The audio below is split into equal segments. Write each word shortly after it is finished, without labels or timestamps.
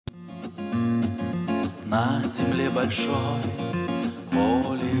На земле большой,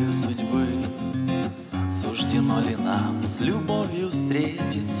 волею судьбы, суждено ли нам с любовью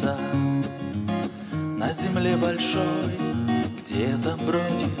встретиться? На земле большой, где-то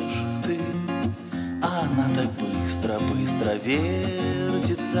бродишь ты, а она так быстро, быстро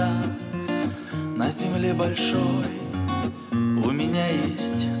вертится. На земле большой у меня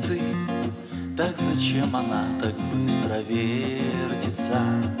есть ты, так зачем она так быстро вертится?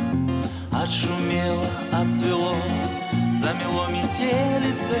 Отшумело, отцвело, замело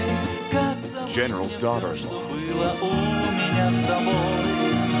метелицей, как забыть все, что было у меня с тобой.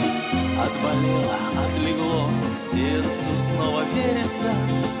 Отболело, отлегло, сердцу снова верится,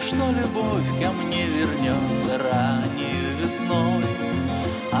 что любовь ко мне вернется ранней весной.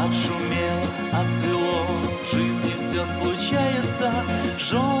 Отшумело, отцвело, в жизни все случается,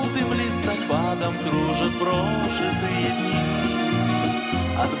 желтым листопадом кружат прожитые дни.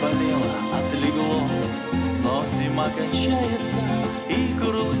 Отболело, отлегло, но зима кончается, и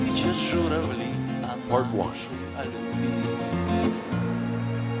курлычат журавли о любви.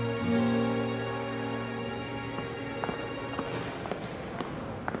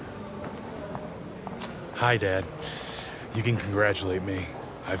 Hi, Dad. You can congratulate me.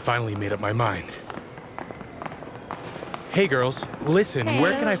 I finally made up my mind. Hey, girls. Listen,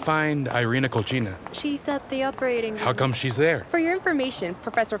 where can I find Irina Kolchina? She's at the operating room. How come she's there? For your information,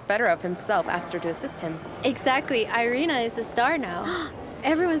 Professor Fedorov himself asked her to assist him. Exactly. Irina is a star now.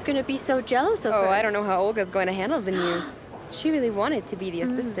 Everyone's gonna be so jealous of her. Oh, I don't know how Olga's going to handle the news. She really wanted to be the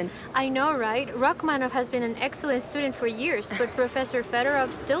assistant. I know, right? Rachmanov has been an excellent student for years, but Professor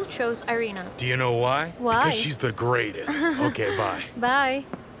Fedorov still chose Irina. Do you know why? Why? Because she's the greatest. Okay, bye. Bye.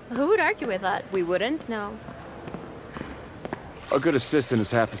 Who would argue with that? We wouldn't? No. A good assistant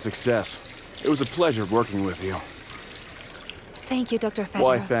is half the success. It was a pleasure working with you. Thank you, Dr. Fedorov.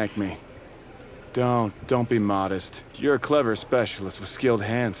 Why thank me? Don't be modest. You're a clever specialist with skilled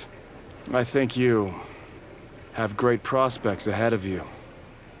hands. I think you have great prospects ahead of you.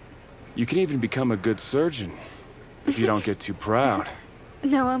 You can even become a good surgeon, if you don't get too proud.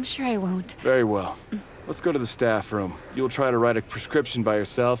 No, I'm sure I won't. Very well. Let's go to the staff room. You'll try to write a prescription by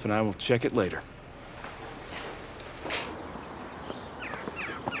yourself, and I will check it later.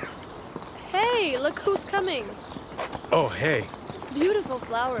 Hey, look who's coming. Oh, hey. Beautiful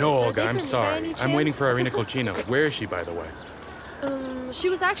flowers. No, Are Olga, they I'm for me by sorry. any I'm waiting chance? for Irina Kolchina. Where is she, by the way? She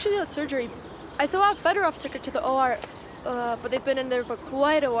was actually at surgery. I saw how Fedorov took her to the OR, but they've been in there for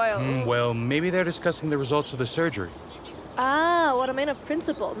quite a while. Well, maybe they're discussing the results of the surgery. Ah, what a man of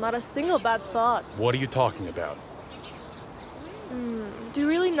principle. Not a single bad thought. What are you talking about? Do you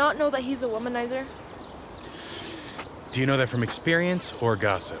really not know that he's a womanizer? Do you know that from experience or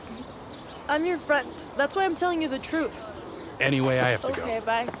gossip? I'm your friend. That's why I'm telling you the truth. Anyway, I have to go. Okay,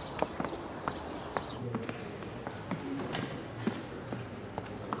 bye.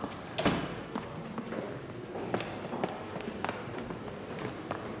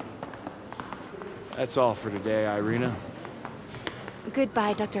 That's all for today, Irina.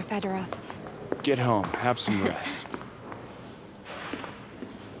 Goodbye, Dr. Fedorov. Get home, have some rest.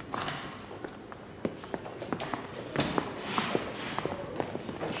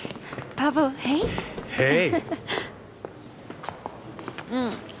 Pavel, hey? Hey.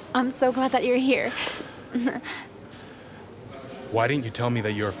 I'm so glad that you're here. Why didn't you tell me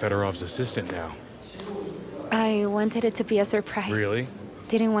that you're Fedorov's assistant now? I wanted it to be a surprise. Really?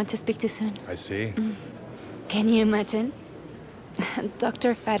 Didn't want to speak too soon. I see. Can you imagine?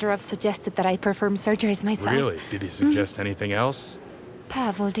 Dr. Fedorov suggested that I perform surgeries myself. Really? Did he suggest anything else?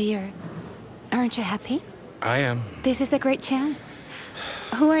 Pavel, dear, aren't you happy? I am. This is a great chance.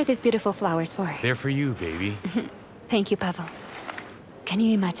 Who are these beautiful flowers for? They're for you, baby. Thank you, Pavel. Can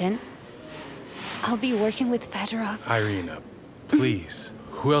you imagine? I'll be working with Fedorov. Irina, please.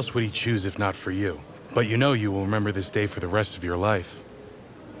 Who else would he choose if not for you? But you know you will remember this day for the rest of your life.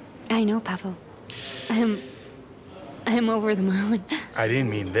 I know, Pavel. I'm over the moon. I didn't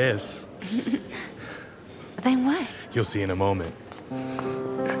mean this. Then what? You'll see in a moment.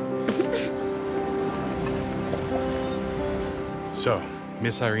 So,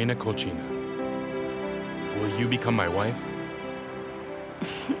 Miss Irina Kolchina, will you become my wife?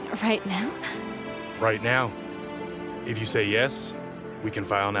 Right now? Right now. If you say yes, we can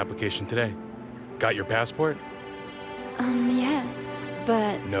file an application today. Got your passport? Yes,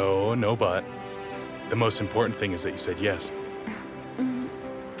 but... No, no but. The most important thing is that you said yes.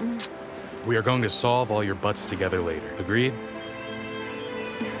 We are going to solve all your buts together later. Agreed?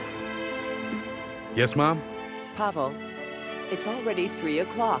 Yes, Mom? Pavel, it's already 3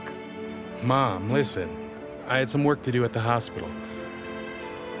 o'clock. Mom, listen. I had some work to do at the hospital.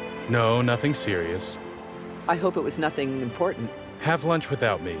 No, nothing serious. I hope it was nothing important. Have lunch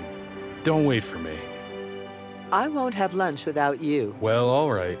without me. Don't wait for me. I won't have lunch without you. Well,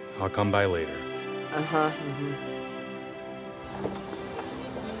 all right. I'll come by later. Uh-huh.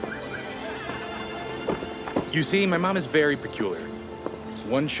 You see, my mom is very peculiar.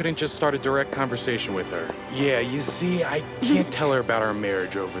 One shouldn't just start a direct conversation with her. Yeah, you see, I can't tell her about our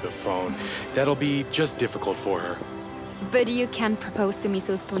marriage over the phone. That'll be just difficult for her. But you can propose to me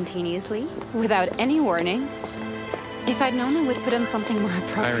so spontaneously, without any warning. If I'd known, I would put on something more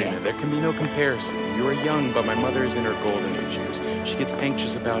appropriate. Irina, there can be no comparison. You are young, but my mother is in her golden age years. She gets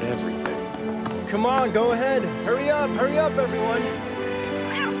anxious about everything. Come on, go ahead. Hurry up, everyone.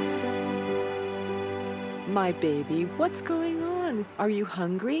 My baby, what's going on? Are you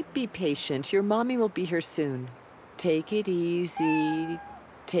hungry? Be patient. Your mommy will be here soon. Take it easy.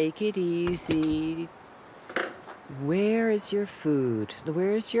 Take it easy. Where is your food?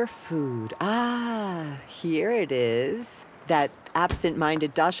 Where's your food? Ah, here it is. That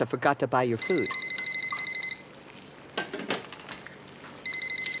absent-minded Dasha forgot to buy your food.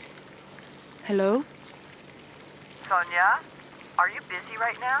 Hello? Sonia, are you busy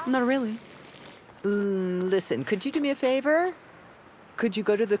right now? Not really. Listen, could you do me a favor? Could you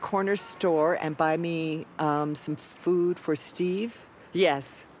go to the corner store and buy me some food for Steve?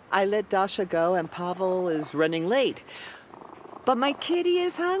 Yes, I let Dasha go and Pavel is running late. But my kitty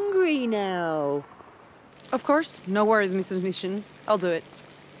is hungry now. Of course. No worries, Mrs. Mission. I'll do it.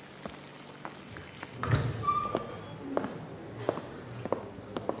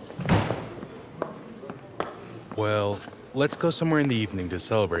 Well, let's go somewhere in the evening to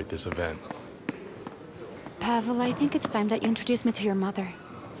celebrate this event. Pavel, I think it's time that you introduce me to your mother.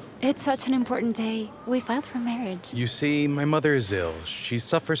 It's such an important day. We filed for marriage. You see, my mother is ill. She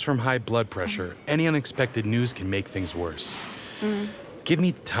suffers from high blood pressure. Any unexpected news can make things worse. Give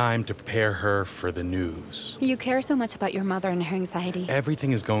me time to prepare her for the news. You care so much about your mother and her anxiety.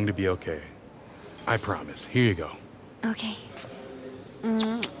 Everything is going to be okay. I promise. Here you go. Okay.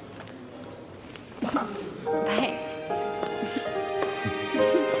 Bye.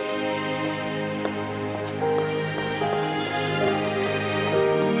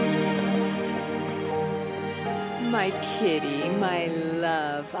 My kitty, my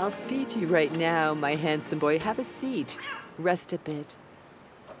love. I'll feed you right now, my handsome boy. Have a seat. Rest a bit.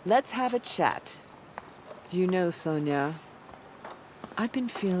 Let's have a chat. You know, Sonia, I've been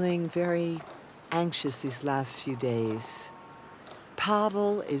feeling very anxious these last few days.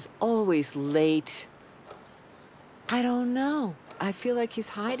 Pavel is always late. I don't know. I feel like he's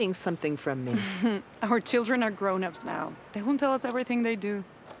hiding something from me. Our children are grown-ups now. They won't tell us everything they do.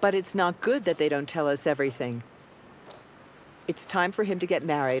 But it's not good that they don't tell us everything. It's time for him to get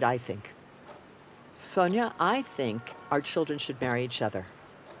married, I think. Sonia, I think our children should marry each other.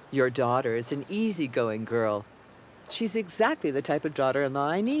 Your daughter is an easygoing girl. She's exactly the type of daughter-in-law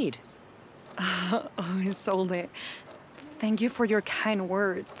I need. Oh, Izolda, thank you for your kind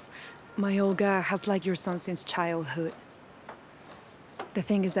words. My Olga has liked your son since childhood. The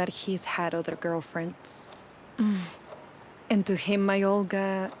thing is that he's had other girlfriends. And to him, my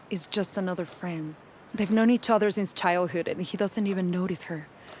Olga is just another friend. They've known each other since childhood, and he doesn't even notice her.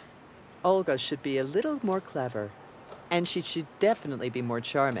 Olga should be a little more clever. And she should definitely be more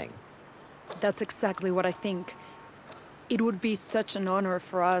charming. That's exactly what I think. It would be such an honor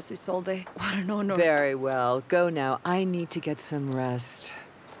for us, Izolda. What an honor. Very well. Go now. I need to get some rest.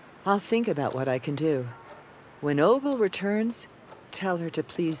 I'll think about what I can do. When Olga returns, tell her to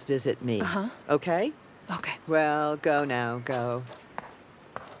please visit me. Okay? Okay. Well, go now. Go.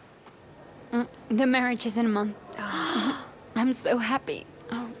 The marriage is in a month. I'm so happy.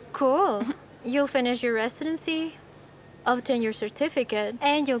 Cool. You'll finish your residency, obtain your certificate,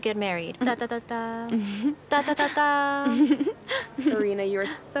 and you'll get married. Da da da da. Da da da da. Irina, you are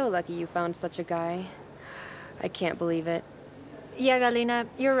so lucky you found such a guy. I can't believe it. Yeah, Galina,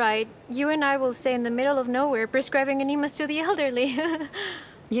 you're right. You and I will stay in the middle of nowhere prescribing enemas to the elderly.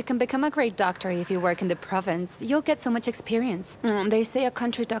 You can become a great doctor if you work in the province. You'll get so much experience. They say a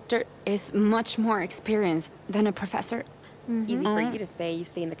country doctor is much more experienced than a professor. Easy for you to say. You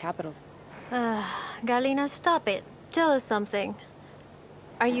stay in the capital. Galina, stop it. Tell us something.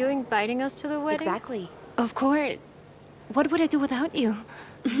 Are you inviting us to the wedding? Exactly. Of course. What would I do without you?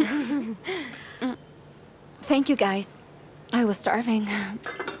 Thank you, guys. I was starving.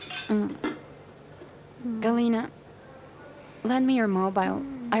 Galina, lend me your mobile.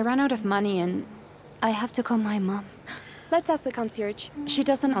 I ran out of money and I have to call my mom. Let's ask the concierge. She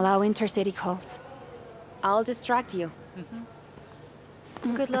doesn't allow intercity calls. I'll distract you.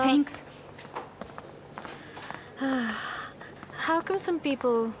 Good luck. Thanks. How come some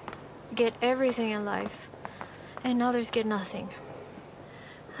people get everything in life, and others get nothing.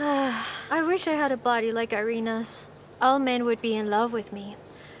 I wish I had a body like Irina's. All men would be in love with me.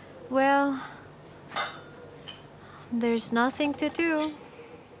 Well, there's nothing to do.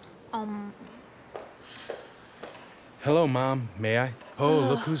 Hello, Mom. May I? Oh,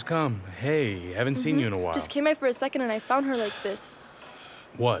 look who's come. Hey, haven't seen you in a while. Just came out for a second and I found her like this.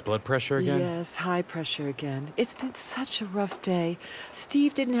 What, blood pressure again? Yes, high pressure again. It's been such a rough day.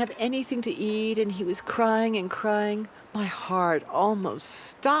 Steve didn't have anything to eat, and he was crying and crying. My heart almost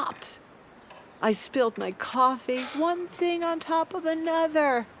stopped. I spilled my coffee, one thing on top of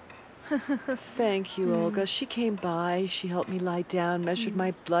another. Thank you, Olga. She came by, she helped me lie down, measured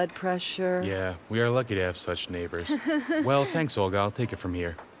my blood pressure. Yeah, we are lucky to have such neighbors. Well, thanks, Olga. I'll take it from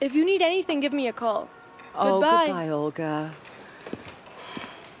here. If you need anything, give me a call. Oh, Goodbye. goodbye, Olga.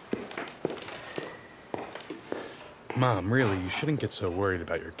 Mom, really, you shouldn't get so worried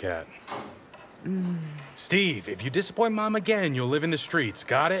about your cat. Steve, if you disappoint Mom again, you'll live in the streets,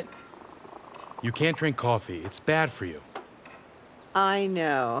 got it? You can't drink coffee. It's bad for you. I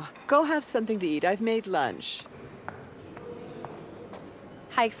know. Go have something to eat. I've made lunch.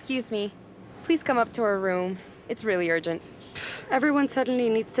 Hi, excuse me. Please come up to our room. It's really urgent. Everyone suddenly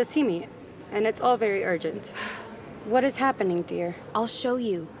needs to see me, and it's all very urgent. What is happening, dear? I'll show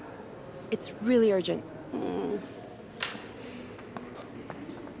you. It's really urgent.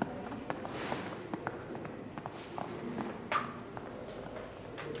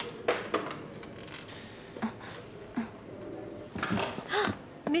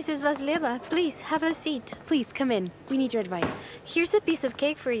 Mrs. Vasileva, please, have a seat. Please, come in. We need your advice. Here's a piece of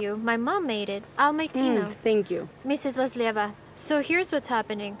cake for you. My mom made it. I'll make tea now. Thank you. Mrs. Vasileva, so here's what's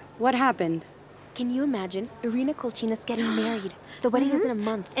happening. What happened? Can you imagine? Irina Kolchina's getting married. The wedding is in a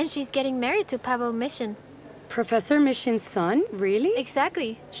month. And she's getting married to Pavel Mission. Professor Mission's son? Really?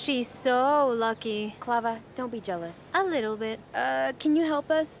 Exactly. She's so lucky. Clava, don't be jealous. A little bit. Can you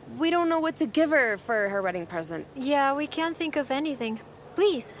help us? We don't know what to give her for her wedding present. Yeah, we can't think of anything.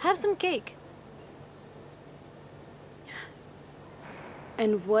 Please, have some cake.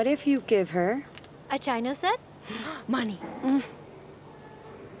 And what if you give her a china set? Money.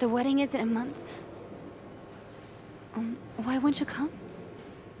 The wedding is in a month. Why won't you come?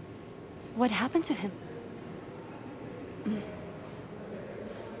 What happened to him?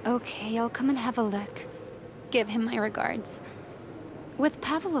 Okay, I'll come and have a look. Give him my regards. With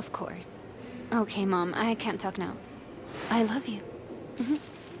Pavel, of course. Okay, Mom, I can't talk now. I love you.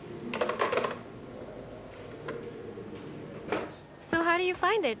 So how do you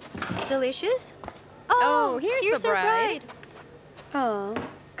find it? Delicious? Oh, here's the bride. Oh,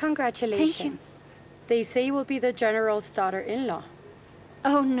 congratulations. Thank you. They say you will be the general's daughter-in-law.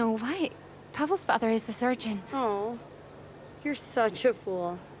 Oh, no, why? Pavel's father is the surgeon. Oh, you're such a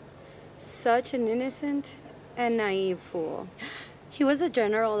fool. Such an innocent and naive fool. He was a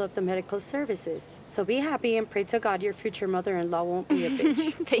general of the medical services. So be happy and pray to God your future mother-in-law won't be a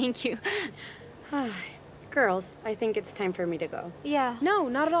bitch. Thank you. Girls, I think it's time for me to go. Yeah. No,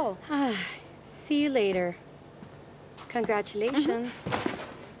 not at all. See you later. Congratulations.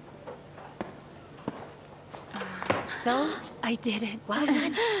 So, I did it. Well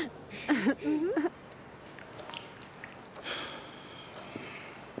done.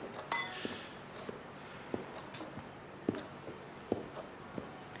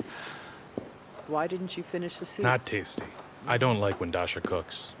 Why didn't you finish the soup? Not tasty. I don't like when Dasha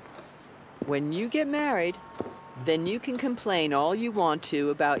cooks. When you get married, then you can complain all you want to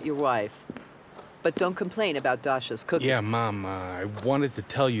about your wife. But don't complain about Dasha's cooking. Yeah, Mom, I wanted to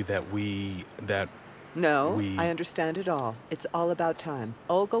tell you that No, I understand it all. It's all about time.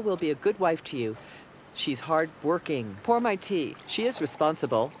 Olga will be a good wife to you. She's hard-working. Pour my tea. She is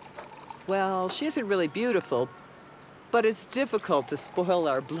responsible. Well, she isn't really beautiful, but it's difficult to spoil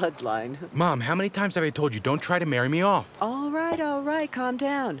our bloodline. Mom, how many times have I told you don't try to marry me off? All right, calm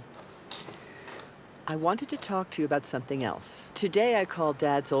down. I wanted to talk to you about something else. Today I called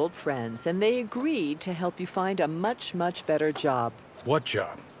Dad's old friends, and they agreed to help you find a much, much better job. What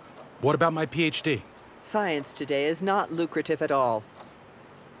job? What about my PhD? Science today is not lucrative at all.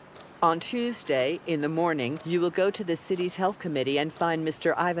 On Tuesday, in the morning, you will go to the city's health committee and find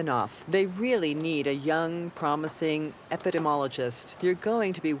Mr. Ivanov. They really need a young, promising epidemiologist. You're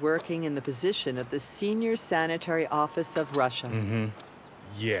going to be working in the position of the Senior Sanitary Office of Russia.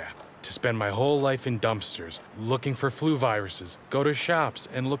 Yeah. To spend my whole life in dumpsters, looking for flu viruses, go to shops,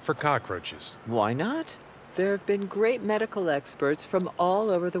 and look for cockroaches. Why not? There have been great medical experts from all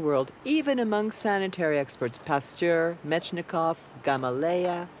over the world, even among sanitary experts. Pasteur, Mechnikov,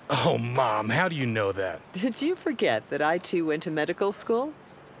 Gamaleya. Oh, Mom, how do you know that? Did you forget that I too went to medical school?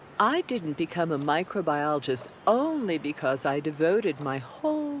 I didn't become a microbiologist only because I devoted my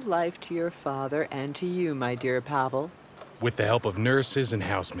whole life to your father and to you, my dear Pavel. With the help of nurses and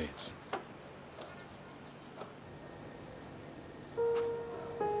housemaids.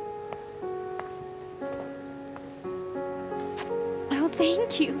 Oh,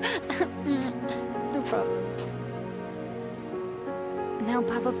 thank you. No problem. Now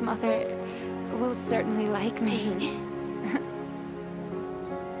Pavel's mother will certainly like me.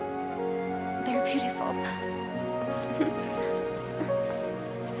 They're beautiful.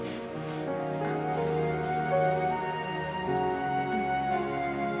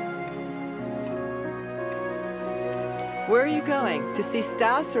 Where are you going? To see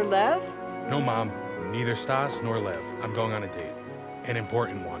Stas or Lev? No, Mom. Neither Stas nor Lev. I'm going on a date. An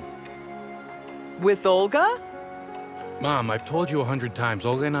important one. With Olga? Mom, I've told you 100 times,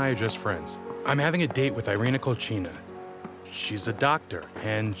 Olga and I are just friends. I'm having a date with Ira Kolchina. She's a doctor,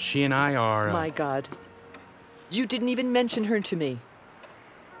 and she and I are... My God. You didn't even mention her to me.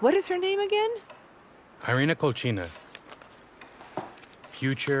 What is her name again? Irina Kolchina.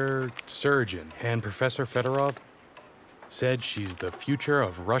 Future surgeon. And Professor Fedorov said she's the future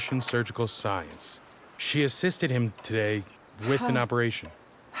of Russian surgical science. She assisted him today with an operation.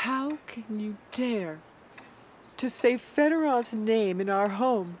 How can you dare to say Fedorov's name in our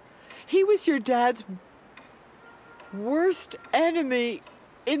home? He was your dad's worst enemy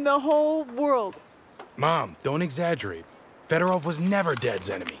in the whole world. Mom, don't exaggerate. Fedorov was never Dad's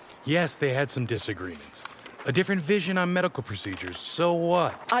enemy. Yes, they had some disagreements. A different vision on medical procedures, so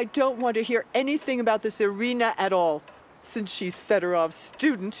what? I don't want to hear anything about this Irina at all. Since she's Fedorov's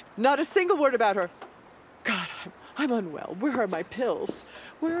student, not a single word about her. God, I'm unwell. Where are my pills?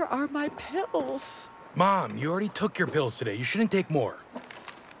 Where are my pills? Mom, you already took your pills today. You shouldn't take more.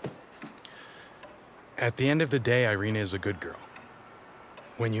 At the end of the day, Irina is a good girl.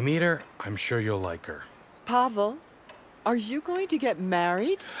 When you meet her, I'm sure you'll like her. Pavel, are you going to get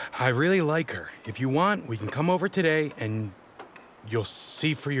married? I really like her. If you want, we can come over today and you'll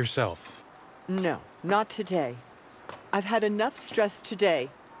see for yourself. No, not today. I've had enough stress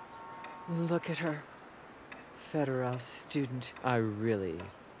today. Look at her. Fedorov's student. I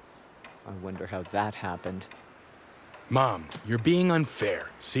wonder how that happened. Mom, you're being unfair.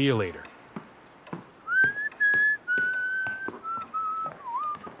 See you later.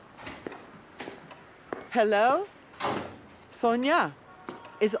 Hello? Sonia?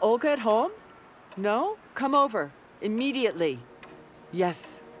 Is Olga at home? No? Come over. Immediately.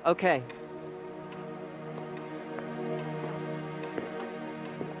 Yes. Okay.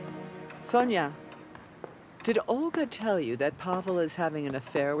 Sonia, did Olga tell you that Pavel is having an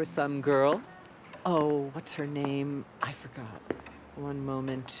affair with some girl? Oh, what's her name? I forgot. One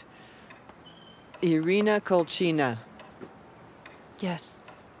moment. Irina Kolchina. Yes.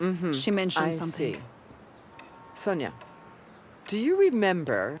 Mm-hmm. She mentioned something. I see. Sonia, do you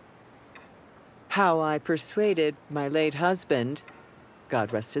remember how I persuaded my late husband,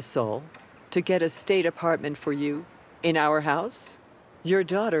 God rest his soul, to get a state apartment for you in our house? Your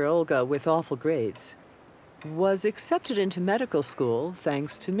daughter, Olga, with awful grades, was accepted into medical school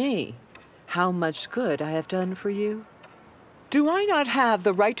thanks to me. How much good I have done for you. Do I not have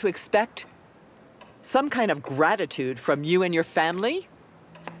the right to expect some kind of gratitude from you and your family?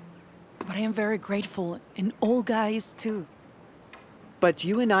 But I am very grateful, and Olga is too. But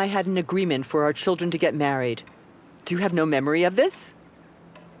you and I had an agreement for our children to get married. Do you have no memory of this?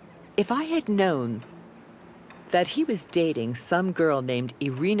 If I had known that he was dating some girl named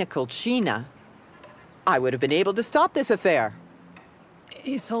Irina Kolchina, I would have been able to stop this affair.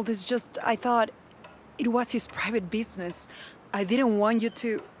 Izolda, it's just, I thought it was his private business. I didn't want you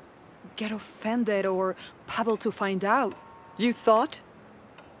to get offended or Pavel to find out. You thought?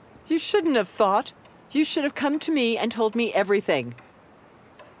 You shouldn't have thought. You should have come to me and told me everything.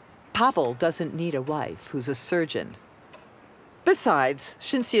 Pavel doesn't need a wife who's a surgeon. Besides,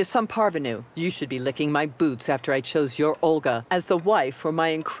 since he is some parvenu, you should be licking my boots after I chose your Olga as the wife for my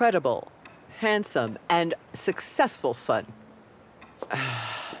incredible, handsome, and successful son.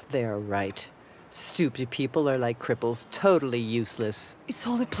 They are right. Stupid people are like cripples, totally useless.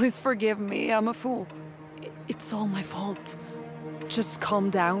 Izolda, please forgive me. I'm a fool. It's all my fault. Just calm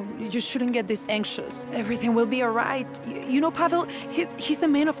down. You shouldn't get this anxious. Everything will be all right. You know, Pavel, he's a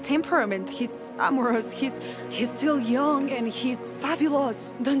man of temperament. He's amorous. He's still young and he's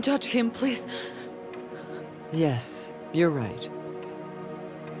fabulous. Don't judge him, please. Yes, you're right.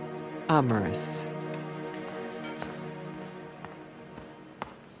 Amorous.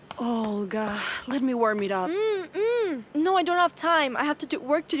 Olga, let me warm it up. No, I don't have time. I have to do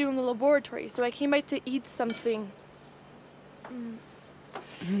work to do in the laboratory, so I came by to eat something.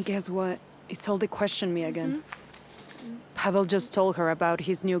 Guess what? Izolda questioned me again. Pavel just told her about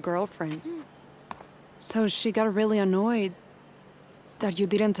his new girlfriend. So she got really annoyed that you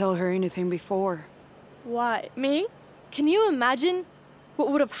didn't tell her anything before. Why? Me? Can you imagine what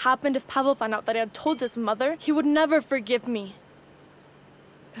would have happened if Pavel found out that I had told his mother? He would never forgive me.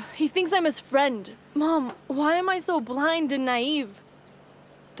 He thinks I'm his friend. Mom, why am I so blind and naive?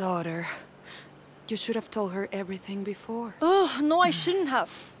 Daughter, you should have told her everything before. Oh, no, I shouldn't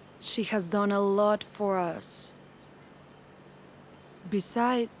have. She has done a lot for us.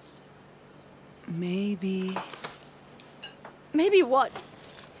 Besides, maybe... Maybe what?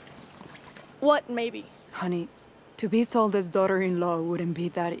 What maybe? Honey, to be Izolda's daughter-in-law wouldn't be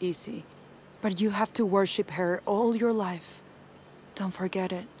that easy. But you have to worship her all your life. Don't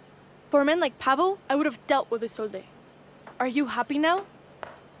forget it. For a man like Pavel, I would have dealt with Izolda. Are you happy now?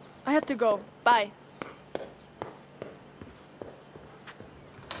 I have to go. Bye.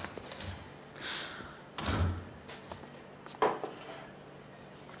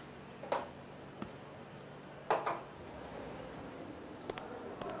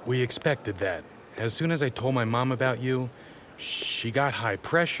 We expected that. As soon as I told my mom about you, she got high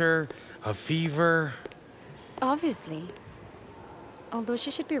pressure, a fever. Obviously. Although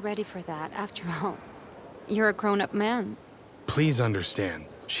she should be ready for that, after all. You're a grown-up man. Please understand,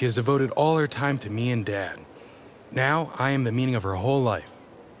 she has devoted all her time to me and Dad. Now, I am the meaning of her whole life.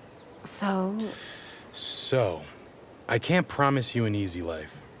 So, I can't promise you an easy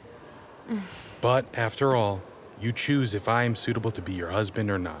life. But, after all, you choose if I am suitable to be your husband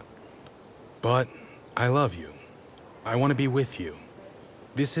or not. But, I love you. I want to be with you.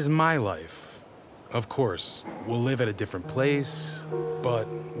 This is my life. Of course, we'll live at a different place, but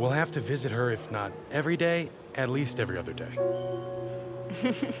we'll have to visit her if not every day, at least every other day.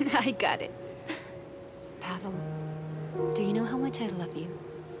 I got it. Pavel, do you know how much I love you?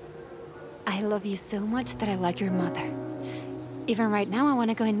 I love you so much that I like your mother. Even right now, I want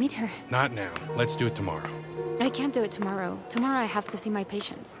to go and meet her. Not now. Let's do it tomorrow. I can't do it tomorrow. Tomorrow I have to see my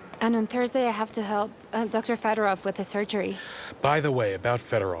patients. And on Thursday I have to help Dr. Fedorov with his surgery. By the way, about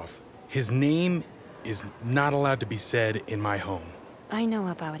Fedorov, his name is not allowed to be said in my home. I know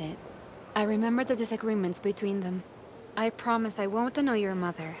about it. I remember the disagreements between them. I promise I won't annoy your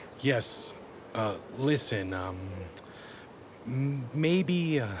mother. Yes. Listen,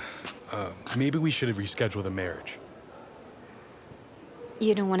 maybe we should have rescheduled the marriage.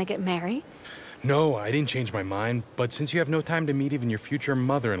 You don't want to get married? No, I didn't change my mind, but since you have no time to meet even your future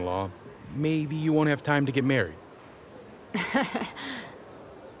mother-in-law, maybe you won't have time to get married.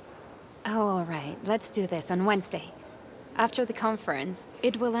 Oh, all right. Let's do this on Wednesday. After the conference,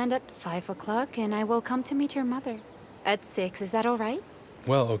 it will end at 5 o'clock, and I will come to meet your mother. At 6, is that all right?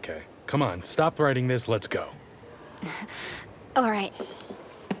 Well, okay. Come on, stop writing this, let's go. All right.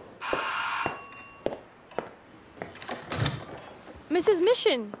 Mrs.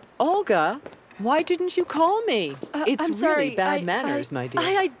 Mission! Olga, why didn't you call me? It's I'm really sorry. bad manners, my dear.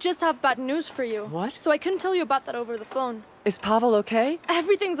 I just have bad news for you. What? So I couldn't tell you about that over the phone. Is Pavel okay?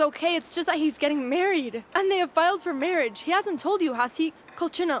 Everything's okay, it's just that he's getting married. And they have filed for marriage. He hasn't told you, has he?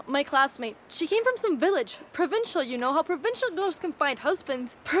 Kolchina, my classmate, she came from some village. Provincial, you know how provincial girls can find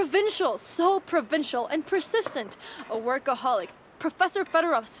husbands. Provincial, so provincial and persistent. A workaholic. Professor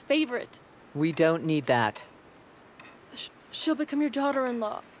Fedorov's favorite. We don't need that. She'll become your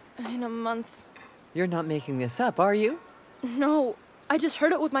daughter-in-law in a month. You're not making this up, are you? No, I just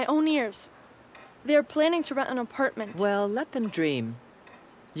heard it with my own ears. They're planning to rent an apartment. Well, let them dream.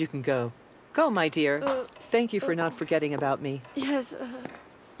 You can go. Go, my dear. Thank you for not forgetting about me. Yes,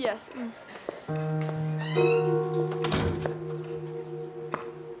 yes.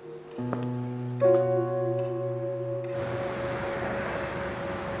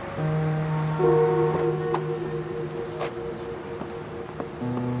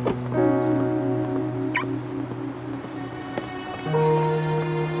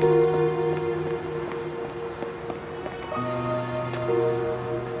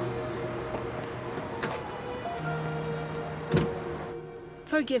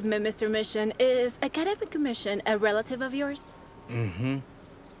 Forgive me, Mr. Mission. Is Academic Mission a relative of yours? Mm-hmm.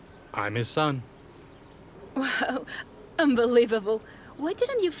 I'm his son. Wow, unbelievable. Why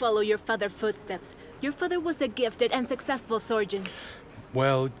didn't you follow your father's footsteps? Your father was a gifted and successful surgeon.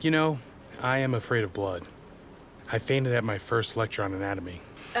 Well, you know, I am afraid of blood. I fainted at my first lecture on anatomy.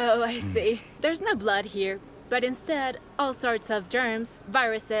 Oh, I see. There's no blood here, but instead, all sorts of germs,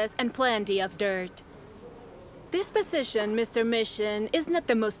 viruses, and plenty of dirt. This position, Mr. Mission, is not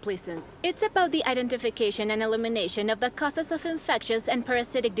the most pleasant. It's about the identification and elimination of the causes of infectious and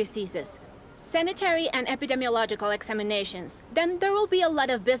parasitic diseases. sanitary and epidemiological examinations. Then there will be a lot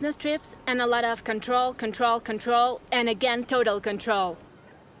of business trips and a lot of control, and again, total control.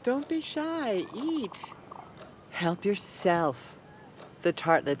 Don't be shy. Eat. Help yourself. The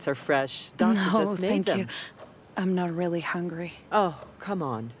tartlets are fresh. Dasa just made them. Thank you. I'm not really hungry. Oh, come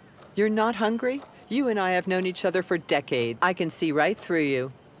on. You're not hungry? You and I have known each other for decades. I can see right through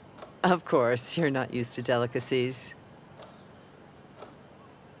you. Of course, you're not used to delicacies.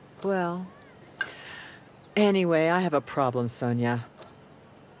 Well, anyway, I have a problem, Sonia.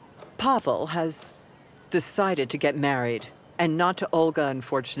 Pavel has decided to get married. And not to Olga,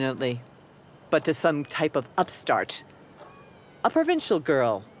 unfortunately, but to some type of upstart. A provincial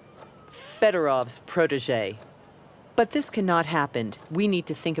girl. Fedorov's protege. But this cannot happen. We need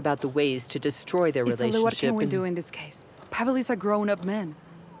to think about the ways to destroy their relationship. What can we do in this case? Pavel is a grown-up man.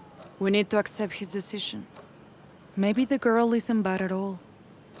 We need to accept his decision. Maybe the girl isn't bad at all.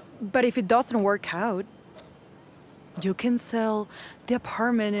 But if it doesn't work out, you can sell the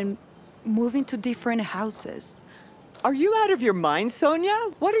apartment and move into different houses. Are you out of your mind, Sonia?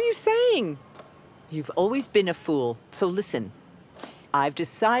 What are you saying? You've always been a fool, so listen. I've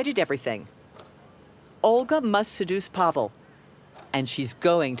decided everything. Olga must seduce Pavel. And she's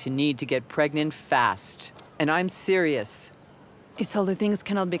going to need to get pregnant fast. And I'm serious. Izolda, things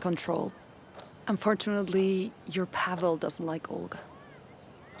cannot be controlled. Unfortunately, your Pavel doesn't like Olga.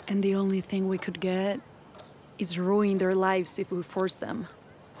 And the only thing we could get is ruin their lives if we force them.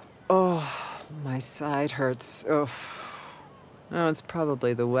 Oh, my side hurts. Oh, it's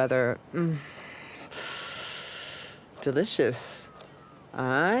probably the weather. Delicious.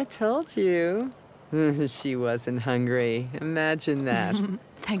 I told you. She wasn't hungry. Imagine that.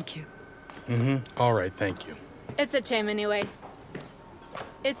 Thank you. All right, thank you. It's a shame anyway.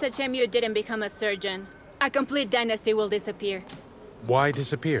 It's a shame you didn't become a surgeon. A complete dynasty will disappear. Why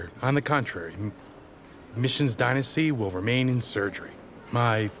disappear? On the contrary, Mission's dynasty will remain in surgery.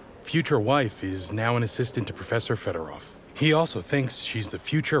 My future wife is now an assistant to Professor Fedorov. He also thinks she's the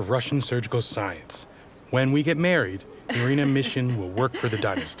future of Russian surgical science. When we get married, Irina Mission will work for the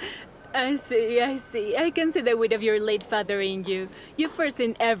dynasty. I see. I can see the weight of your late father in you. You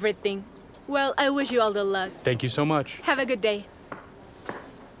foreseen everything. Well, I wish you all the luck. Thank you so much. Have a good day.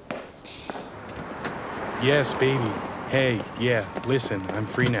 Yes, baby. Hey, yeah, listen, I'm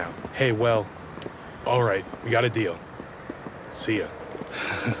free now. Hey, well, all right, we got a deal. See ya.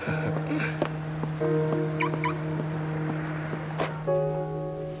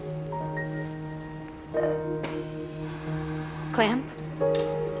 Clamp?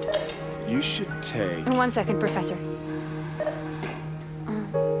 You should take... 1 second, Professor.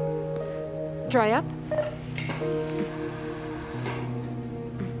 Dry up?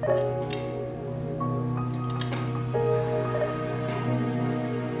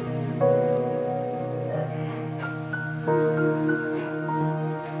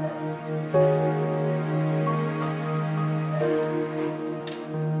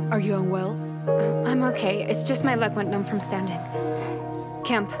 Are you unwell? I'm okay. It's just my leg went numb from standing.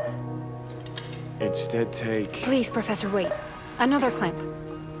 Kemp. Instead take... Please, Professor, wait. Another clamp.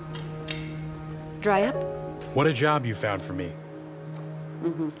 Dry up? What a job you found for me.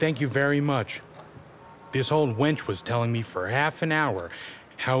 Thank you very much. This old wench was telling me for half an hour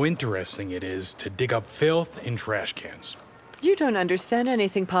how interesting it is to dig up filth in trash cans. You don't understand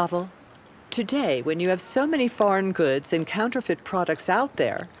anything, Pavel. Today, when you have so many foreign goods and counterfeit products out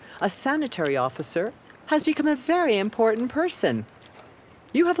there, a sanitary officer has become a very important person.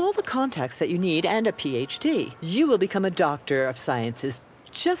 You have all the contacts that you need and a PhD. You will become a doctor of sciences,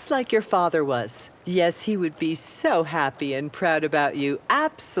 just like your father was. Yes, he would be so happy and proud about you.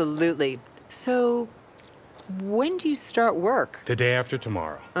 Absolutely. So, when do you start work? The day after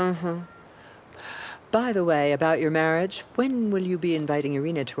tomorrow. By the way, about your marriage, when will you be inviting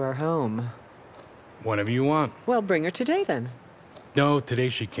Irina to our home? Whenever you want. Well, bring her today, then. No, today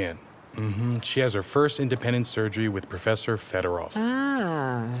she can't. She has her first independent surgery with Professor Fedorov.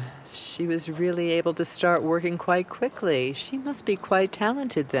 Ah, she was really able to start working quite quickly. She must be quite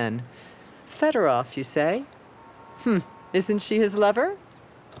talented, then. Fedorov, you say? Isn't she his lover?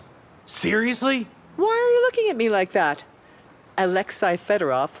 Seriously? Why are you looking at me like that? Alexei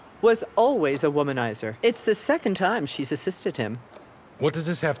Fedorov was always a womanizer. It's the second time she's assisted him. What does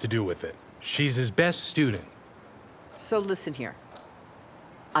this have to do with it? She's his best student. So listen here.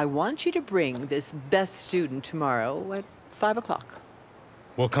 I want you to bring this best student tomorrow at 5 o'clock.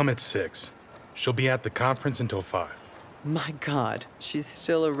 We'll come at 6. She'll be at the conference until 5. My God, she's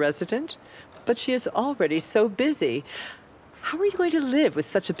still a resident? But she is already so busy. How are you going to live with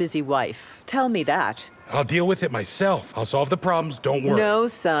such a busy wife? Tell me that. I'll deal with it myself. I'll solve the problems, don't worry. No,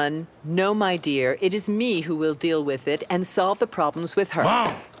 son. No, my dear. It is me who will deal with it and solve the problems with her.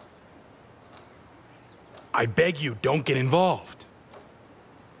 Mom! I beg you, don't get involved.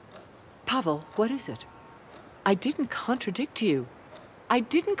 Pavel, what is it? I didn't contradict you. I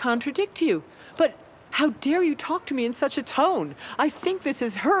didn't contradict you. But how dare you talk to me in such a tone? I think this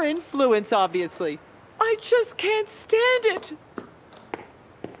is her influence, obviously. I just can't stand it.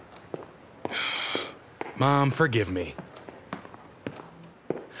 Mom, forgive me.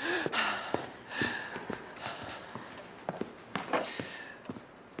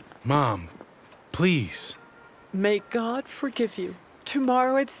 Mom, please. May God forgive you.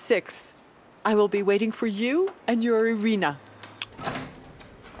 Tomorrow at 6, I will be waiting for you and your Irina.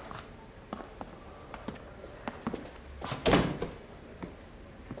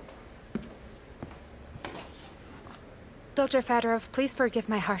 Dr. Fedorov, please forgive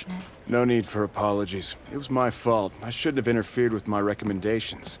my harshness. No need for apologies. It was my fault. I shouldn't have interfered with my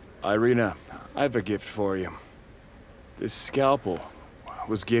recommendations. Irina, I have a gift for you. This scalpel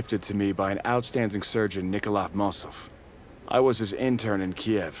was gifted to me by an outstanding surgeon, Nikolai Mosov. I was his intern in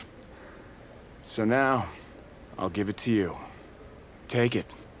Kiev. So now, I'll give it to you. Take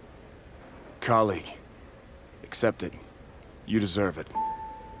it. Colleague, accept it. You deserve it.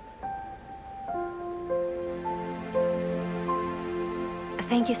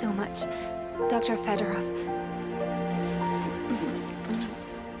 Thank you so much, Dr. Fedorov.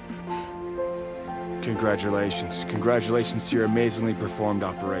 Congratulations. Congratulations to your amazingly performed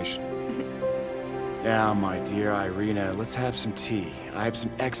operation. Now, my dear Irina, let's have some tea. I have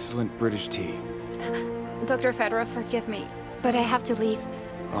some excellent British tea. Dr. Fedorov, forgive me, but I have to leave.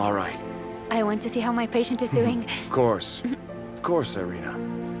 All right. I want to see how my patient is doing. Of course. Of course, Irina.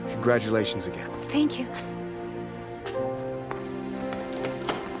 Congratulations again. Thank you.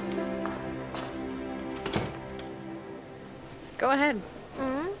 Go ahead.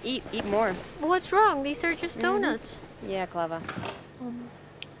 Eat more. What's wrong? These are just donuts. Yeah, Clava.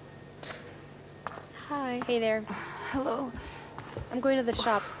 Hi. Hey there. Hello. I'm going to the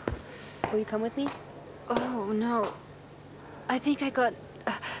shop. Will you come with me? Oh, no. I think I got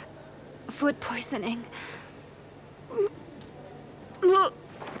food poisoning.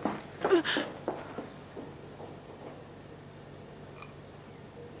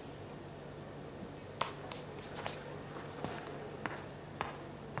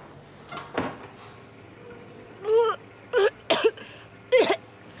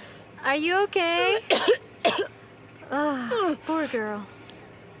 Are you okay? Poor girl.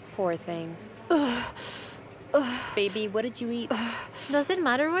 Poor thing. Baby, what did you eat? Does it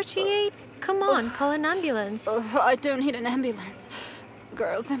matter what she ate? Come on, call an ambulance. I don't need an ambulance.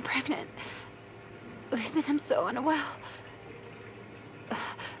 Girls, I'm pregnant. Listen, I'm so unwell.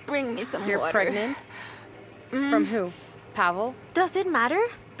 Bring me some water. You're pregnant? From who? Pavel? Does it matter?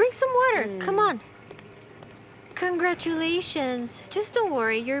 Bring some water. Come on. Congratulations. Just don't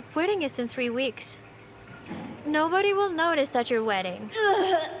worry, your wedding is in 3 weeks. Nobody will notice at your wedding.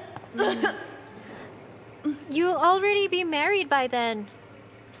 You'll already be married by then.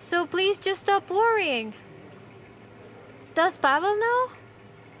 So please just stop worrying. Does Pavel know?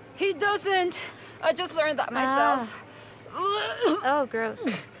 He doesn't. I just learned that myself. Oh, gross.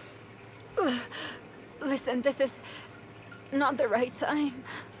 Listen, this is not the right time.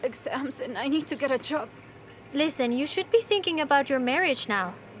 Exams and I need to get a job. Listen, you should be thinking about your marriage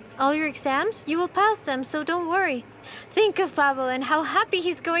now. All your exams, you will pass them, so don't worry. Think of Pavel and how happy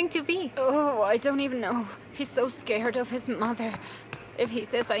he's going to be. Oh, I don't even know. He's so scared of his mother. If he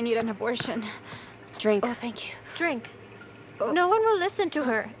says I need an abortion. Drink. Oh, thank you. Drink. No one will listen to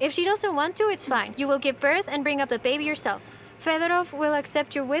her. If she doesn't want to, it's fine. You will give birth and bring up the baby yourself. Fedorov will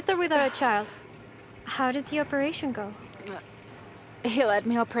accept you with or without a child. How did the operation go? He let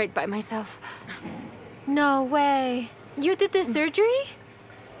me operate by myself. No way. You did the surgery?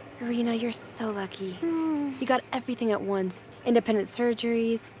 Irina, you're so lucky. You got everything at once. Independent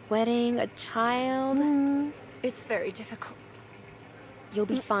surgeries, wedding, a child. It's very difficult. You'll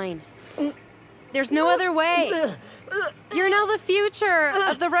be fine. There's no other way. You're now the future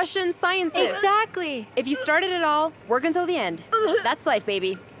of the Russian sciences. Exactly. If you started it all, work until the end. That's life,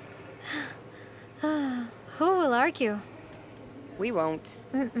 baby. Who will argue? We won't.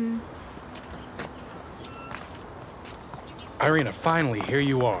 Irina, finally, here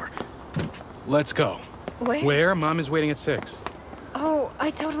you are. Let's go. Where? Where? Mom is waiting at 6. Oh,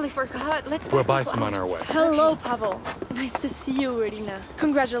 I totally forgot. Let's buy We'll buy some on our way. Hello, Pavel. Nice to see you, Irina.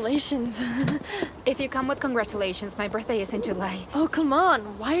 Congratulations. If you come with congratulations, my birthday is in July. Oh, come on.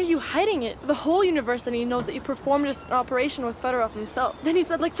 Why are you hiding it? The whole university knows that you performed just an operation with Fedorov himself. Then he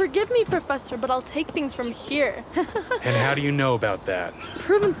said, like, forgive me, Professor, but I'll take things from here. And how do you know about that?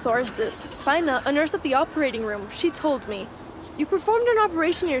 Proven sources. Fina, a nurse at the operating room, she told me. You performed an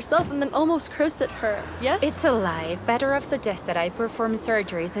operation yourself and then almost cursed at her, yes? It's a lie. Fedorov suggested I perform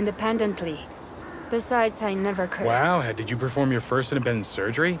surgeries independently. Besides, I never curse. Wow, did you perform your first independent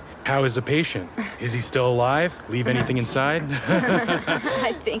surgery? How is the patient? Is he still alive? Leave anything inside?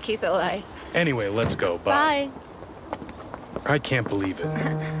 I think he's alive. Anyway, let's go. Bye. Bye. I can't believe it.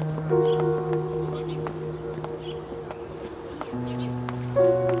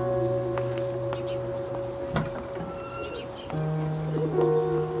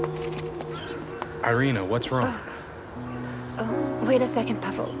 Irina, what's wrong? Oh, wait a second,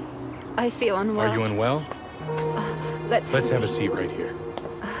 Pavel. I feel unwell. Are you unwell? Let's have a seat right here.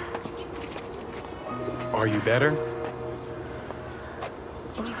 Are you better?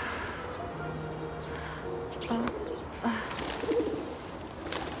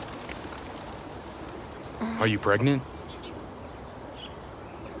 Are you pregnant?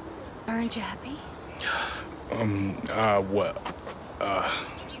 Aren't you happy?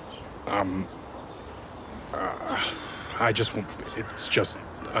 It's just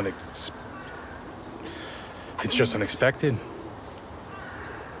unexpected.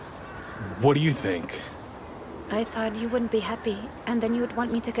 What do you think? I thought you wouldn't be happy, and then you would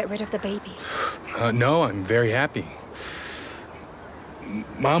want me to get rid of the baby. No, I'm very happy.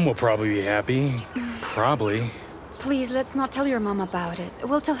 Mom will probably be happy. Probably. Please, let's not tell your mom about it.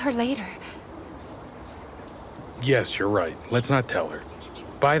 We'll tell her later. Yes, you're right. Let's not tell her.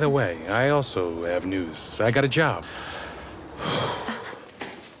 By the way, I also have news. I got a job.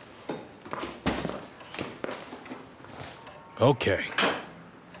 Okay.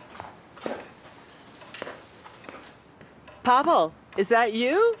 Pavel, is that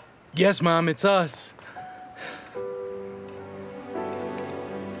you? Yes, Mom, it's us.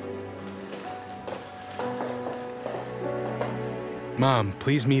 Mom,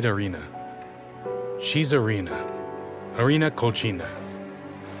 please meet Irina. She's Irina. Ira Kolchina.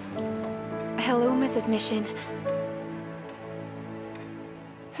 Hello, Mrs. Mission.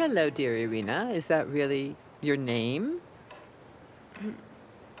 Hello, dear Irina. Is that really your name?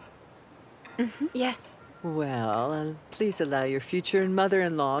 Yes. Well, please allow your future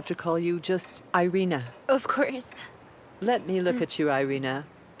mother-in-law to call you just Irina. Of course. Let me look at you, Irina.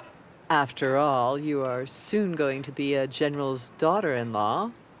 After all, you are soon going to be a general's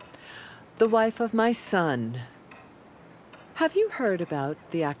daughter-in-law, the wife of my son. Have you heard about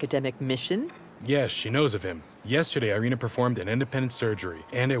the academic mission? Yes, she knows of him. Yesterday, Irina performed an independent surgery,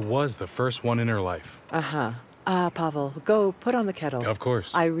 and it was the first one in her life. Uh-huh. Pavel, go put on the kettle. Of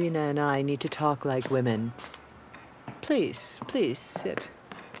course. Irina and I need to talk like women. Please, please sit.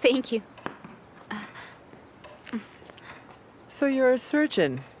 Thank you. So you're a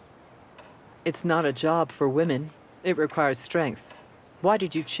surgeon. It's not a job for women. It requires strength. Why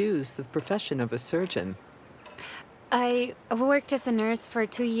did you choose the profession of a surgeon? I worked as a nurse for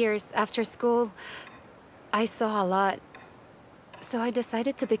 2 years after school. I saw a lot. So I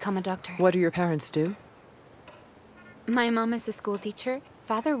decided to become a doctor. What do your parents do? My mom is a school teacher.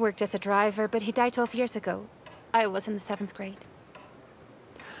 Father worked as a driver, but he died 12 years ago. I was in the 7th grade.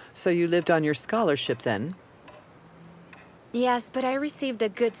 So you lived on your scholarship then? Yes, but I received a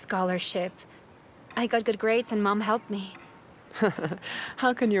good scholarship. I got good grades and Mom helped me.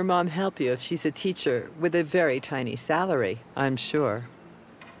 How can your mom help you if she's a teacher with a very tiny salary, I'm sure?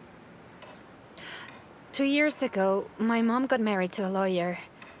 2 years ago, my mom got married to a lawyer.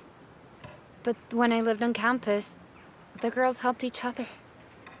 But when I lived on campus, the girls helped each other.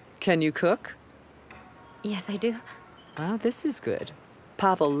 Can you cook? Yes, I do. Ah, this is good.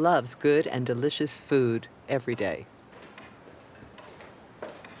 Pavel loves good and delicious food every day.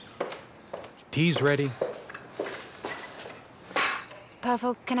 Tea's ready.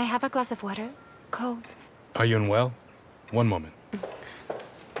 Pavel, can I have a glass of water? Cold. Are you unwell? One moment.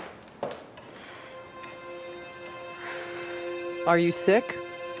 Are you sick?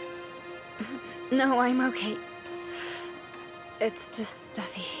 No, I'm okay. It's just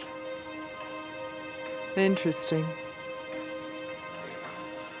stuffy. Interesting.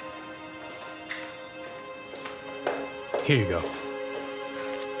 Here you go.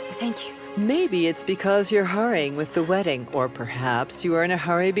 Thank you. Maybe it's because you're hurrying with the wedding, or perhaps you are in a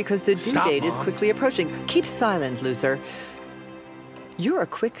hurry because the due date is quickly approaching. Keep silent, loser. You're a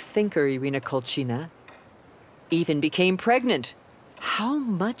quick thinker, Irina Kolchina. Even became pregnant. How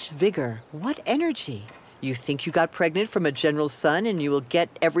much vigor, what energy. You think you got pregnant from a general's son and you will get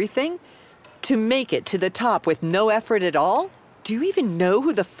everything? To make it to the top with no effort at all? Do you even know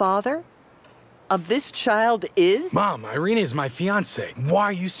who the father of this child is? Mom, Irina is my fiancée. Why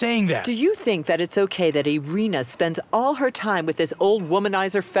are you saying that? Do you think that it's okay that Irina spends all her time with this old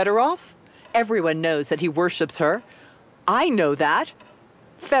womanizer Fedorov? Everyone knows that he worships her. I know that.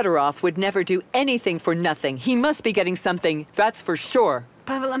 Fedorov would never do anything for nothing. He must be getting something, that's for sure.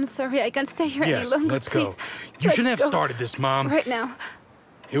 Pavel, I'm sorry. I can't stay here any Yes, longer. let's Please. go. You shouldn't have started this, Mom. Right now.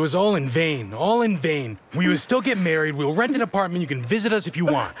 It was all in vain, all in vain. We will still get married, we'll rent an apartment, you can visit us if you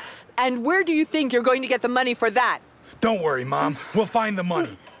want. And where do you think you're going to get the money for that? Don't worry, Mom. We'll find the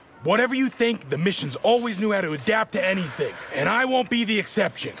money. Whatever you think, the missions always knew how to adapt to anything. And I won't be the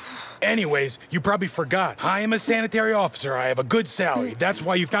exception. Anyways, you probably forgot. I am a sanitary officer. I have a good salary. That's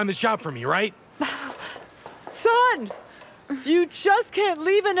why you found this job for me, right? Son! You just can't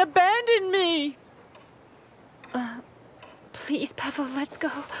leave and abandon me! Please, Pavel, let's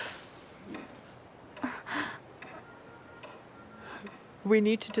go. We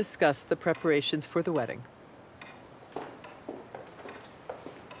need to discuss the preparations for the wedding.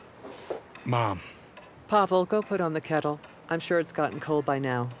 Mom. Pavel, go put on the kettle. I'm sure it's gotten cold by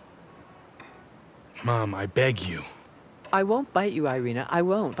now. Mom, I beg you. I won't bite you, Irina. I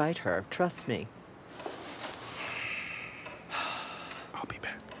won't bite her. Trust me. I'll be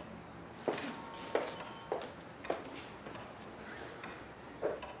back.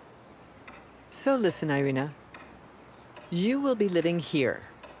 So listen, Irina. You will be living here.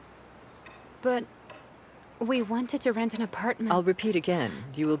 But we wanted to rent an apartment. I'll repeat again.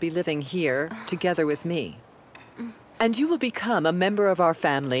 You will be living here together with me. And you will become a member of our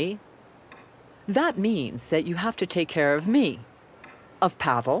family. That means that you have to take care of me, of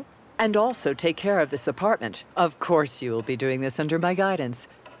Pavel, and also take care of this apartment. Of course you will be doing this under my guidance.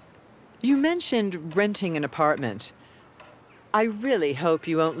 You mentioned renting an apartment. I really hope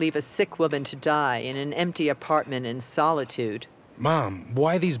you won't leave a sick woman to die in an empty apartment in solitude. Mom,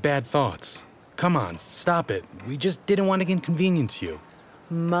 why these bad thoughts? Come on, stop it. We just didn't want to inconvenience you.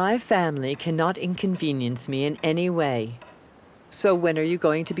 My family cannot inconvenience me in any way. So when are you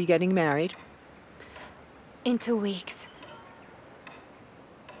going to be getting married? In 2 weeks.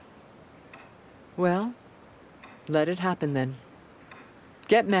 Well, let it happen then.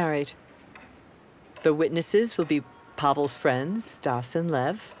 Get married. The witnesses will be Pavel's friends, Stas and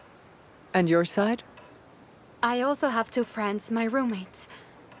Lev. And your side? I also have 2 friends, my roommates.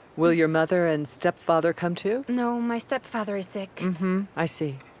 Will your mother and stepfather come too? No, my stepfather is sick. Mm-hmm, I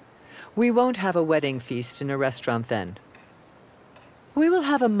see. We won't have a wedding feast in a restaurant then. We will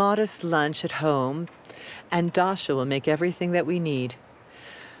have a modest lunch at home, and Dasha will make everything that we need.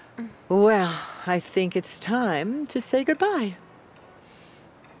 Well, I think it's time to say goodbye.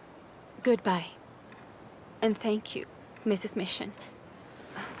 Goodbye. And thank you, Mrs. Mission.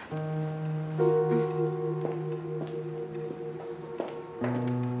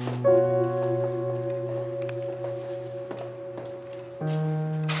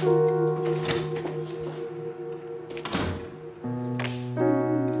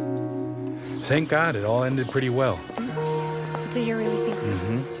 Thank God it all ended pretty well. Do you really think so?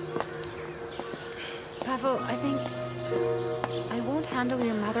 Mm-hmm. Pavel, I think I won't handle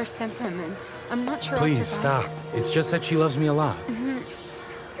your mother's temperament. I'm not sure I'll Please, survive. stop. It's just that she loves me a lot. Mm-hmm.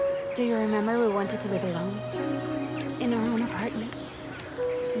 Do you remember we wanted to live alone? In our own apartment?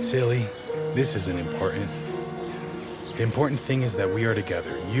 Silly, this isn't important. The important thing is that we are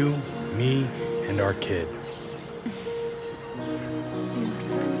together. You, me, and our kid.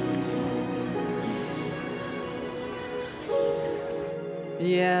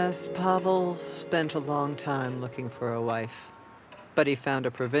 Yes, Pavel spent a long time looking for a wife. But he found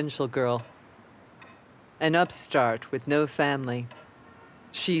a provincial girl. An upstart with no family.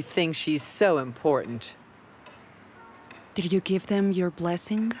 She thinks she's so important. Did you give them your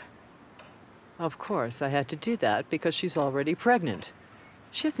blessing? Of course, I had to do that because she's already pregnant.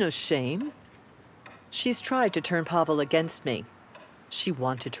 She has no shame. She's tried to turn Pavel against me. She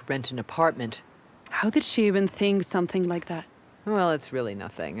wanted to rent an apartment. How did she even think something like that? Well, it's really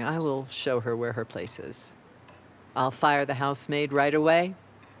nothing. I will show her where her place is. I'll fire the housemaid right away.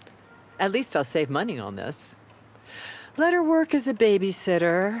 At least I'll save money on this. Let her work as a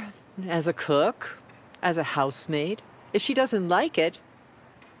babysitter, as a cook, as a housemaid. If she doesn't like it,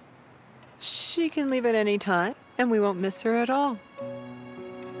 she can leave at any time, and we won't miss her at all.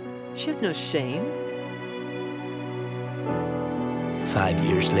 She has no shame. 5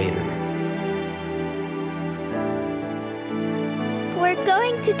 years later. We're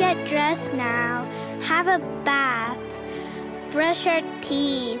going to get dressed now, have a bath. brush our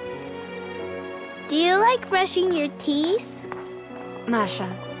teeth. Do you like brushing your teeth? Masha,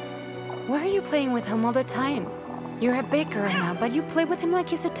 why are you playing with him all the time? You're a big girl now, but you play with him like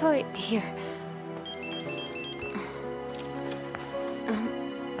he's a toy. Here.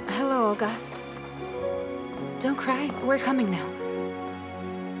 Hello, Olga. Don't cry. We're coming now.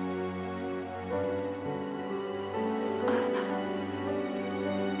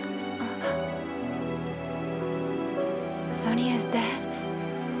 Sonia is dead?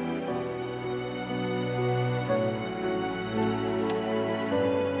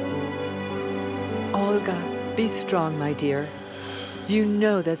 Olga, be strong, my dear. You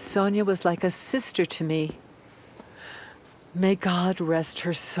know that Sonia was like a sister to me. May God rest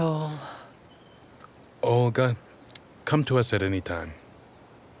her soul. Olga, come to us at any time.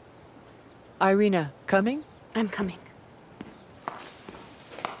 Irina, coming? I'm coming.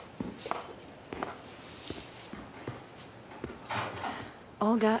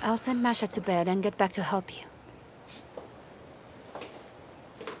 Olga, I'll send Masha to bed and get back to help you.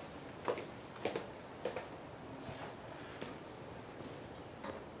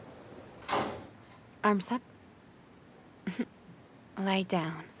 Arms up. Lie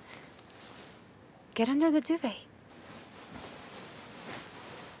down. Get under the duvet.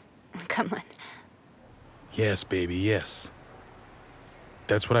 Come on. Yes, baby, yes.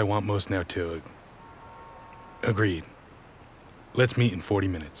 That's what I want most now, too. Agreed. Let's meet in 40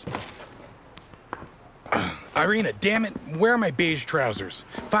 minutes. Irina, damn it, where are my beige trousers?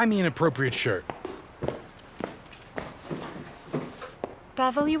 Find me an appropriate shirt.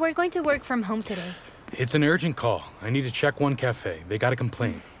 Pavel, you were going to work from home today. It's an urgent call. I need to check one cafe. They got a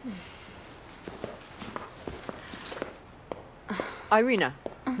complaint. Irina,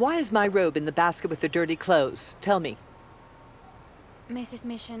 why is my robe in the basket with the dirty clothes? Tell me. Mrs.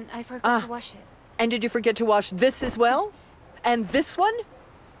 Mission, I forgot to wash it. And did you forget to wash this as well? And this one?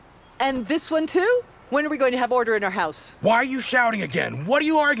 And this one too? When are we going to have order in our house? Why are you shouting again? What are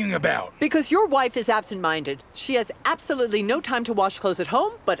you arguing about? Because your wife is absent-minded. She has absolutely no time to wash clothes at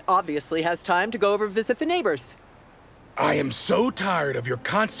home, but obviously has time to go over and visit the neighbors. I am so tired of your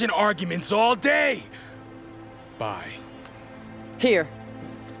constant arguments all day. Bye. Here.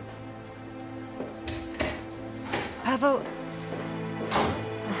 Pavel...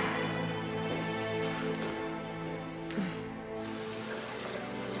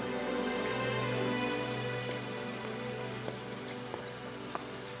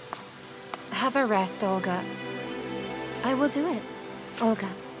 Have a rest, Olga. I will do it. Olga.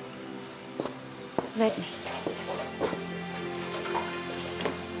 Let me.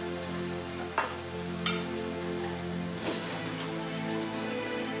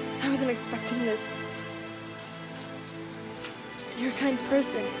 I wasn't expecting this. You're a kind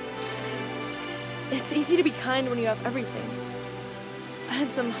person. It's easy to be kind when you have everything. A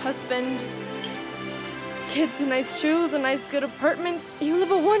handsome husband, kids, nice shoes, a nice good apartment. You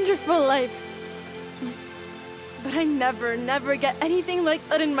live a wonderful life. But I never get anything like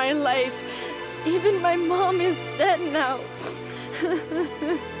that in my life. Even my mom is dead now.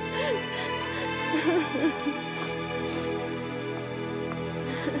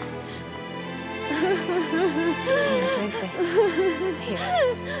 Here, drink this. Here.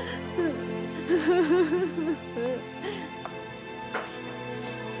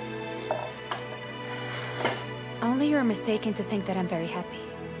 Only you're mistaken to think that I'm very happy.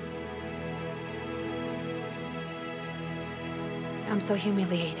 I'm so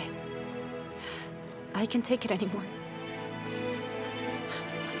humiliated. I can't take it anymore.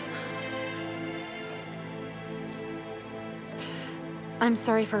 I'm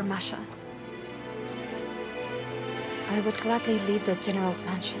sorry for Masha. I would gladly leave this general's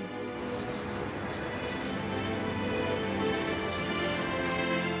mansion.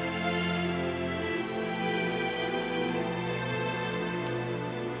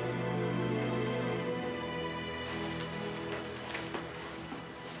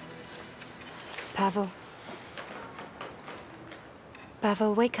 Pavel.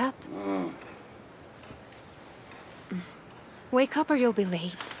 Pavel, wake up. Wake up or you'll be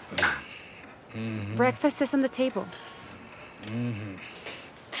late. Breakfast is on the table.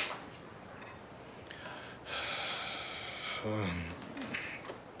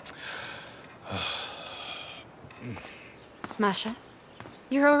 Masha,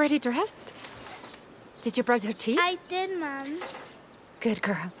 you're already dressed? Did you brush your teeth? I did, Mom. Good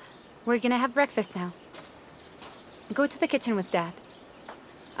girl. We're gonna have breakfast now. Go to the kitchen with Dad.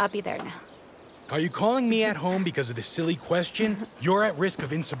 I'll be there now. Are you calling me at home because of this silly question? You're at risk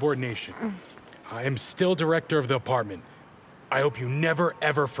of insubordination. I am still director of the apartment. I hope you never,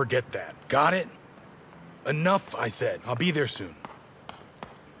 ever forget that. Got it? Enough, I said. I'll be there soon.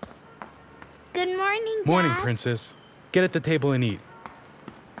 Good morning, Dad. Morning, Princess. Get at the table and eat.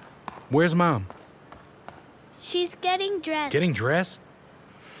 Where's Mom? She's getting dressed. Getting dressed?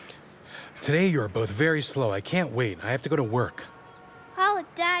 Today you're both very slow. I can't wait. I have to go to work. Oh,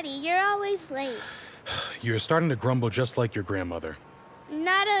 Daddy, you're always late. You're starting to grumble just like your grandmother.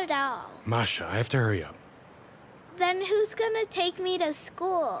 Not at all. Masha, I have to hurry up. Then who's gonna take me to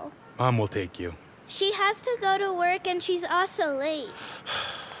school? Mom will take you. She has to go to work and she's also late.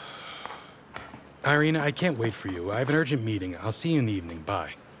 Irina, I can't wait for you. I have an urgent meeting. I'll see you in the evening.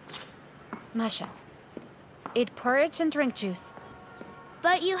 Bye. Masha, eat porridge and drink juice.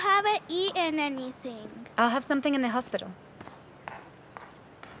 But you haven't eaten anything. I'll have something in the hospital.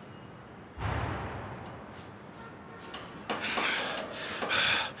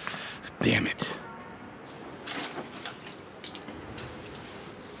 Damn it.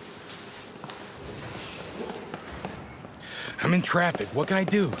 I'm in traffic. What can I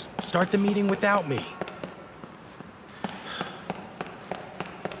do? Start the meeting without me.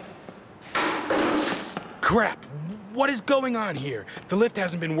 Crap! What is going on here? The lift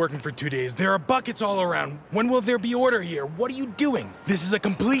hasn't been working for 2 days. There are buckets all around. When will there be order here? What are you doing? This is a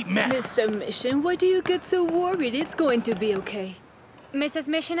complete mess. Mr. Mission, why do you get so worried? It's going to be okay. Mrs.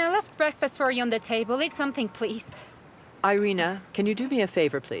 Mission, I left breakfast for you on the table. Eat something, please. Irina, can you do me a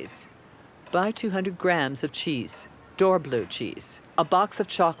favor, please? Buy 200 grams of cheese, door blue cheese, a box of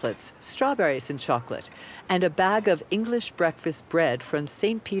chocolates, strawberries and chocolate, and a bag of English breakfast bread from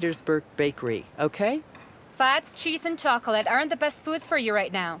St. Petersburg Bakery, okay? Fats, cheese, and chocolate aren't the best foods for you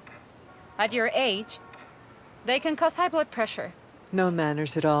right now. At your age, they can cause high blood pressure. No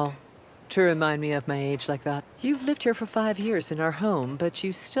manners at all. To remind me of my age like that. You've lived here for 5 years in our home, but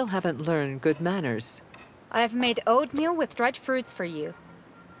you still haven't learned good manners. I've made oatmeal with dried fruits for you.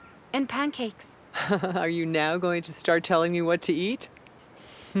 And pancakes. Are you now going to start telling me what to eat?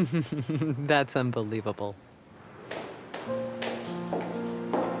 That's unbelievable.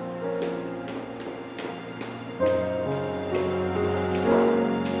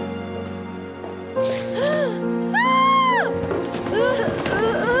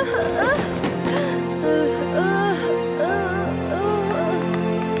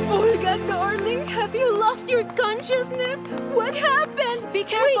 Consciousness? What happened? Be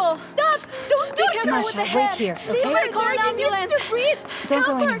careful! Wait, stop! Don't touch her with the head! Wait here, okay? Somebody call an ambulance! Breathe! Don't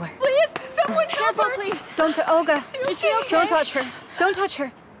help go her, anywhere. Please! Someone help Careful, her! please! Don't, Olga! Is she okay? Don't touch her! Don't touch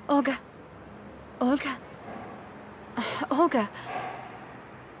her! Olga! Olga! Olga!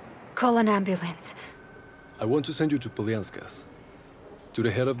 Call an ambulance. I want to send you to Polyanskas, to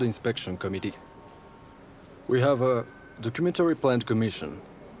the head of the inspection committee. We have a documentary planned commission.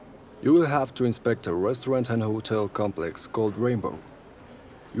 You will have to inspect a restaurant and hotel complex called Rainbow.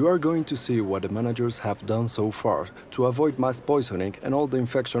 You are going to see what the managers have done so far to avoid mass poisoning and all the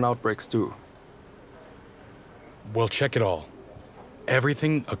infection outbreaks too. We'll check it all.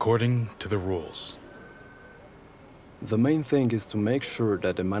 Everything according to the rules. The main thing is to make sure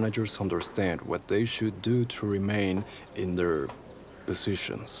that the managers understand what they should do to remain in their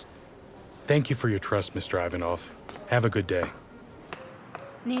positions. Thank you for your trust, Mr. Ivanov. Have a good day.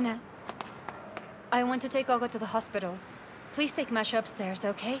 Nina, I want to take Olga to the hospital. Please take Masha upstairs,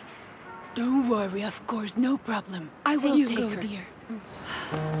 okay? Don't worry, of course, no problem. I will take her, dear.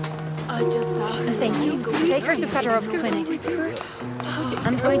 I just saw her. Thank you. Take her to Fedorov's clinic.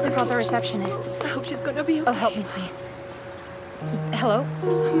 I'm going to call the receptionist. I hope she's gonna be okay. Oh, help me, please. Hello?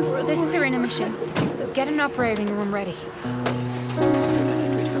 This is Irina Mission. Get an operating room ready.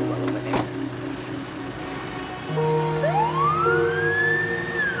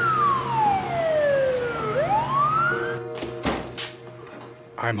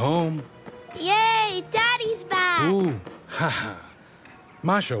 I'm home. Yay, Daddy's back! Ooh, haha.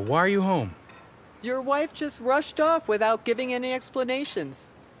 Masha, why are you home? Your wife just rushed off without giving any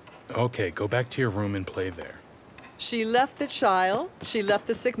explanations. Okay, go back to your room and play there. She left the child, she left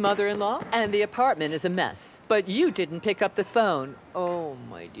the sick mother-in-law, and the apartment is a mess. But you didn't pick up the phone. Oh,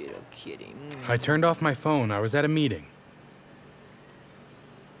 my little kitty. I turned off my phone. I was at a meeting.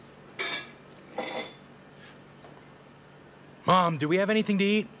 Mom, do we have anything to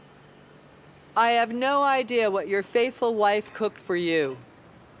eat? I have no idea what your faithful wife cooked for you.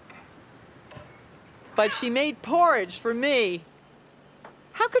 But she made porridge for me.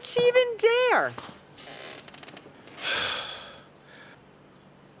 How could she even dare?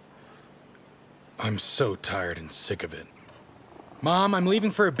 I'm so tired and sick of it. Mom, I'm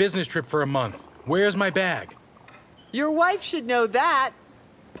leaving for a business trip for a month. Where's my bag? Your wife should know that.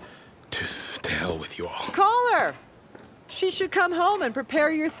 To hell with you all. Call her. She should come home and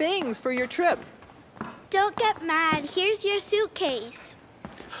prepare your things for your trip. don't get mad. Here's your suitcase.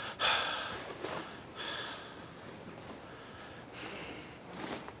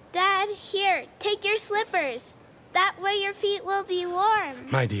 Dad, here, take your slippers. That way your feet will be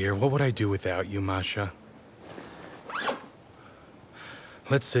warm. My dear, what would I do without you, Masha?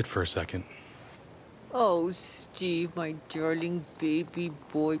 Let's sit for a second. Oh, Steve, my darling baby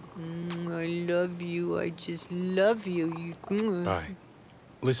boy. I love you. I just love you. Bye.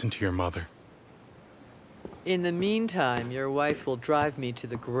 Listen to your mother. In the meantime, your wife will drive me to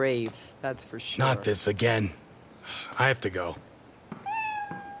the grave. That's for sure. Not this again. I have to go.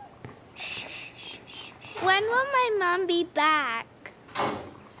 When will my mom be back?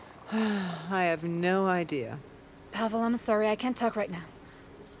 I have no idea. Pavel, I'm sorry. I can't talk right now.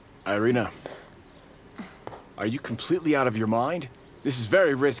 Irina, are you completely out of your mind? This is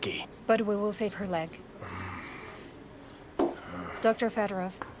very risky. But we will save her leg. Dr.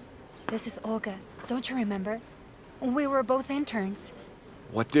 Fedorov, this is Olga. Don't you remember? We were both interns.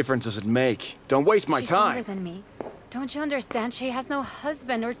 What difference does it make? Don't waste my She's time. younger than me. Don't you understand? She has no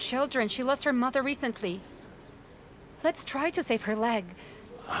husband or children. She lost her mother recently. Let's try to save her leg.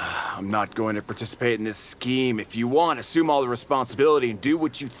 I'm not going to participate in this scheme. If you want, assume all the responsibility and do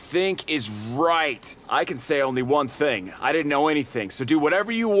what you think is right. I can say only one thing. I didn't know anything, so do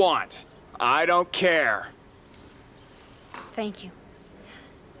whatever you want. I don't care. Thank you.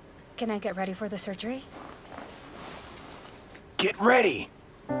 Can I get ready for the surgery? Get ready!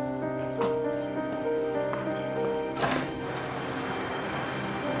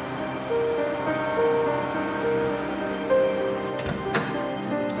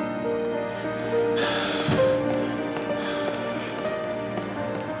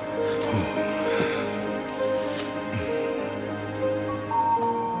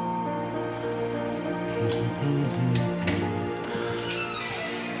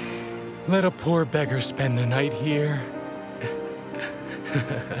 Let a poor beggar spend the night here.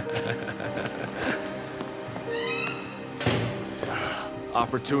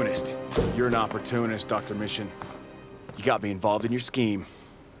 Opportunist. You're an opportunist, Dr. Mission. You got me involved in your scheme.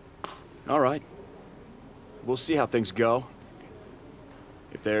 All right. We'll see how things go.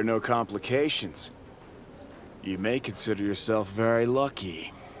 If there are no complications, you may consider yourself very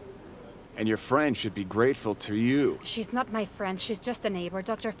lucky. And your friend should be grateful to you. She's not my friend. She's just a neighbor.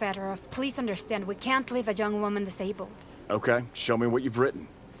 Dr. Fedorov, please understand, we can't leave a young woman disabled. Okay, show me what you've written.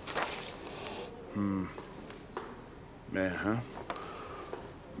 Uh-huh.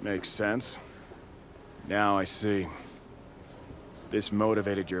 Makes sense. Now I see. This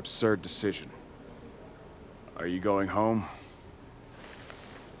motivated your absurd decision. Are you going home?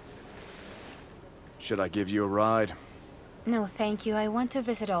 Should I give you a ride? No, thank you. I want to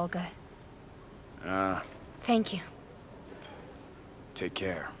visit Olga. Thank you. Take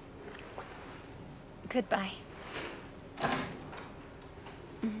care. Goodbye. I'm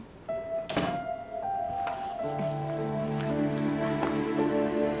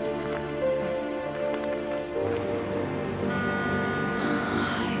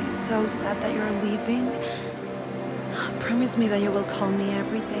so sad that you're leaving. Promise me that you will call me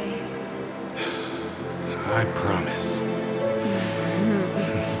every day. I promise.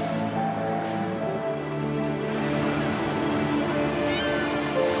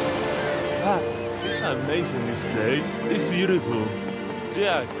 It's amazing, this place. It's beautiful.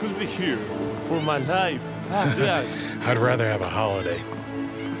 Yeah, could be here for my life. Yeah. I'd rather have a holiday.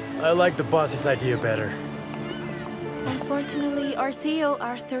 I like the boss's idea better. Unfortunately, our CEO,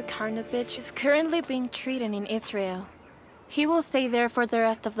 Arthur Karnabich, is currently being treated in Israel. He will stay there for the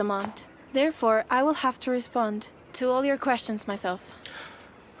rest of the month. Therefore, I will have to respond to all your questions myself.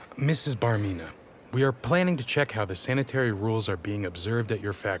 Mrs. Barmina, we are planning to check how the sanitary rules are being observed at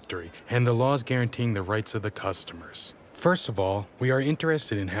your factory and the laws guaranteeing the rights of the customers. First of all, we are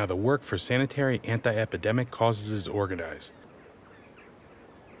interested in how the work for sanitary anti-epidemic causes is organized.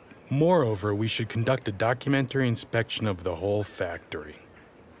 Moreover, we should conduct a documentary inspection of the whole factory.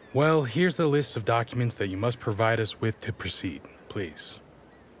 Well, here's the list of documents that you must provide us with to proceed, please.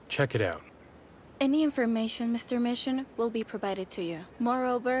 Check it out. Any information, Mr. Mission, will be provided to you.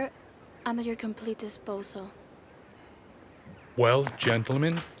 Moreover, I'm at your complete disposal. Well,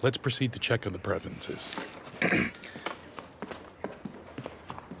 gentlemen, let's proceed to check on the provinces.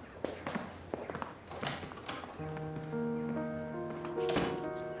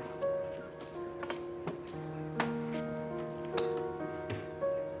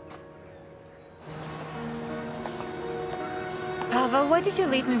 Pavel, why did you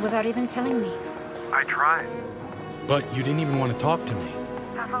leave me without even telling me? I tried. But you didn't even want to talk to me.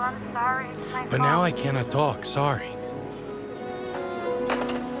 Pavel, I'm sorry. But now I cannot talk, sorry.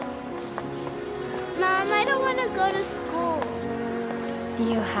 Mom, want to go to school.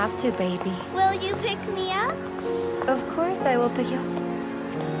 You have to, baby. Will you pick me up? Of course I will pick you up.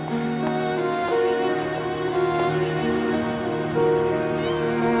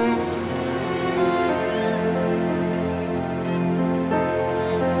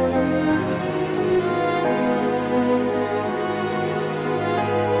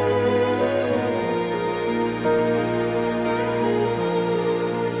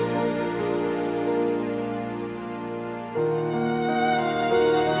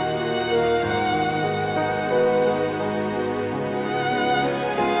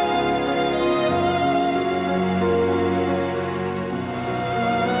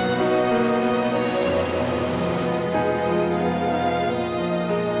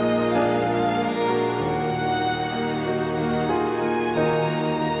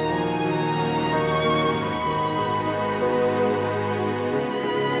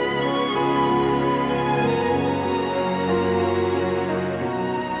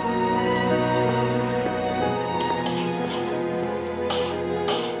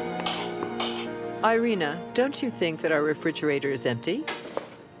 Irina, don't you think that our refrigerator is empty?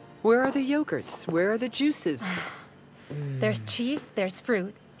 Where are the yogurts? Where are the juices? There's cheese, there's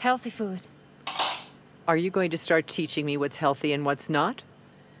fruit, healthy food. Are you going to start teaching me what's healthy and what's not?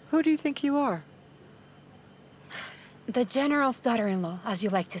 Who do you think you are? The general's daughter-in-law, as you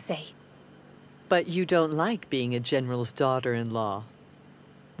like to say. But you don't like being a general's daughter-in-law.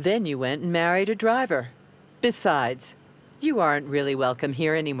 Then you went and married a driver. Besides, you aren't really welcome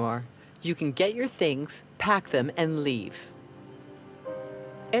here anymore. You can get your things, pack them, and leave.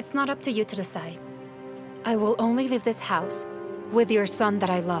 It's not up to you to decide. I will only leave this house with your son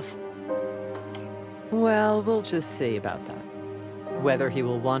that I love. Well, we'll just see about that. Whether he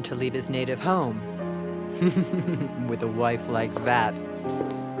will want to leave his native home. With a wife like that.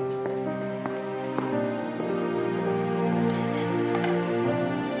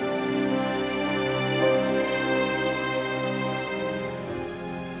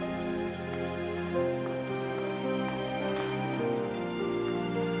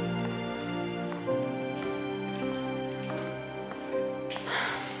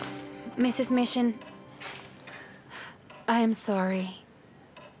 Mrs. Mission, I am sorry.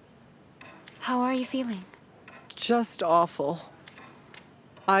 How are you feeling? Just awful.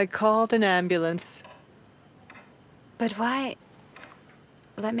 I called an ambulance. But why?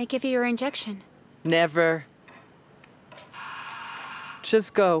 Let me give you your injection. Never.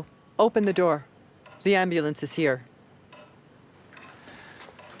 Just go. Open the door. The ambulance is here.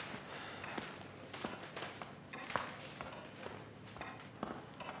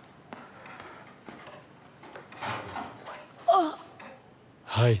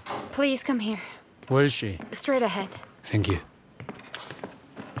 Hi. Please come here. Where is she? Straight ahead. Thank you.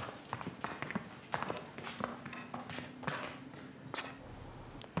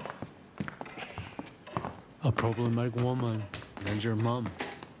 A problematic woman. And your mom.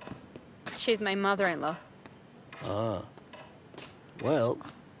 She's my mother-in-law. Ah. Well,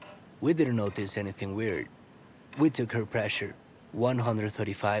 we didn't notice anything weird. We took her pressure,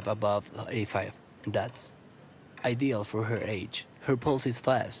 135 above 85. That's ideal for her age. Her pulse is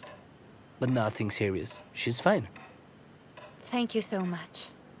fast, but nothing serious. She's fine. Thank you so much.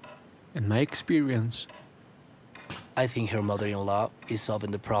 In my experience, I think her mother-in-law is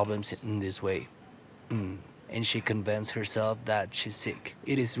solving the problems in this way. And she convinced herself that she's sick.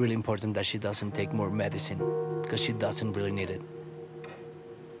 It is really important that she doesn't take more medicine, because she doesn't really need it.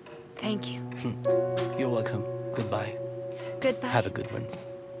 Thank you. You're welcome. Goodbye. Goodbye. Have a good one.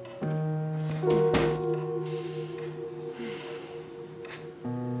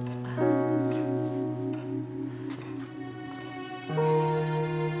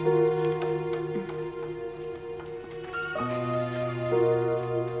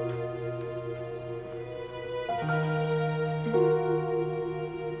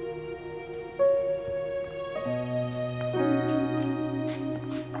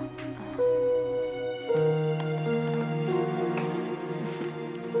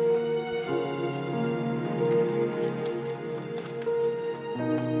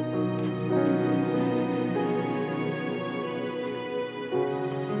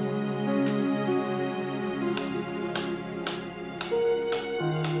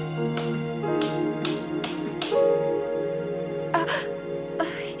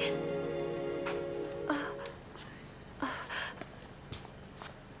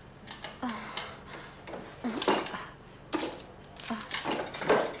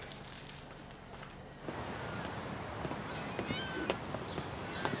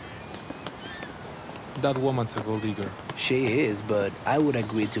 That woman's a gold digger. She is, but I would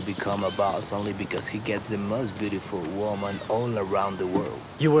agree to become a boss only because he gets the most beautiful woman all around the world.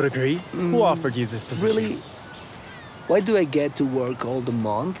 You would agree? Who offered you this position? Really? Why do I get to work all the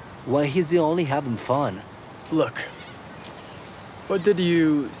month while he's the only having fun? Look, what did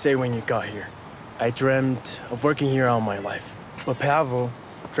you say when you got here? I dreamt of working here all my life, but Pavel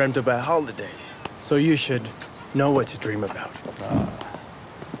dreamt about holidays. So you should know what to dream about.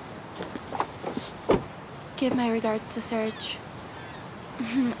 Give my regards to Serge.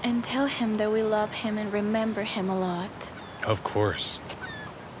 And tell him that we love him and remember him a lot. Of course.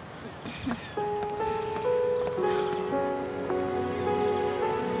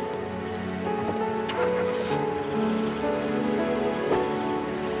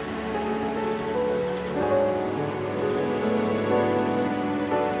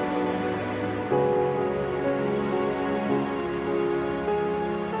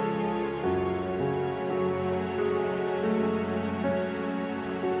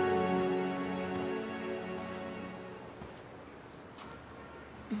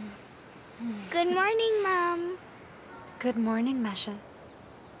 Good morning, Mom. Good morning, Masha.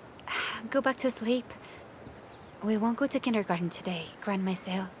 Go back to sleep. We won't go to kindergarten today, Grandma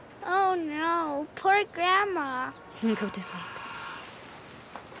Sale. Oh no, poor Grandma. Go to sleep.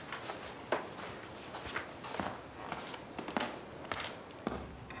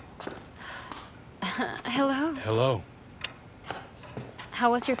 Hello. Hello.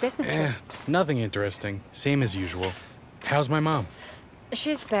 How was your business trip? Nothing interesting. Same as usual. How's my mom?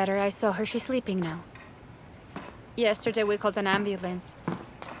 She's better. I saw her. She's sleeping now. Yesterday we called an ambulance.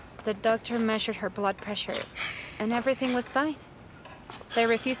 The doctor measured her blood pressure, and everything was fine. They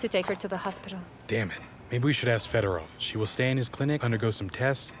refused to take her to the hospital. Damn it. Maybe we should ask Fedorov. She will stay in his clinic, undergo some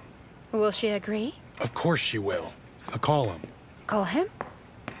tests. Will she agree? Of course she will. I'll call him. Call him?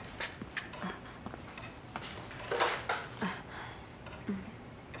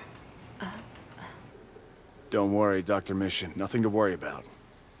 Don't worry, Dr. Mission. Nothing to worry about.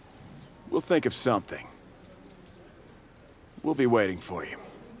 We'll think of something. We'll be waiting for you.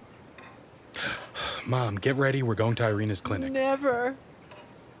 Mom, get ready. We're going to Irina's clinic. Never.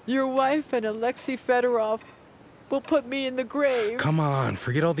 Your wife and Alexei Fedorov will put me in the grave. Come on,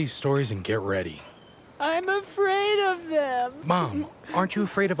 forget all these stories and get ready. I'm afraid of them. Mom, aren't you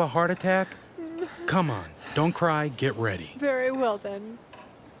afraid of a heart attack? Come on, don't cry, get ready. Very well, then.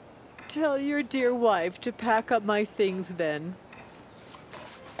 Tell your dear wife to pack up my things, then.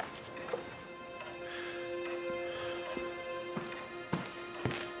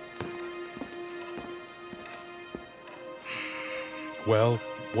 Well,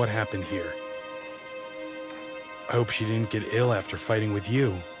 what happened here? I hope she didn't get ill after fighting with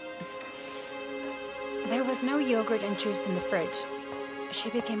you. There was no yogurt and juice in the fridge. She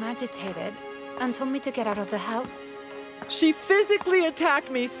became agitated and told me to get out of the house. She physically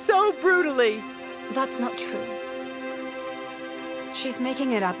attacked me so brutally. That's not true. She's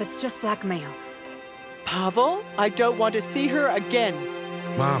making it up. It's just blackmail. Pavel, I don't want to see her again.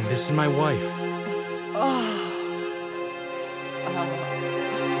 Mom, this is my wife. Mom!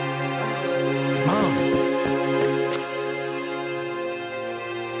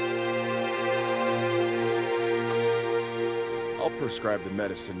 I'll prescribe the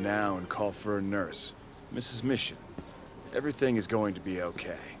medicine now and call for a nurse. Mrs. Mission, everything is going to be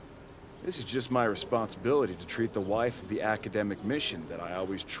okay. This is just my responsibility to treat the wife of the academic mission that I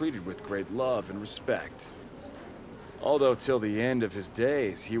always treated with great love and respect. Although till the end of his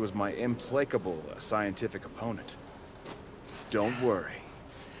days, he was my implacable scientific opponent. Don't worry.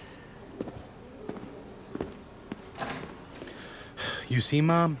 You see,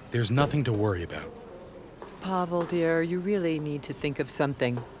 Mom, there's nothing to worry about. Pavel, dear, you really need to think of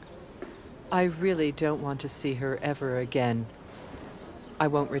something. I really don't want to see her ever again. I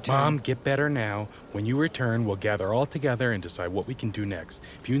won't return. Mom, get better now. When you return, we'll gather all together and decide what we can do next.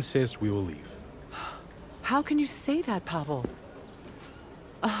 If you insist, we will leave. How can you say that, Pavel?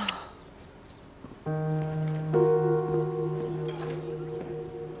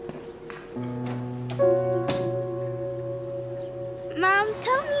 Mom,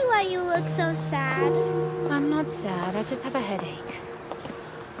 tell me why you look so sad. I'm not sad. I just have a headache.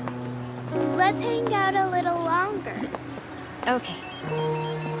 Let's hang out a little longer. Okay.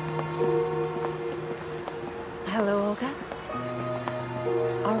 Hello, Olga?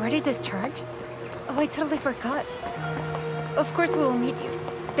 Already discharged? Oh, I totally forgot. Of course we will meet you.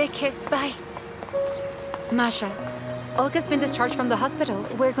 Big kiss, bye. Masha, Olga's been discharged from the hospital.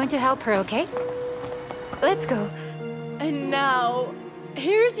 We're going to help her, okay? Let's go. And now,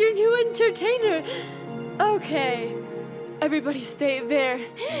 here's your new entertainer. Okay, Everybody stay there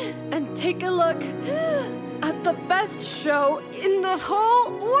and take a look at the best show in the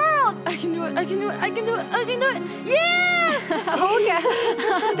whole world. I can do it, I can do it, I can do it, I can do it. Yeah! Olga,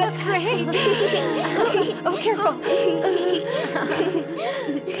 that's great. Oh, careful.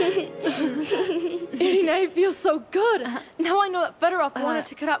 Irina, I feel so good. Now I know that Fedorov wanted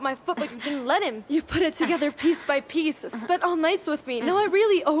to cut out my foot, but you didn't let him. You put it together piece by piece, spent all nights with me. Now I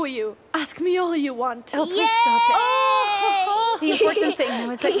really owe you. Ask me all you want. Oh, please stop it. Oh! The important thing now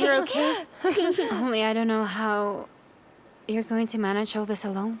is that you're okay. Only I don't know how you're going to manage all this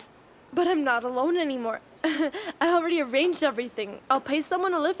alone. But I'm not alone anymore. I already arranged everything. I'll pay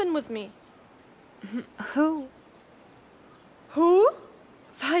someone to live in with me. Who? Who?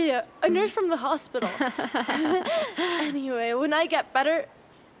 Faya, a nurse from the hospital. Anyway, when I get better,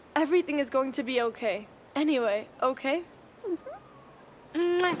 everything is going to be okay. Anyway, okay?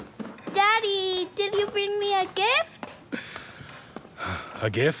 Daddy, did you bring me a gift? A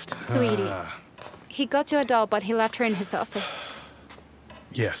gift? Sweetie, he got you a doll, but he left her in his office.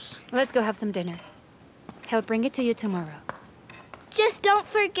 Yes. Let's go have some dinner. He'll bring it to you tomorrow. Just don't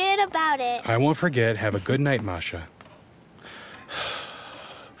forget about it. I won't forget. Have a good night, Masha.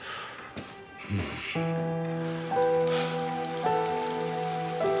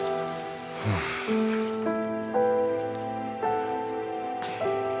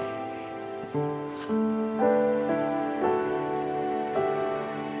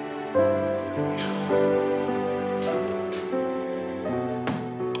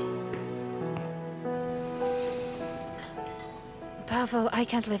 Pavel, I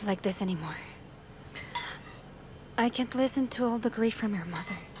can't live like this anymore. I can't listen to all the grief from your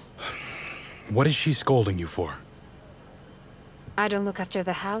mother. What is she scolding you for? I don't look after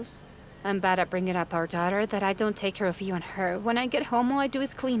the house. I'm bad at bringing up our daughter, that I don't take care of you and her. When I get home, all I do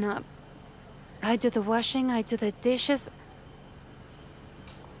is clean up. I do the washing, I do the dishes.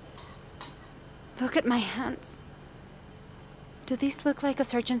 Look at my hands. Do these look like a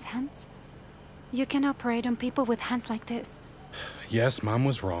surgeon's hands? You can operate on people with hands like this. Yes, Mom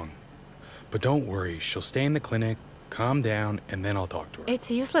was wrong. But don't worry, she'll stay in the clinic, calm down, and then I'll talk to her.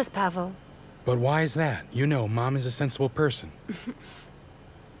 It's useless, Pavel. But why is that? You know, Mom is a sensible person.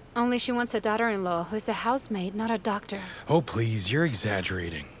 Only she wants a daughter-in-law who's a housemaid, not a doctor. Oh, please, you're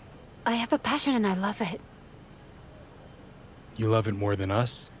exaggerating. I have a passion and I love it. You love it more than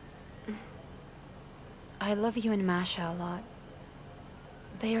us? I love you and Masha a lot.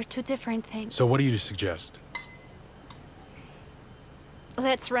 They are two different things. So what do you suggest?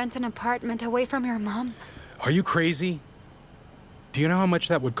 Let's rent an apartment away from your mom. Are you crazy? Do you know how much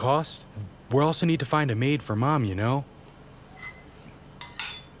that would cost? We'll also need to find a maid for Mom, you know?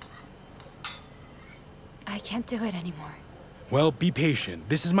 I can't do it anymore. Well, be patient.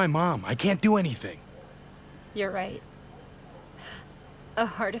 This is my mom. I can't do anything. You're right. A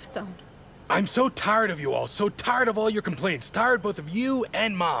heart of stone. I'm so tired of you all. So tired of all your complaints. Tired both of you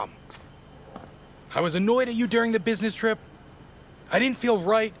and Mom. I was annoyed at you during the business trip. I didn't feel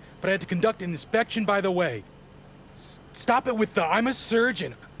right, but I had to conduct an inspection by the way. Stop it with the, I'm a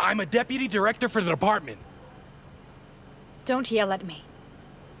surgeon. I'm a deputy director for the department. Don't yell at me.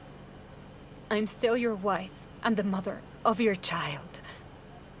 I'm still your wife and the mother of your child.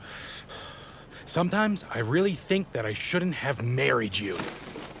 Sometimes I really think that I shouldn't have married you.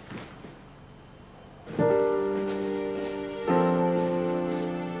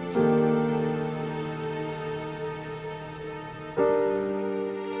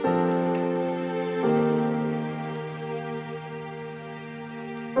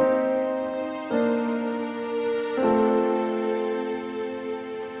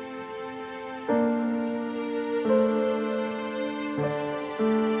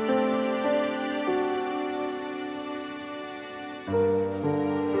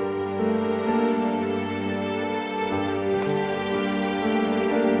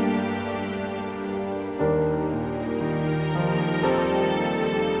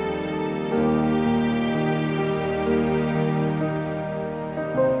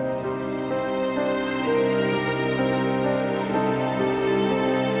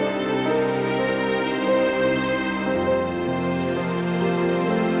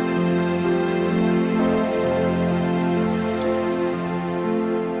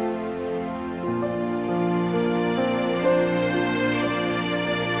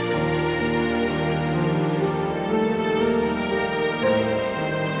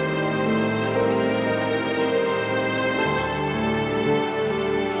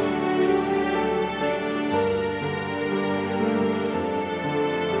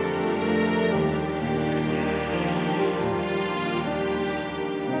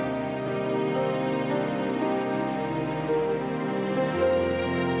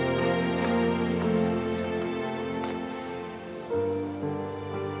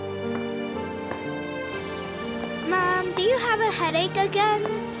 have a headache again?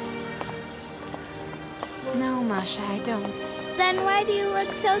 No, Masha, I don't. Then why do you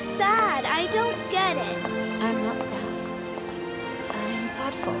look so sad? I don't get it. I'm not sad. I'm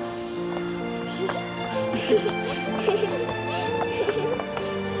thoughtful.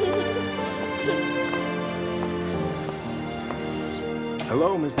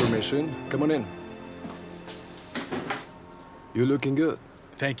 Hello, Mr. Mission. Come on in. You're looking good.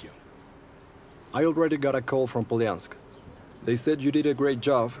 Thank you. I already got a call from Polyansk. They said you did a great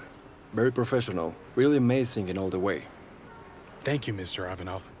job. Very professional. Really amazing in all the way. Thank you, Mr.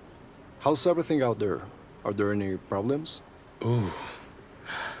 Ivanov. How's everything out there? Are there any problems? Ooh.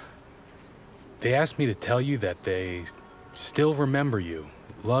 They asked me to tell you that they still remember you,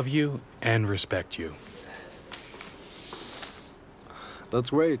 love you, and respect you.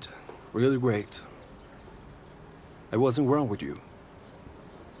 That's great. Really great. I wasn't wrong with you.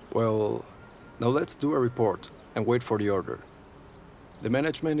 Well, now let's do a report and wait for the order. The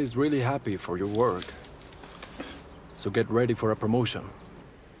management is really happy for your work. So get ready for a promotion.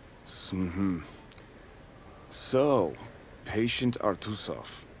 So, patient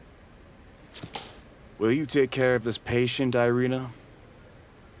Artusov. Will you take care of this patient, Irina?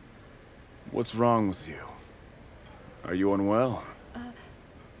 What's wrong with you? Are you unwell?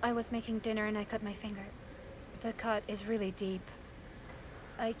 I was making dinner and I cut my finger. The cut is really deep.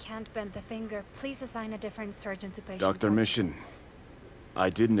 I can't bend the finger. Please assign a different surgeon to patient. Dr. Mission, I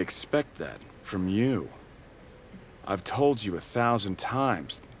didn't expect that from you. I've told you 1,000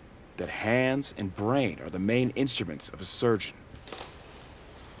 times that hands and brain are the main instruments of a surgeon.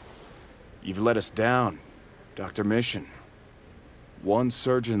 You've let us down, Dr. Mission. One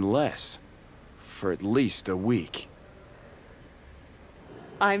surgeon less for at least a week.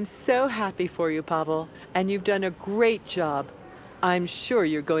 I'm so happy for you, Pavel, and you've done a great job. I'm sure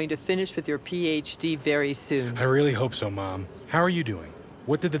you're going to finish with your PhD very soon. I really hope so, Mom. How are you doing?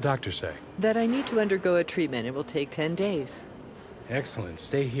 What did the doctor say? That I need to undergo a treatment. It will take 10 days. Excellent.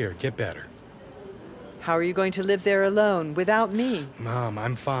 Stay here. Get better. How are you going to live there alone, without me? Mom,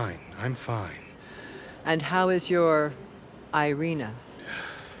 I'm fine. I'm fine. And how is your Irina?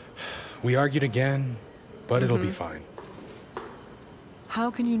 We argued again, but it'll be fine. How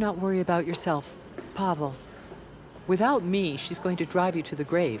can you not worry about yourself, Pavel? Without me, she's going to drive you to the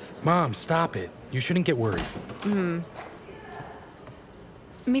grave. Mom, stop it. You shouldn't get worried.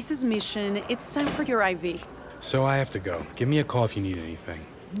 Mrs. Mission, it's time for your IV. So I have to go. Give me a call if you need anything.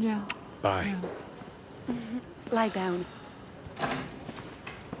 Yeah. Bye. Lie down.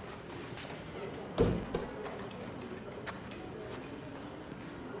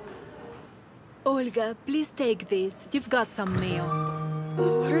 Olga, please take this. You've got some mail.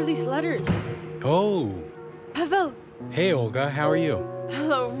 What are these letters? Oh. Pavel! Hey, Olga. How are you?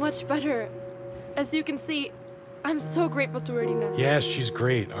 Hello, much better. As you can see, I'm so grateful to Irina. Yes, she's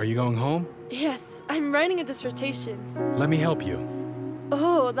great. Are you going home? Yes, I'm writing a dissertation. Let me help you.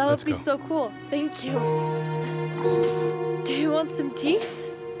 Oh, that would be go. so cool. Thank you. Do you want some tea?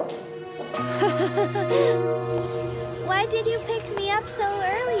 Why did you pick me up so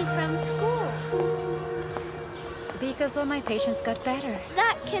early from school? Because all my patients got better.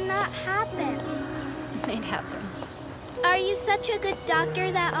 That cannot happen. It happens. Are you such a good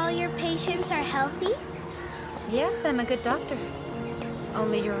doctor that all your patients are healthy? Yes, I'm a good doctor.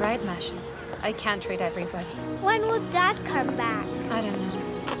 Only you're right, Masha. I can't treat everybody. When will Dad come back? I don't know.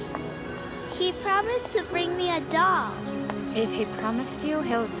 He promised to bring me a doll. If he promised you,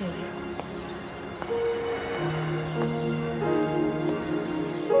 he'll do it.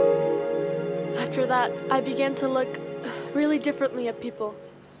 After that, I began to look really differently at people.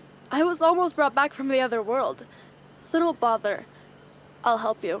 I was almost brought back from the other world. So don't bother. I'll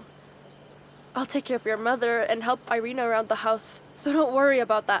help you. I'll take care of your mother and help Irina around the house, so don't worry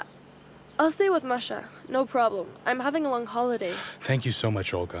about that. I'll stay with Masha, no problem. I'm having a long holiday. Thank you so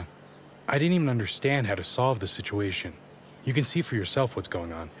much, Olga. I didn't even understand how to solve the situation. You can see for yourself what's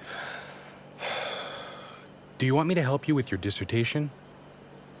going on. Do you want me to help you with your dissertation?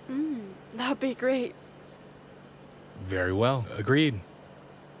 That'd be great. Very well. Agreed.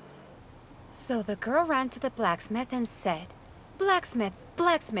 So the girl ran to the blacksmith and said, "Blacksmith,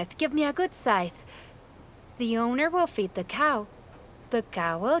 blacksmith, give me a good scythe. The owner will feed the cow. The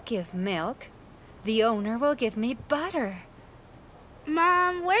cow will give milk. The owner will give me butter."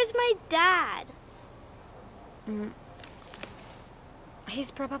 Mom, where's my dad?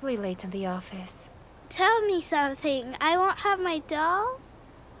 He's probably late in the office. Tell me something. I won't have my doll?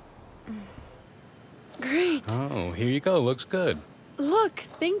 Great. Oh, here you go. Looks good. Look,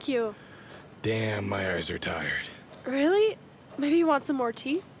 thank you. Damn, my eyes are tired. Really? Maybe you want some more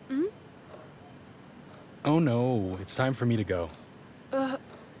tea? Oh no, it's time for me to go.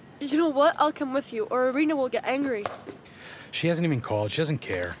 You know what? I'll come with you, or Irina will get angry. She hasn't even called. She doesn't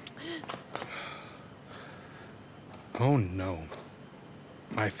care. Oh no.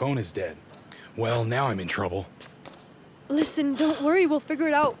 My phone is dead. Well, now I'm in trouble. Listen, don't worry. We'll figure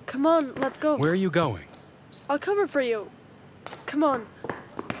it out. Come on, let's go. Where are you going? I'll cover for you. Come on.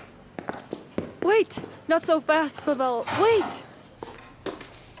 Wait! Not so fast, Pavel. Wait!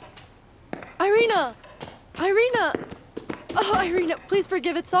 Irina! Irina! Oh, Irina, please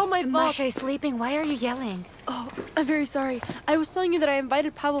forgive. It's all my fault. Masha is sleeping. Why are you yelling? Oh, I'm very sorry. I was telling you that I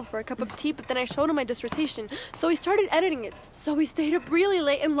invited Pavel for a cup of tea, but then I showed him my dissertation, so he started editing it. So he stayed up really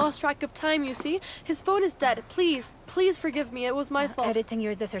late and lost track of time, you see? His phone is dead. Please, please forgive me. It was my fault. Editing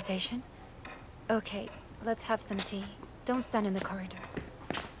your dissertation? Okay, let's have some tea. Don't stand in the corridor.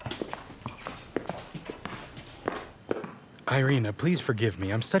 Irina, please forgive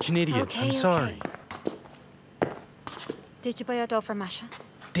me. I'm such an idiot. Okay, I'm sorry. Okay. Did you buy a doll for Masha?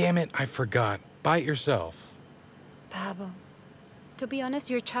 Damn it, I forgot. Buy it yourself. Pavel, to be honest,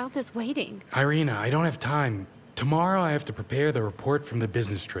 your child is waiting. Irina, I don't have time. Tomorrow I have to prepare the report from the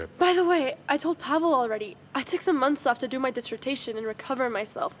business trip. By the way, I told Pavel already. I took some months off to do my dissertation and recover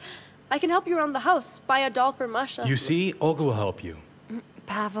myself. I can help you around the house. Buy a doll for Masha. You see, Olga will help you.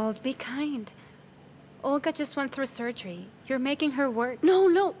 Pavel, be kind. Olga just went through surgery. You're making her work.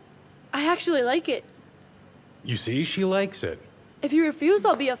 No. I actually like it. You see, she likes it. If you refuse,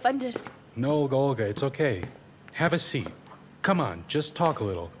 I'll be offended. No, Olga, it's okay. Have a seat. Come on, just talk a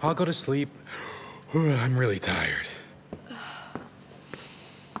little. I'll go to sleep. I'm really tired.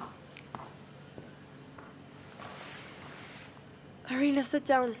 Irina, sit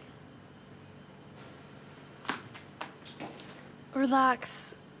down.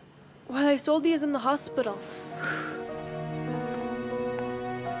 Relax. While Izolda is in the hospital.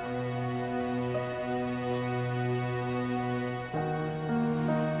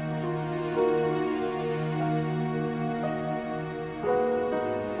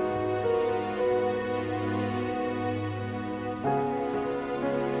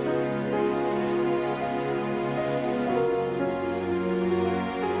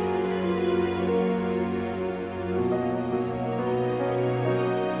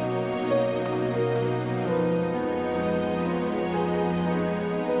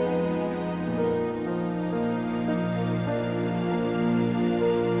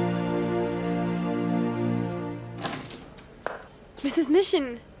 Mrs.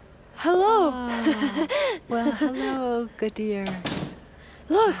 Mission, hello. Well, hello, good dear.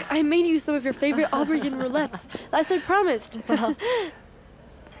 Look, I made you some of your favorite Aubergine roulettes, as I promised. Well,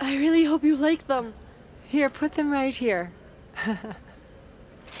 I really hope you like them. Here, put them right here.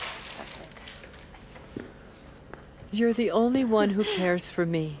 You're the only one who cares for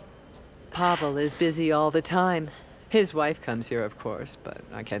me. Pavel is busy all the time. His wife comes here, of course, but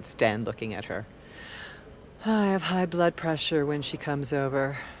I can't stand looking at her. I have high blood pressure when she comes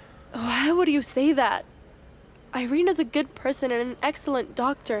over. Oh, how would you say that? Irina's a good person and an excellent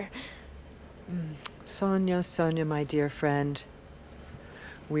doctor. Sonia, my dear friend.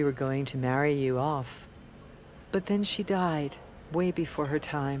 We were going to marry you off. But then she died, way before her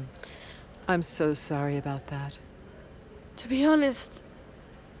time. I'm so sorry about that. To be honest,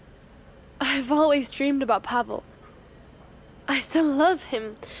 I've always dreamed about Pavel. I still love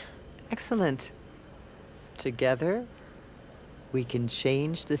him. Excellent. Together, we can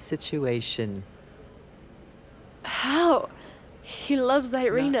change the situation. How? He loves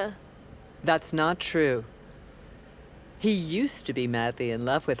Irina. No, that's not true. He used to be madly in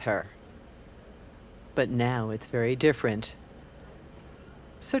love with her. But now it's very different.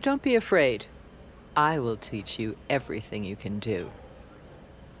 So don't be afraid. I will teach you everything you can do.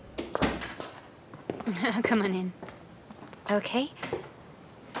 Come on in. Okay?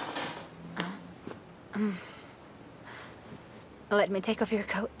 Let me take off your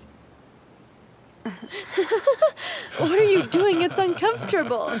coat. What are you doing? It's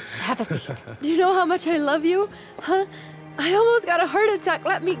uncomfortable. Have a seat. Do you know how much I love you? Huh? I almost got a heart attack.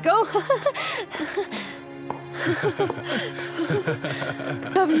 Let me go. You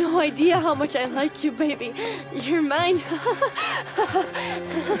have no idea how much I like you, baby. You're mine.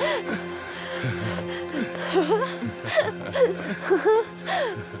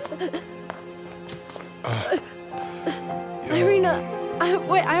 Irina,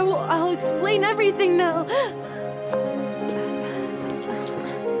 wait, I'll explain everything now.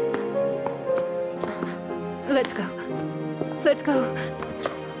 Let's go. Let's go.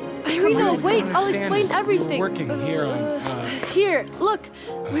 Irina, wait, I'll explain everything. Working here on, Here, look.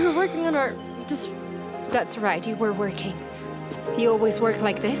 We were working on our... That's right, you were working. You always work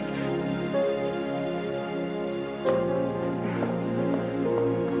like this?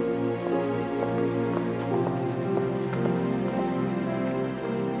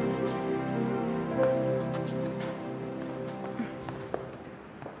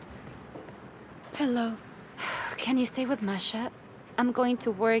 Hello. Can you stay with Masha? I'm going to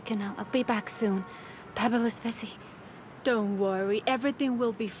work and I'll be back soon. Pavel is busy. Don't worry, everything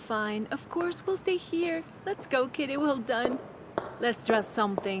will be fine. Of course, we'll stay here. Let's go, Kitty, well done. Let's draw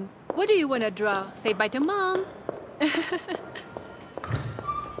something. What do you want to draw? Say bye to Mom.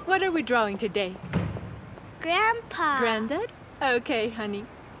 What are we drawing today? Grandpa. Granddad? Okay, honey.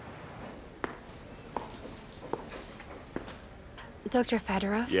 Dr.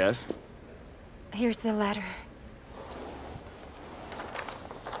 Fedorov? Yes? Here's the letter.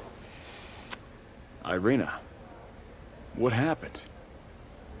 Irina, what happened?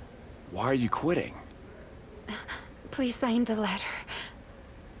 Why are you quitting? Please sign the letter.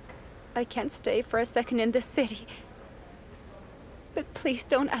 I can't stay for a second in this city. But please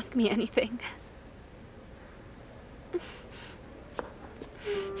don't ask me anything.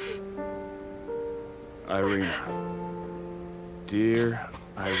 Irina. Dear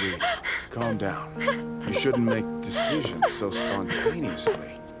Irina, calm down. You shouldn't make decisions so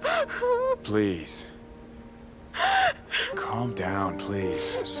spontaneously. Please. Calm down,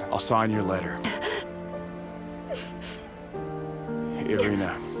 please. I'll sign your letter.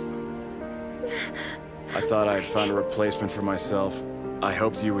 Irina. I thought I had found a replacement for myself. I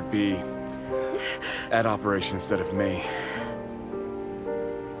hoped you would be at operation instead of me.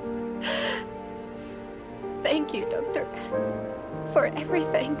 Thank you, Doctor, for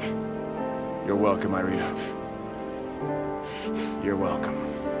everything. You're welcome, Irina. You're welcome.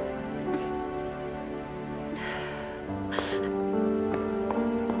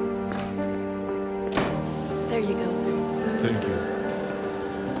 There you go, sir. Thank you.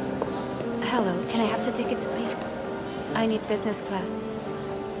 Hello, can I have 2 tickets, please? I need business class.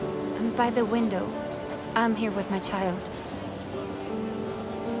 I'm by the window. I'm here with my child.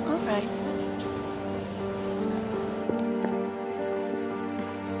 All right.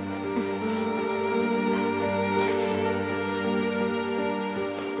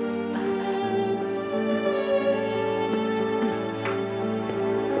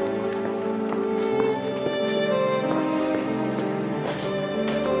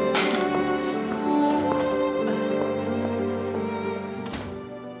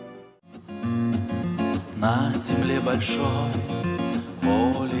 На земле большой,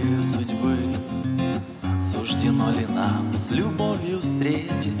 волею судьбы, суждено ли нам с любовью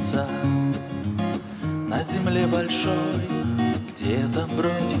встретиться? На земле большой, где-то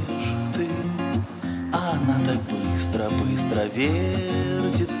бродишь ты, а она так быстро, быстро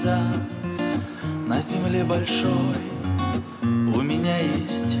вертится. На земле большой у меня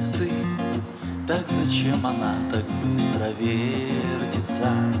есть ты, так зачем она так быстро вертится?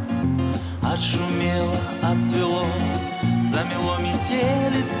 Отшумело, отцвело, замело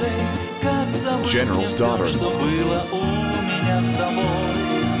метелицей, как забыть мне все, что было у меня с тобой.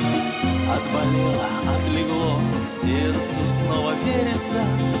 Отболело, отлегло, сердцу снова верится,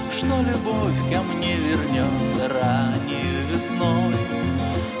 что любовь ко мне вернется ранней весной.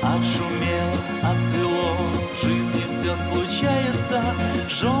 Отшумело, отцвело, в жизни все случается,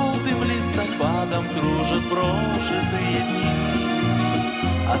 желтым листопадом кружат прожитые дни.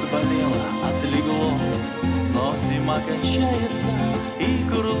 Отболело, отлегло, но зима кончается, и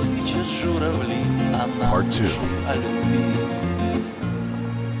курлычат журавли, а нам о любви.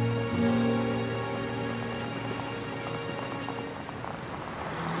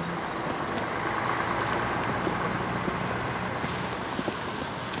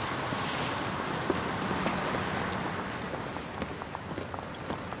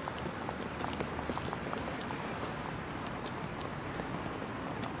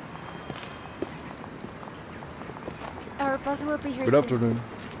 Our bus will be here Good soon. afternoon.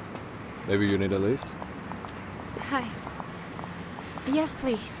 Maybe you need a lift? Hi. Yes,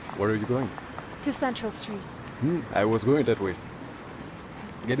 please. Where are you going? To Central Street. I was going that way.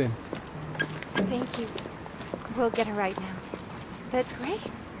 Get in. Thank you. We'll get a ride now. That's great.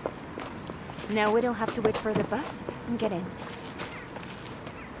 Now we don't have to wait for the bus. Get in.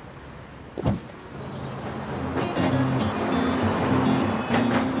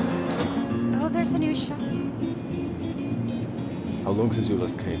 Oh, there's a new shop. How long since you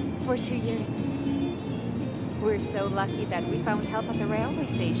last came? For 2 years. We're so lucky that we found help at the railway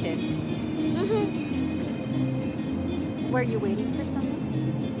station. Were you waiting for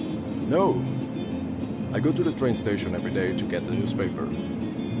someone? No. I go to the train station every day to get the newspaper.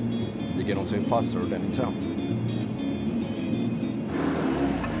 You get on sale faster than in town.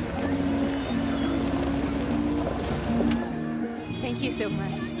 Thank you so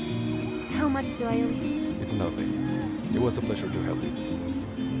much. How much do I owe you? It's nothing. It was a pleasure to help you.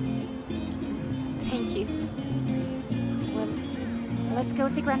 Thank you. Well, let's go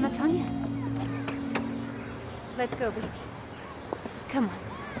see Grandma Tonya. Let's go, baby. Come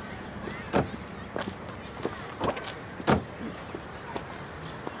on.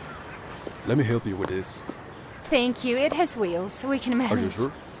 Let me help you with this. Thank you. It has wheels. We can manage. Are you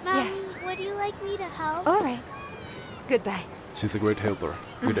sure? Mommy, Yes. would you like me to help? All right. Goodbye. She's a great helper.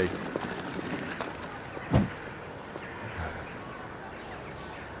 Good day.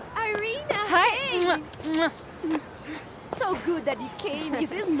 Irina! Hi. Hey! So good that you came. Is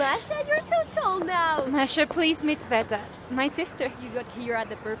this Masha? You're so tall now. Masha, please meet Sveta, my sister. You got here at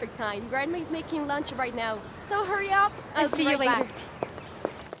the perfect time. Grandma is making lunch right now. So hurry up. I'll see be you right later. back.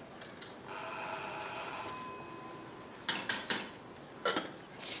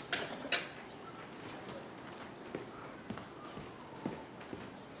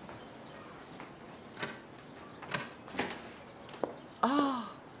 Oh,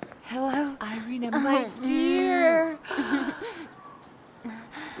 hello, Irina, my dear.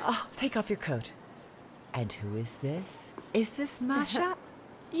 Oh, take off your coat. And who is this? Is this Masha?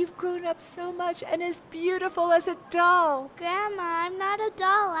 You've grown up so much and as beautiful as a doll. Grandma, I'm not a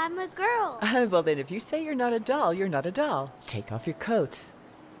doll. I'm a girl. Well, then, if you say you're not a doll, you're not a doll. Take off your coats.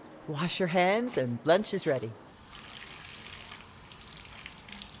 Wash your hands, and lunch is ready.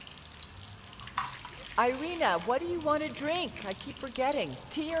 Irina, what do you want to drink? I keep forgetting.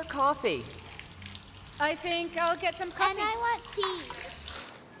 Tea or coffee? I think I'll get some coffee. And I want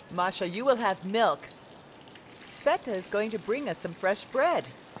tea. Masha, you will have milk. Sveta is going to bring us some fresh bread.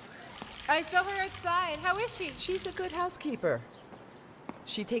 I saw her outside. How is she? She's a good housekeeper.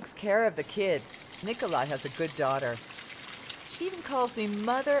 She takes care of the kids. Nikolai has a good daughter. She even calls me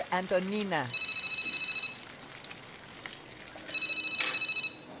Mother Antonina.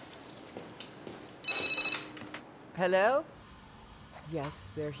 Hello?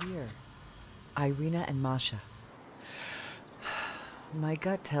 Yes, they're here. Irina and Masha. My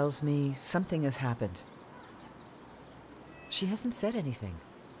gut tells me something has happened. She hasn't said anything.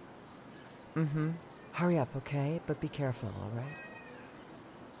 Hurry up, okay? But be careful, all right?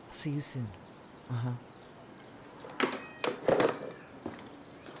 I'll see you soon.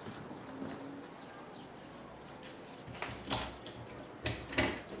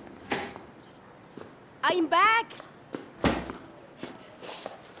 I'm back!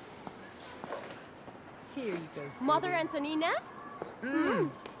 Here you go, sweetie. Mother Antonina?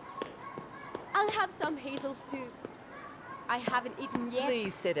 I'll have some hazels too. I haven't eaten yet.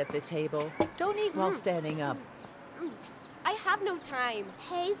 Please sit at the table. Don't eat while standing up. I have no time.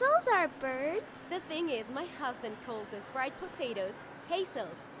 Hazels are birds. The thing is, my husband called the fried potatoes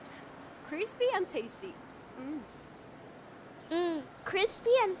hazels. Crispy and tasty.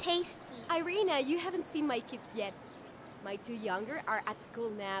 Crispy and tasty. Irina, you haven't seen my kids yet. My two younger are at school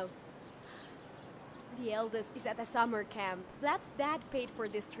now. The eldest is at a summer camp. Vlad's dad paid for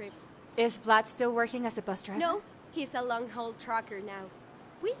this trip. Is Vlad still working as a bus driver? No, he's a long-haul trucker now.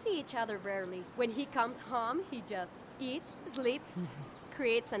 We see each other rarely. When he comes home, he just eats, sleeps,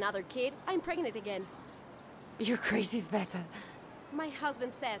 creates another kid. I'm pregnant again. You're crazy, Sveta. My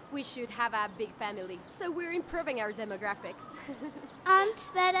husband says we should have a big family, so we're improving our demographics.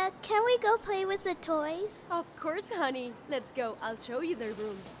 Sveta, can we go play with the toys? Of course, honey. Let's go. I'll show you their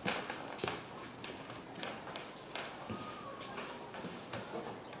room.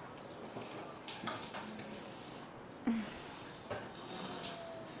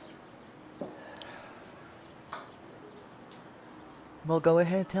 Well, go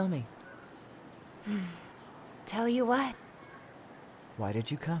ahead, tell me. Tell you what, Why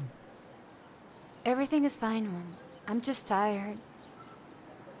did you come? everything is fine, Mom. I'm just tired.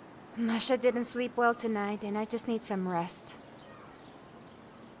 Masha didn't sleep well tonight, and I just need some rest.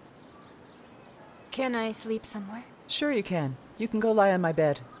 Can I sleep somewhere? Sure you can. You can go lie on my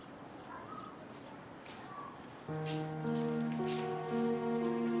bed.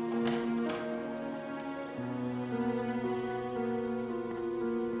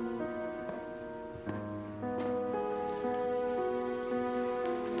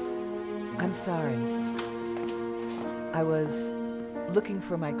 I'm sorry. I was looking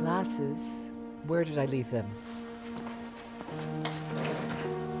for my glasses. Where did I leave them?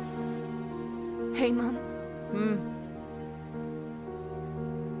 Hey, Mom.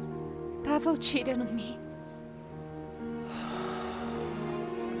 Pavel cheated on me.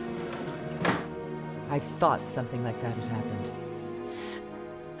 I thought something like that had happened.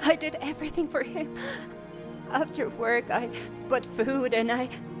 I did everything for him. After work, I bought food and I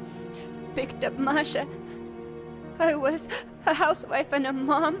picked up Masha. I was a housewife and a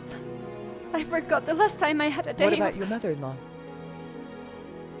mom. I forgot the last time I had a day. What about your mother-in-law?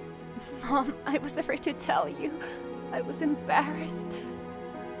 Mom, I was afraid to tell you. I was embarrassed.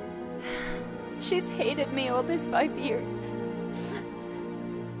 She's hated me all these 5 years.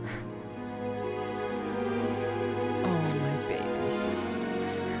 Oh, my baby.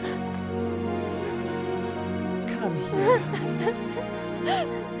 Come here.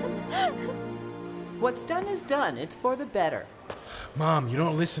 What's done is done. It's for the better. Mom, you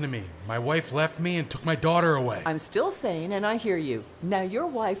don't listen to me. My wife left me and took my daughter away. I'm still sane, and I hear you. Now your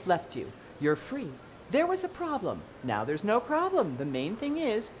wife left you. You're free. There was a problem. Now there's no problem. The main thing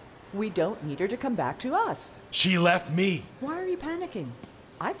is, we don't need her to come back to us. She left me. Why are you panicking?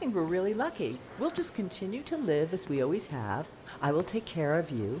 I think we're really lucky. We'll just continue to live as we always have. I will take care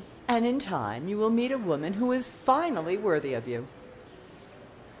of you. And in time, you will meet a woman who is finally worthy of you.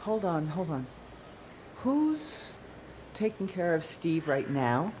 Hold on, hold on. Who's taking care of Steve right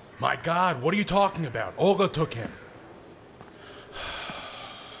now? My God, what are you talking about? Olga took him.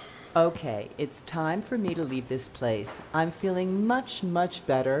 Okay, it's time for me to leave this place. I'm feeling much, much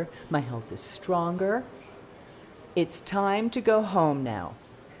better. My health is stronger. It's time to go home now.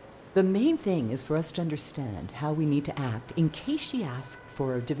 The main thing is for us to understand how we need to act in case she asks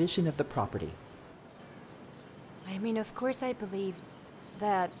for a division of the property. I mean, of course I believe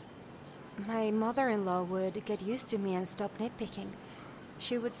that my mother-in-law would get used to me and stop nitpicking.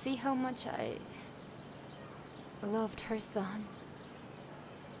 She would see how much I loved her son.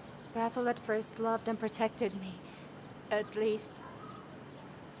 Pavel at first loved and protected me, at least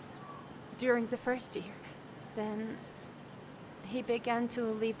during the first year. Then he began to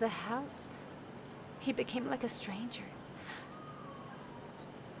leave the house. He became like a stranger.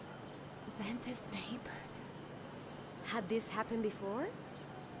 Then this neighbor. Had this happened before?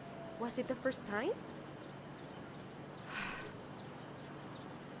 Was it the first time?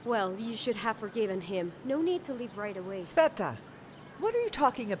 Well, you should have forgiven him. No need to leave right away. Sveta, what are you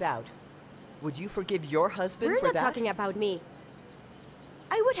talking about? Would you forgive your husband for that? We're not talking about me.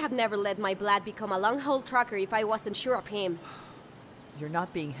 I would have never let my blood become a long-haul trucker if I wasn't sure of him. You're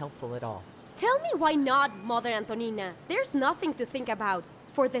not being helpful at all. Tell me why not, Mother Antonina. There's nothing to think about.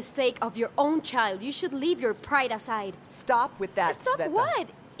 For the sake of your own child, you should leave your pride aside. Stop with that, Stop Sveta. what?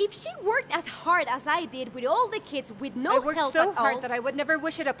 If she worked as hard as I did with all the kids with no I worked help so at hard all, that I would never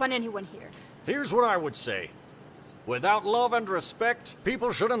wish it upon anyone here. Here's what I would say. Without love and respect,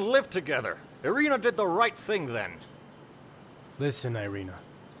 people shouldn't live together. Irina did the right thing then. Listen, Irina.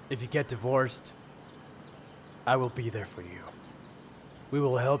 If you get divorced, I will be there for you. We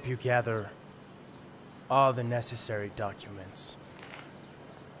will help you gather all the necessary documents.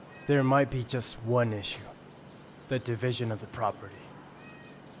 There might be just one issue, the division of the property.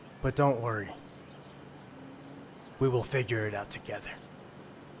 But don't worry. We will figure it out together.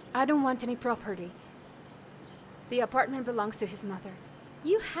 I don't want any property. The apartment belongs to his mother.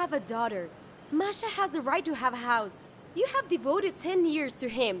 you have a daughter. Masha has the right to have a house. You have devoted 10 years to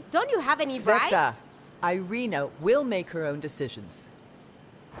him. Don't you have any Sveta, rights? Irina will make her own decisions.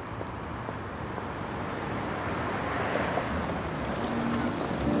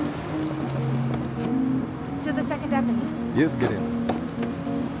 To the 2nd Avenue. Yes, get in.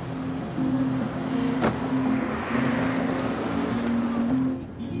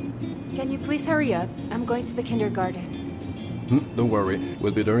 Can you please hurry up? I'm going to the kindergarten. Don't worry,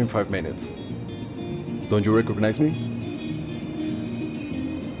 we'll be there in 5 minutes. Don't you recognize me?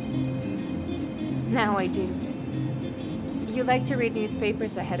 Now I do. You like to read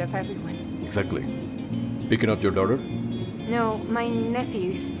newspapers ahead of everyone. Exactly. Picking up your daughter? No, my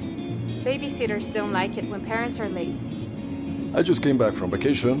nephews. Babysitters don't like it when parents are late. I just came back from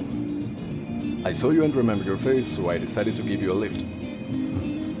vacation. I saw you and remembered your face, so I decided to give you a lift.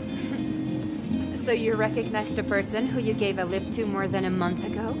 So you recognized a person who you gave a lift to more than a month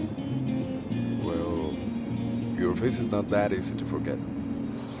ago? Well, your face is not that easy to forget.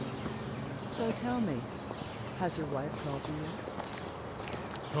 So tell me, has your wife called you yet?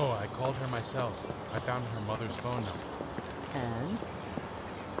 No, I called her myself. I found her mother's phone number. And?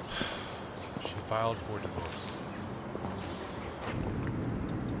 She filed for divorce.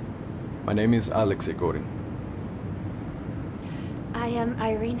 My name is Alexei Gorin. I am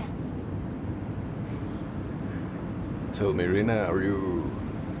Irina. Tell me, Irina, are you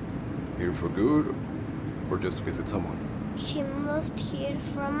here for good or just to visit someone? She moved here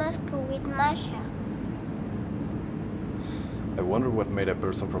from Moscow with Masha. I wonder what made a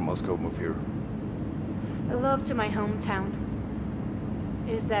person from Moscow move here. Love to my hometown.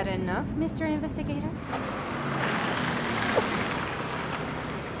 Is that enough, Mr. Investigator?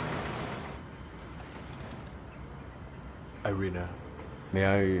 Irina, may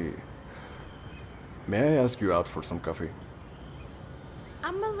I ask you out for some coffee?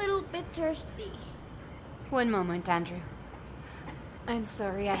 I'm a little bit thirsty. One moment, Andrew. I'm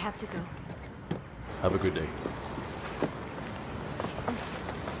sorry, I have to go. Have a good day.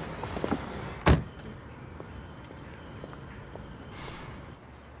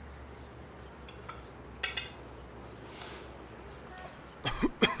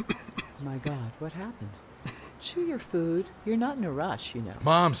 My God, what happened? Chew your food. You're not in a rush, you know.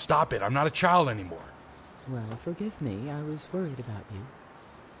 Mom, stop it. I'm not a child anymore. Well, forgive me. I was worried about you.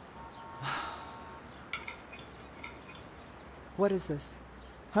 What is this?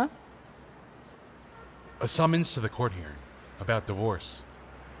 Huh? A summons to the court hearing about divorce.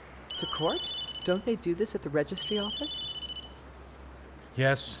 To court? Don't they do this at the registry office?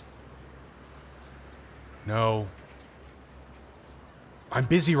 Yes. No. I'm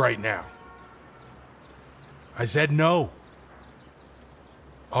busy right now. I said no.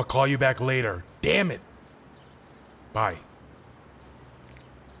 I'll call you back later. Damn it. Bye.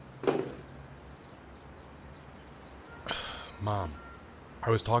 Mom,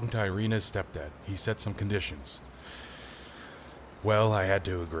 I was talking to Irina's stepdad. He set some conditions. Well, I had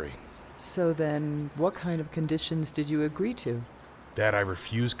to agree. So then, what kind of conditions did you agree to? That I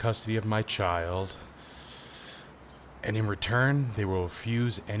refuse custody of my child, and in return, they will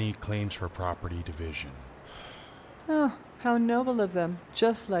refuse any claims for property division. Oh, how noble of them.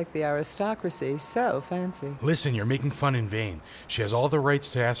 Just like the aristocracy. So fancy. Listen, you're making fun in vain. She has all the rights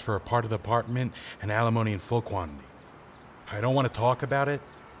to ask for a part of the apartment and alimony in full quantity. I don't want to talk about it.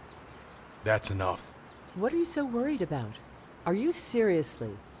 That's enough. What are you so worried about? Are you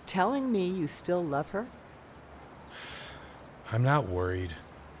seriously telling me you still love her? I'm not worried.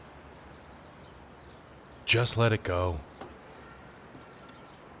 Just let it go.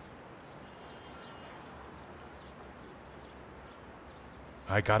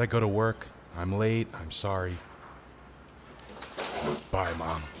 I gotta go to work. I'm late. I'm sorry. Bye,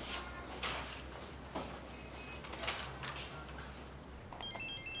 Mom.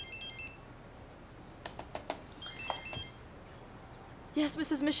 Yes,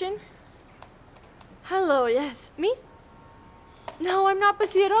 Mrs. Mission? Hello, yes. Me? No, I'm not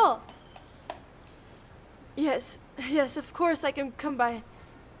busy at all. Yes, yes, of course I can come by.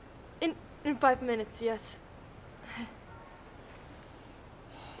 In 5 minutes, yes.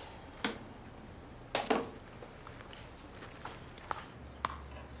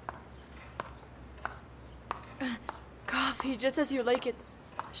 Coffee, just as you like it.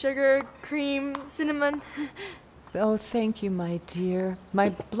 Sugar, cream, cinnamon. Oh, thank you, my dear. My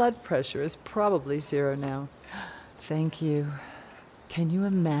blood pressure is probably 0 now. Thank you. Can you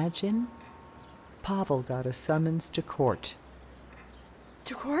imagine? Pavel got a summons to court.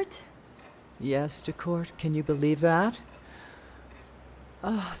 To court? Yes, to court. Can you believe that?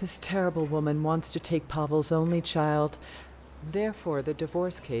 Oh, this terrible woman wants to take Pavel's only child. Therefore, the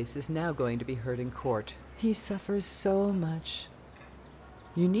divorce case is now going to be heard in court. He suffers so much.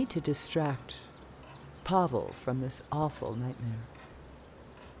 You need to distract Pavel from this awful nightmare.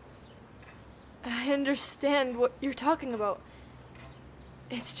 I understand what you're talking about.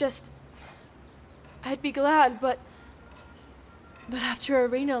 It's just... I'd be glad, but after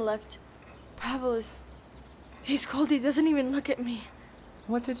Irina left, Pavel is... He's cold, he doesn't even look at me.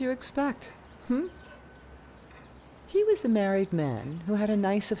 What did you expect? He was a married man who had a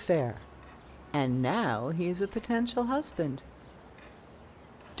nice affair. And now he is a potential husband.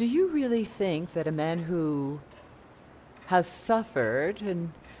 Do you really think that a man who has suffered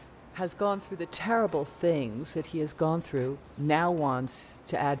and has gone through the terrible things that he has gone through now wants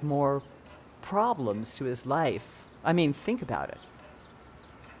to add more problems to his life? I mean, think about it.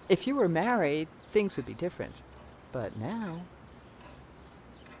 If you were married, things would be different. But now...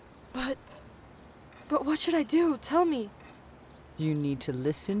 But what should I do? Tell me. You need to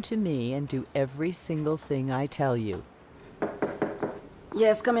listen to me and do every single thing I tell you.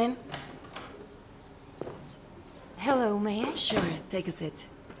 Yes, come in. Hello, may I? Sure, take a seat.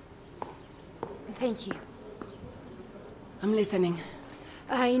 Thank you. I'm listening.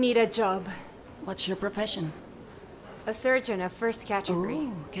 I need a job. What's your profession? A surgeon of first category.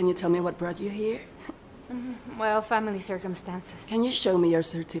 Oh, can you tell me what brought you here? Well, family circumstances. Can you show me your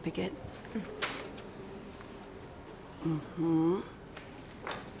certificate?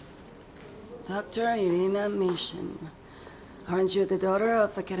 Dr. Irina Mission. Aren't you the daughter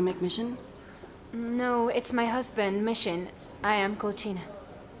of academic Mission? No, it's my husband, Mission. I am Kolchina.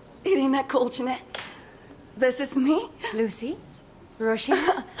 Irina Kolchina. This is me? Lucy?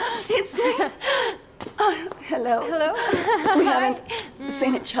 Roshina? It's me. Hello. Hello. We haven't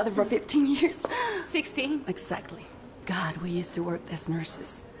seen each other for 15 years. 16. Exactly. God, we used to work as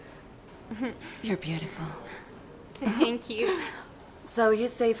nurses. You're beautiful. Thank you. So you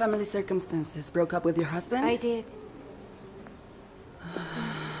say family circumstances. Broke up with your husband? I did.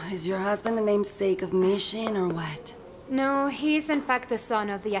 Is your husband the namesake of Mission or what? No, he's in fact the son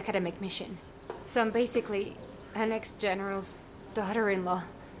of the academic mission. So I'm basically an ex-general's daughter-in-law.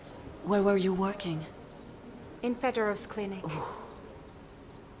 Where were you working? In Fedorov's clinic.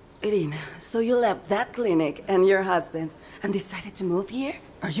 Irina, so you left that clinic and your husband and decided to move here?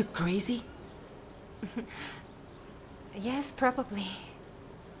 Are you crazy? Yes, probably.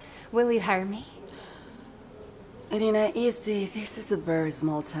 Will you hire me? Irina, you see, this is a very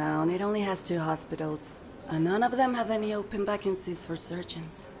small town. It only has 2 hospitals. And none of them have any open vacancies for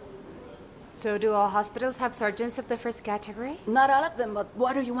surgeons. So do all hospitals have surgeons of the first category? Not all of them, but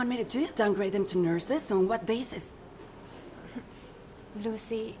what do you want me to do? Downgrade them to nurses? On what basis?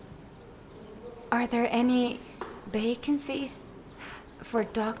 Lucy, are there any vacancies for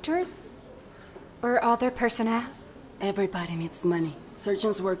doctors or other personnel? Everybody needs money.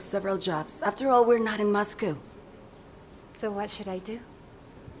 Surgeons work several jobs. After all, we're not in Moscow. So what should I do?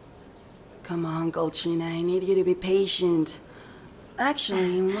 Come on, Kolchina, I need you to be patient.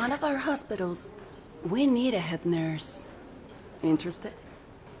 Actually, in one of our hospitals, we need a head nurse. Interested?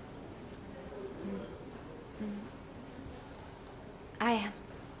 I am.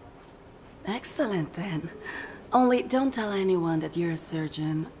 Excellent, then. Only don't tell anyone that you're a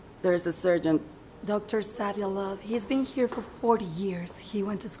surgeon. There's a surgeon, Dr. Savyalov. He's been here for 40 years. He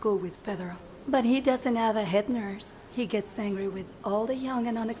went to school with Fedorov. But he doesn't have a head nurse. He gets angry with all the young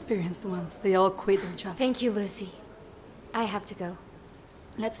and unexperienced ones. They all quit their jobs. Thank you, Lucy. I have to go.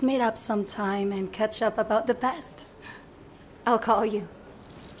 Let's meet up sometime and catch up about the past. I'll call you.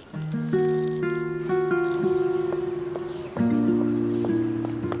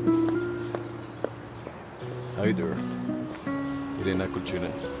 Hi there. Ira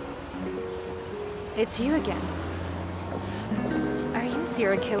Kolchina. It's you again. Are you a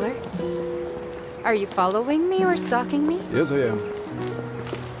serial killer? Are you following me or stalking me? Yes, I am.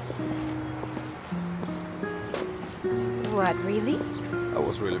 What, really? I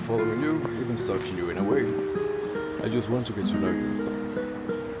was really following you, even stalking you in a way. I just want to get to know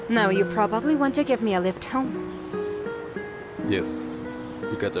you. No, you probably want to give me a lift home. Yes,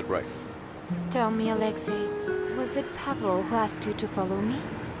 you got that right. Tell me, Alexei, was it Pavel who asked you to follow me?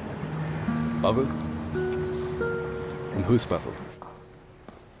 Pavel? And who's Pavel?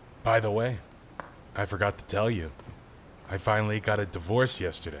 By the way, I forgot to tell you. I finally got a divorce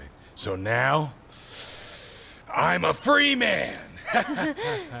yesterday. So now, I'm a free man!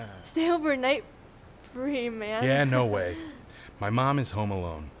 Stay overnight, free man. Yeah, no way. My mom is home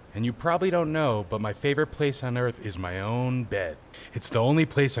alone. And you probably don't know, but my favorite place on earth is my own bed. It's the only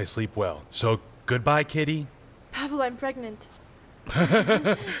place I sleep well. So, goodbye, kitty. Pavel, I'm pregnant.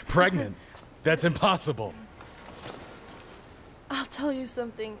 Pregnant? That's impossible. I'll tell you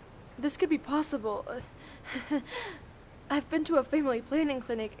something. This could be possible. I've been to a family planning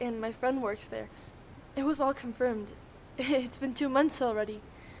clinic and my friend works there. It was all confirmed. It's been 2 months already.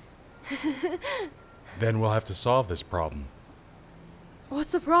 Then we'll have to solve this problem.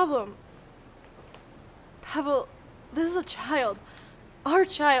 What's the problem? Pavel, this is a child. Our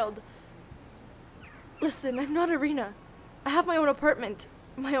child. Listen, I'm not Irina. I have my own apartment,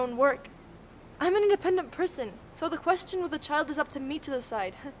 my own work. I'm an independent person, so the question with the child is up to me to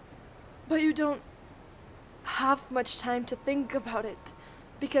decide. But you don't have much time to think about it.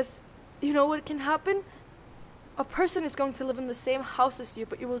 Because you know what can happen? A person is going to live in the same house as you,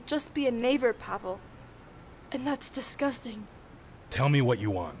 but you will just be a neighbor, Pavel. And that's disgusting. Tell me what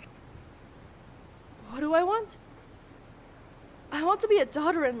you want. What do I want? I want to be a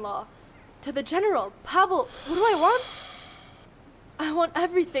daughter-in-law to the general. Pavel, what do I want? I want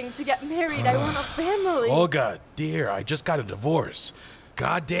everything, to get married. I want a family. Olga, dear, I just got a divorce.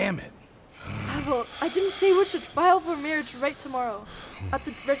 God damn it. Pavel, I didn't say we should file for marriage right tomorrow at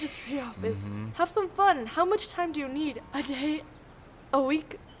the registry office. Have some fun. How much time do you need? A day? A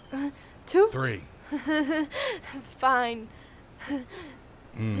week? 2? 3. Fine.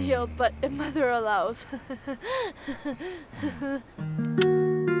 Deal, but if mother allows.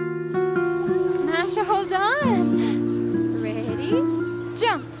 Masha, hold on. Ready?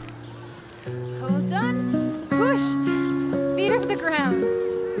 Jump. Hold on. Push. Feet off the ground.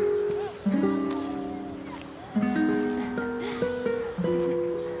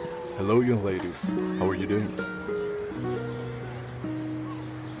 Hello, young ladies. How are you doing?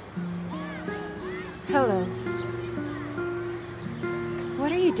 Hello.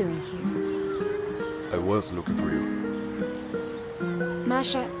 What are you doing here? I was looking for you.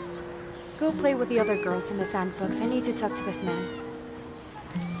 Masha, go play with the other girls in the sandbox. I need to talk to this man.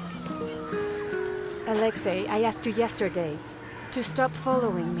 Alexei, I asked you yesterday to stop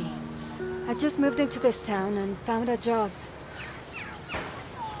following me. I just moved into this town and found a job.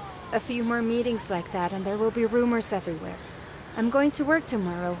 A few more meetings like that and there will be rumors everywhere. I'm going to work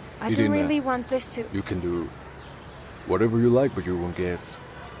tomorrow. I don't really want this to... You can do whatever you like, but you won't get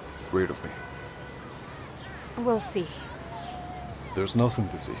rid of me. We'll see. There's nothing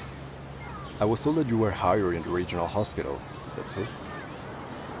to see. I was told that you were hired in the regional hospital. Is that so?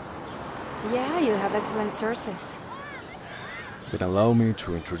 Yeah, you have excellent sources. Then allow me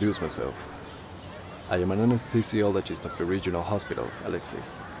to introduce myself. I am an anesthesiologist of the regional hospital, Alexei.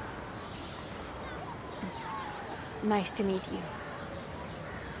 Nice to meet you.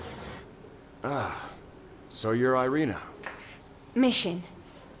 Ah, so you're Irina. Mission.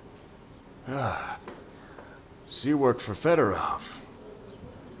 Ah, so you work for Fedorov.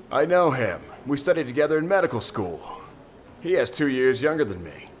 I know him. We studied together in medical school. He has 2 years younger than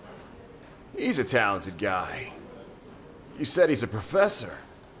me. He's a talented guy. You said he's a professor.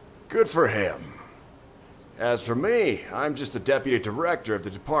 Good for him. As for me, I'm just a deputy director of the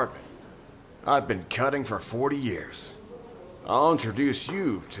department. I've been cutting for 40 years. I'll introduce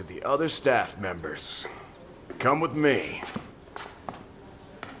you to the other staff members. Come with me.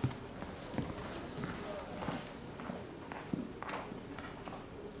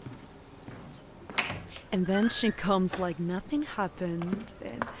 And then she comes like nothing happened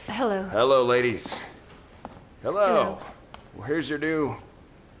and... Hello. Hello, ladies. Hello. Well, here's your new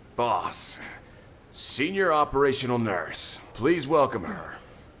boss. Senior operational nurse. Please welcome her.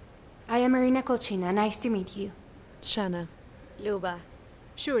 I am Ira Kolchina. Nice to meet you. Shana. Luba.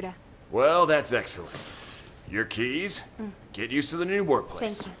 Shura. Well, that's excellent. Your keys? Get used to the new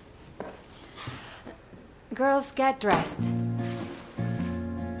workplace. Thank you. Girls, get dressed.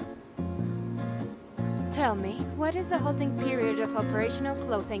 Tell me, what is the halting period of operational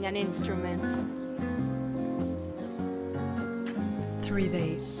clothing and instruments? 3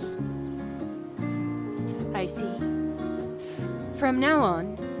 days. I see. From now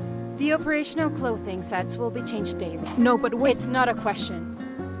on, the operational clothing sets will be changed daily. No, but wait. It's not a question.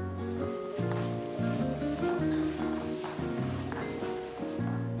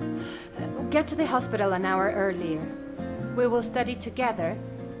 Get to the hospital an hour earlier. We will study together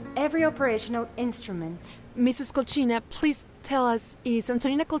every operational instrument. Mrs. Kolchina, please tell us, is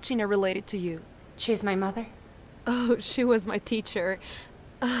Antonina Kolchina related to you? She's my mother. Oh, she was my teacher.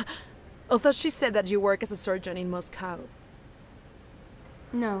 Although she said that you work as a surgeon in Moscow.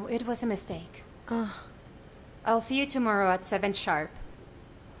 No, it was a mistake. I'll see you tomorrow at 7 sharp.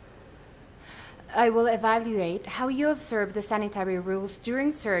 I will evaluate how you observe the sanitary rules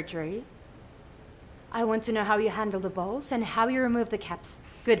during surgery. I want to know how you handle the balls and how you remove the caps.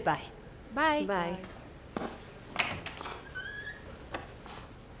 Goodbye. Bye. Bye.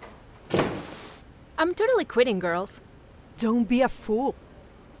 I'm totally quitting, girls. Don't be a fool.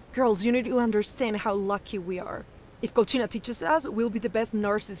 Girls, you need to understand how lucky we are. If Kolchina teaches us, we'll be the best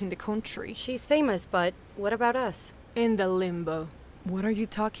nurses in the country. She's famous, but what about us? In the limbo. What are you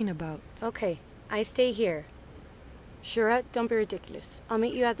talking about? Okay, I stay here. Shura, don't be ridiculous. I'll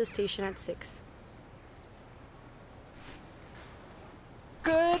meet you at the station at 6.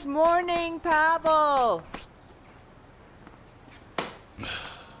 Good morning, Pavel!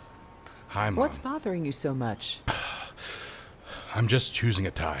 Hi, Mom. What's bothering you so much? I'm just choosing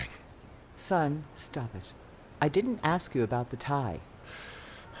a tie. Son, stop it. I didn't ask you about the tie.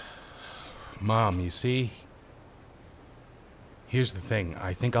 Mom, you see? Here's the thing.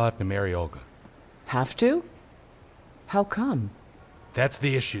 I think I'll have to marry Olga. Have to? How come? That's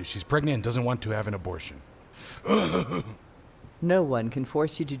the issue. She's pregnant and doesn't want to have an abortion. No one can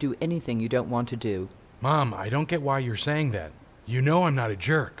force you to do anything you don't want to do. Mom, I don't get why you're saying that. You know I'm not a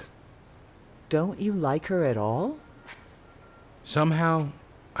jerk. Don't you like her at all? Somehow,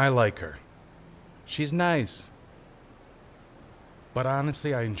 I like her. She's nice. But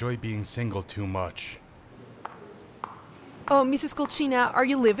honestly, I enjoy being single too much. Oh, Mrs. Kolchina, are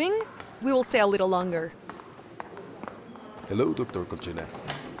you leaving? We will stay a little longer. Hello, Dr. Kolchina.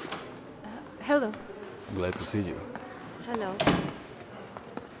 Hello. Glad to see you. Hello.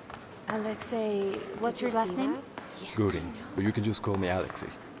 Alexei, what's your last name? Yes, Goring, but you can just call me Alexei.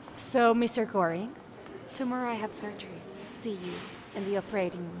 So, Mr. Goring, tomorrow I have surgery. See you in the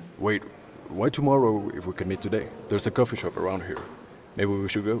operating room. Wait, why tomorrow if we can meet today? There's a coffee shop around here. Maybe we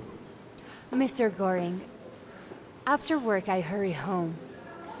should go. Mr. Goring, after work I hurry home.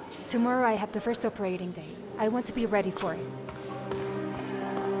 Tomorrow I have the first operating day. I want to be ready for it.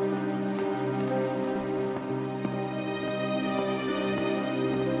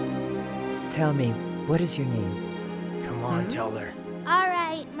 Tell me, what is your name? Come on, tell her. All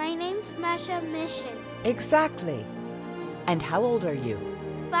right, my name's Masha Mission. Exactly. And how old are you?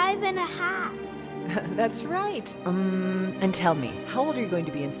 5.5. That's right. And tell me, how old are you going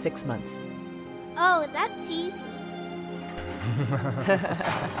to be in 6 months? Oh, that's easy.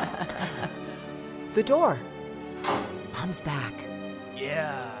 The door. Mom's back.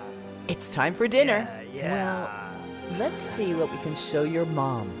 Yeah. It's time for dinner. Yeah. Well, let's see what we can show your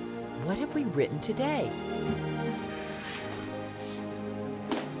mom. What have we written today?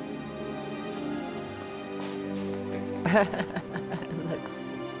 Let's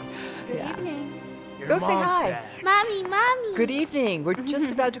see. Good evening. Go say hi. Mommy, Mommy. Good evening. We're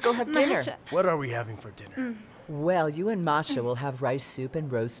just about to go have dinner. Masha. What are we having for dinner? Well, you and Masha will have rice soup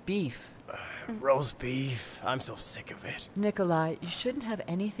and roast beef. Roast beef. I'm so sick of it. Nikolai, you shouldn't have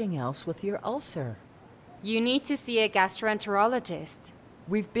anything else with your ulcer. You need to see a gastroenterologist.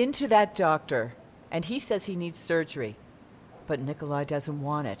 We've been to that doctor, and he says he needs surgery. But Nikolai doesn't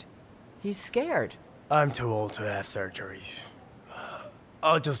want it. He's scared. I'm too old to have surgeries.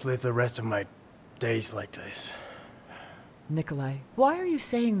 I'll just live the rest of my days like this. Nikolai, why are you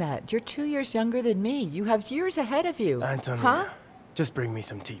saying that? You're 2 years younger than me. You have years ahead of you. Antonia, Huh? just bring me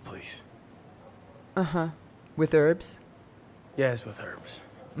some tea, please. Uh-huh. With herbs? Yes, with herbs.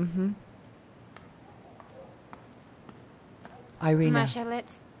 Mm-hmm. Irina, Masha,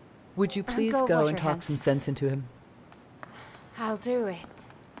 let's... would you please go go wash and your talk hands. some sense into him? I'll do it.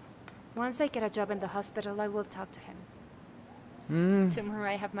 Once I get a job in the hospital, I will talk to him. Tomorrow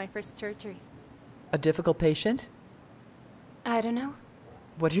I have my first surgery. A difficult patient? I don't know.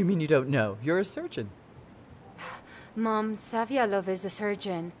 What do you mean you don't know? You're a surgeon. Mom, Savyalov is the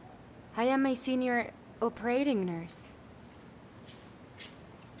surgeon. I am a senior operating nurse.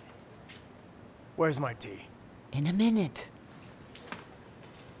 Where's my tea? In a minute.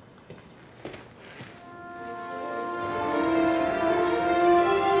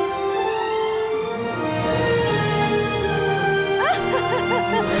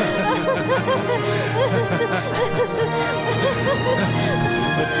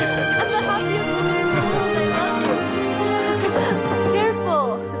 Let's keep that dress on. Careful!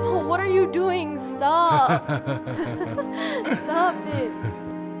 Oh, what are you doing? Stop! Stop it!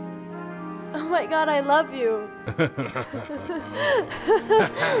 Oh my god, I love you.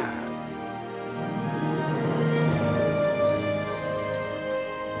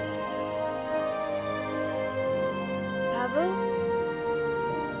 Pavel?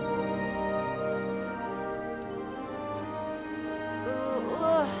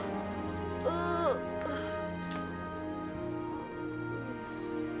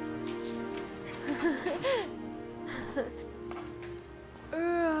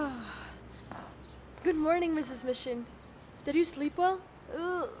 Good morning, Mrs. Mission. Did you sleep well?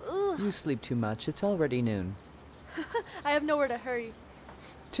 You sleep too much. It's already noon. I have nowhere to hurry.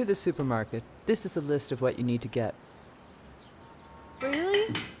 To the supermarket. This is a list of what you need to get.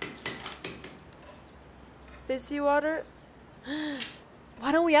 Really? Fizzy water?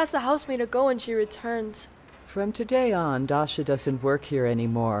 Why don't we ask the housemaid to go when she returns? From today on, Dasha doesn't work here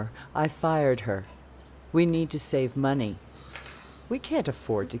anymore. I fired her. We need to save money. We can't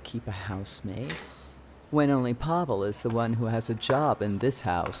afford to keep a housemaid. When only Pavel is the one who has a job in this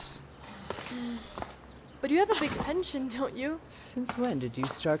house. But you have a big pension, don't you? Since when did you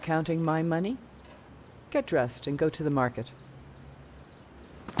start counting my money? Get dressed and go to the market.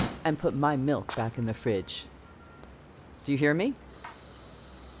 And put my milk back in the fridge. Do you hear me?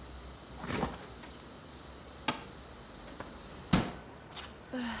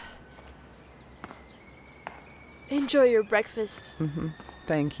 Enjoy your breakfast. Mm-hmm.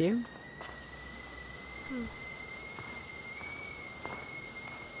 Thank you.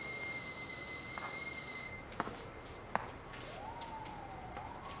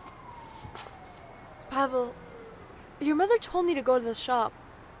 Pavel, your mother told me to go to the shop.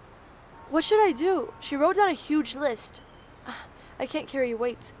 What should I do? She wrote down a huge list. I can't carry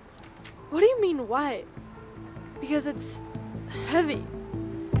weight. What do you mean, why? Because it's heavy.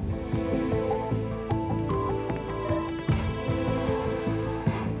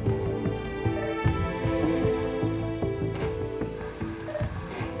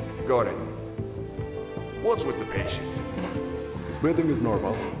 Gordon, what's with the patient? His breathing is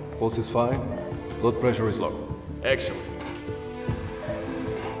normal, pulse is fine, blood pressure is low. Excellent.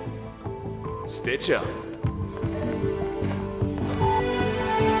 Stitch up.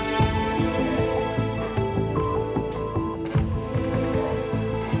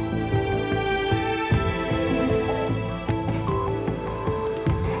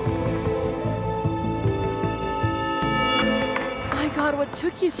 What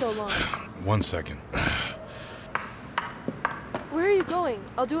took you so long? 1 second. Where are you going?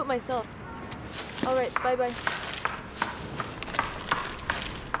 I'll do it myself. All right, bye-bye.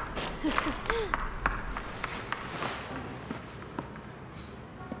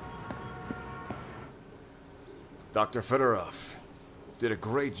 Dr. Fedorov did a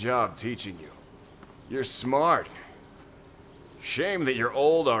great job teaching you. You're smart. Shame that you're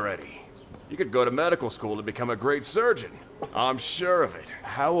old already. You could go to medical school to become a great surgeon. I'm sure of it.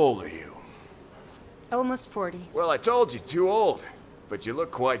 How old are you? Almost 40. Well, I told you, too old. But you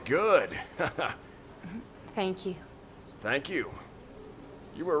look quite good. Thank you. Thank you.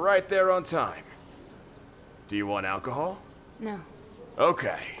 You were right there on time. Do you want alcohol? No.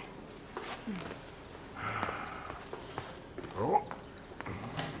 Okay. Oh.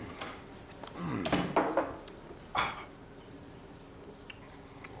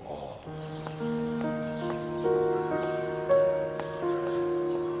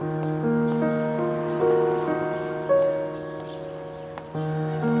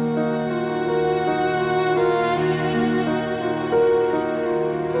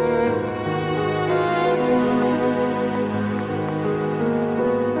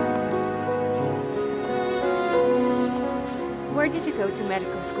 Where did you go to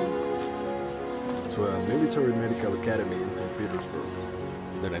medical school? To a military medical academy in St. Petersburg.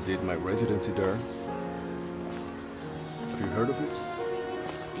 Then I did my residency there. Have you heard of it?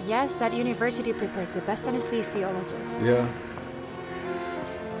 Yes, that university prepares the best anesthesiologists. Yeah.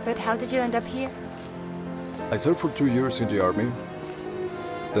 But how did you end up here? I served for 2 years in the army.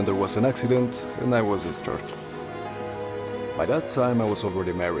 Then there was an accident and I was discharged. By that time I was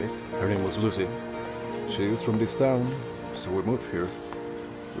already married. Her name was Lucy. She is from this town, so we moved here.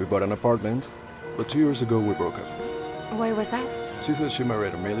 We bought an apartment, but 2 years ago we broke up. Why was that? She said she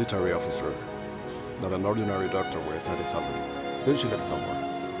married a military officer, not an ordinary doctor with a tidy salary. Then she left somewhere.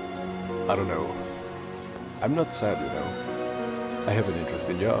 I don't know. I'm not sad, you know. I have an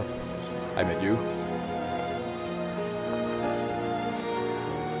interesting job. I met you.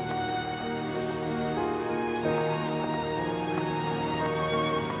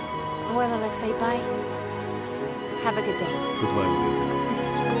 Well, Alexei, bye. Have a good day. Goodbye, baby.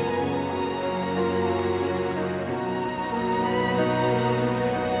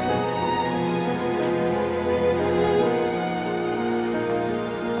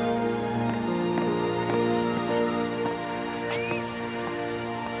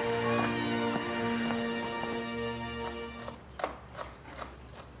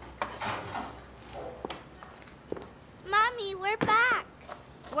 Mommy, we're back.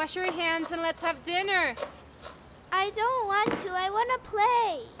 Wash your hands and let's have dinner. I don't want to. I want to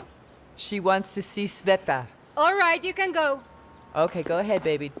play. She wants to see Sveta. All right, you can go. Okay, go ahead,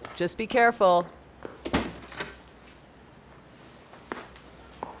 baby. Just be careful.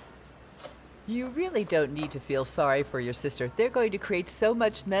 You really don't need to feel sorry for your sister. They're going to create so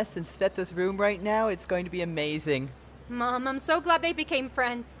much mess in Sveta's room right now, it's going to be amazing. Mom, I'm so glad they became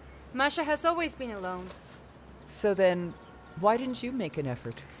friends. Masha has always been alone. So then, why didn't you make an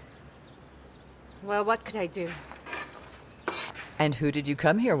effort? Well, what could I do? And who did you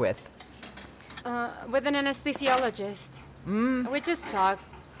come here with? With an anesthesiologist. We just talked.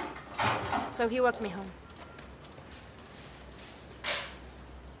 So he walked me home.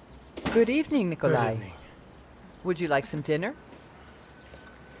 Good evening, Nikolai. Good evening. Would you like some dinner?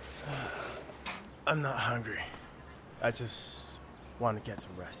 I'm not hungry. I just want to get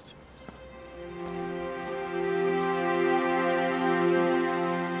some rest.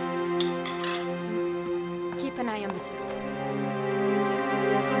 Keep an eye on the soup.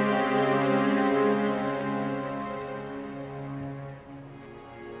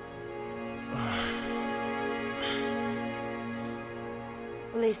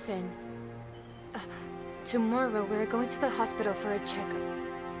 Listen. Tomorrow we're going to the hospital for a checkup.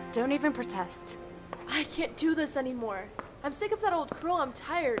 Don't even protest. I can't do this anymore. I'm sick of that old crow. I'm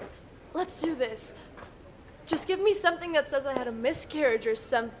tired. Let's do this. Just give me something that says I had a miscarriage or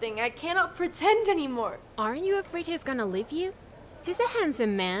something. I cannot pretend anymore. Aren't you afraid he's gonna leave you? He's a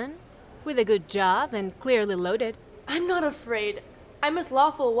handsome man, with a good job and clearly loaded. I'm not afraid. I'm his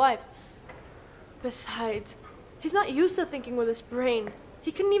lawful wife. Besides, he's not used to thinking with his brain.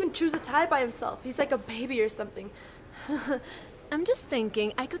 He couldn't even choose a tie by himself. He's like a baby or something. I'm just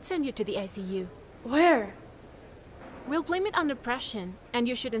thinking I could send you to the ICU. Where? We'll blame it on depression, and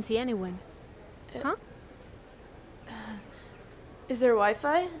you shouldn't see anyone. Huh? Is there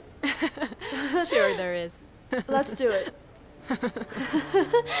Wi-Fi? Sure there is. Let's do it.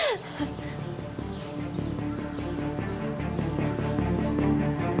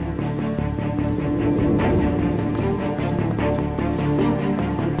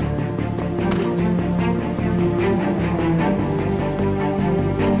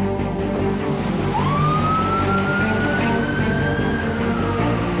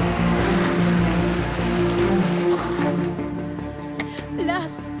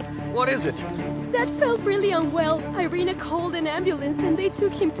 What is it? Dad felt really unwell. Irina called an ambulance and they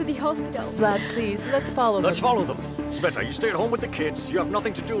took him to the hospital. Vlad, please, let's follow them. Let's follow them. Sveta, you stay at home with the kids. You have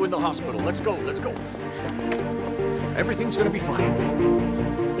nothing to do in the hospital. Let's go, let's go. Everything's gonna be fine.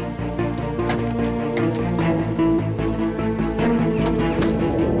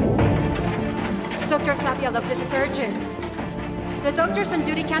 Dr. Savyalov, this is urgent. The doctors on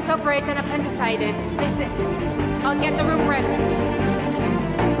duty can't operate an appendicitis. Listen, I'll get the room ready.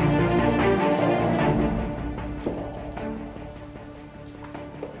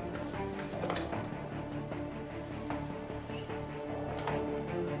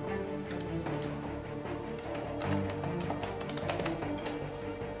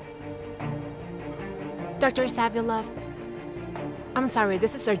 Dr. Savyalov, I'm sorry,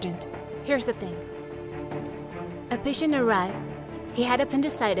 this is urgent. Here's the thing. A patient arrived. He had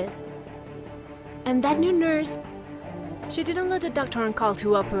appendicitis. And that new nurse, she didn't let the doctor on call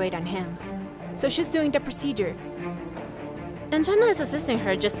to operate on him. So she's doing the procedure. And China is assisting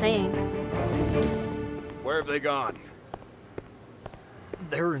her, just saying. Where have they gone?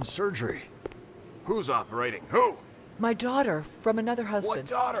 They're in surgery. Who's operating? Who? My daughter, from another husband. What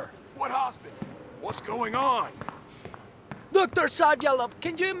daughter? What husband? What's going on? Dr. Savyalov,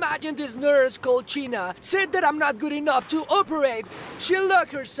 can you imagine this nurse, Kolchina, said that I'm not good enough to operate? She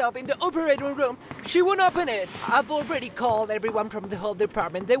locked herself in the operating room. She won't open it. I've already called everyone from the whole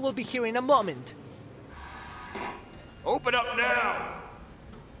department. They will be here in a moment. Open up now!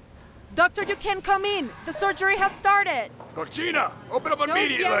 Doctor, you can come in. The surgery has started. Kolchina, open up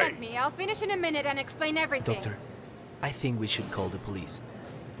immediately! Don't yell at me. I'll finish in a minute and explain everything. Doctor, I think we should call the police.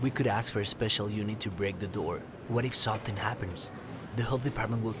 We could ask for a special unit to break the door. What if something happens? The health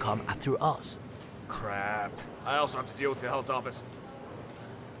department will come after us. Crap. I also have to deal with the health office.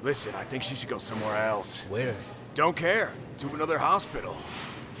 Listen, I think she should go somewhere else. Where? Don't care. To another hospital.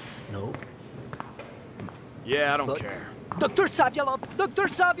 No. Yeah, I don't care. Dr. Savyalov! Dr.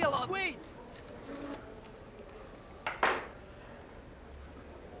 Savyalov! Wait!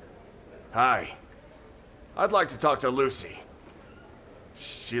 Hi. I'd like to talk to Lucy.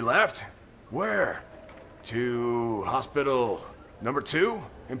 She left? Where? To hospital number 2?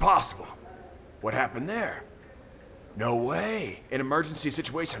 Impossible. What happened there? No way. An emergency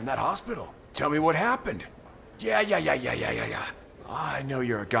situation in that hospital. Tell me what happened. Yeah. I know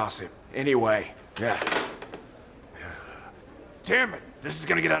you're a gossip. Anyway, yeah. Damn it. This is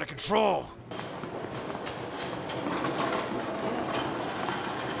gonna get out of control.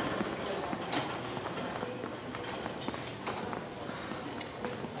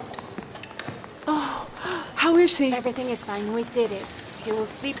 How is he? Everything is fine. We did it. He will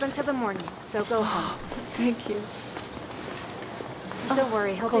sleep until the morning, so go home. Thank you. Don't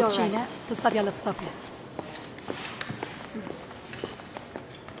worry, he'll be all right. Kolchina, to Savyalov's office.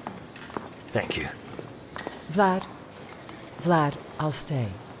 Thank you. Vlad, I'll stay.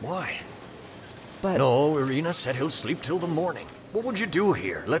 Why? But... No, Irina said he'll sleep till the morning. What would you do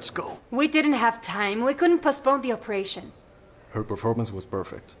here? Let's go. We didn't have time. We couldn't postpone the operation. Her performance was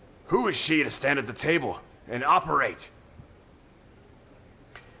perfect. Who is she to stand at the table and operate?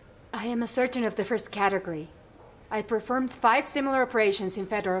 I am a surgeon of the first category. I performed 5 similar operations in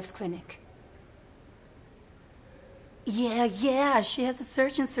Fedorov's clinic. Yeah, she has a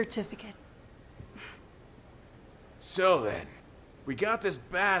surgeon certificate. So then, we got this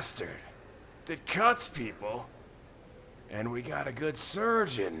bastard that cuts people, and we got a good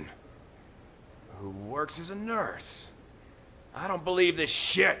surgeon who works as a nurse. I don't believe this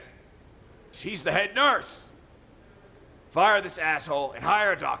shit. She's the head nurse. Fire this asshole and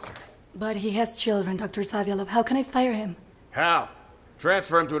hire a doctor. But he has children, Dr. Savyalov. How can I fire him? How?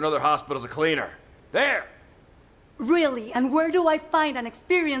 Transfer him to another hospital as a cleaner. There! Really? And where do I find an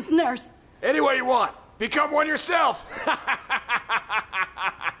experienced nurse? Anywhere you want. Become one yourself.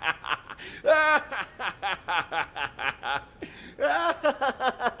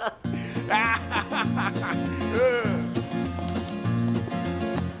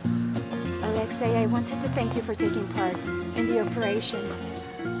 Alexei, I wanted to thank you for taking part in the operation.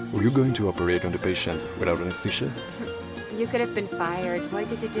 Were you going to operate on the patient without anesthesia? You could have been fired. Why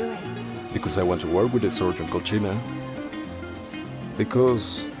did you do it? Because I want to work with the surgeon Kolchina.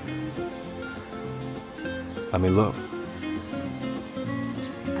 Because I'm in love.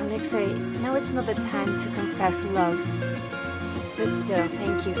 Alexei, now it's not the time to confess love. But still,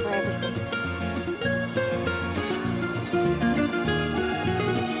 thank you for everything.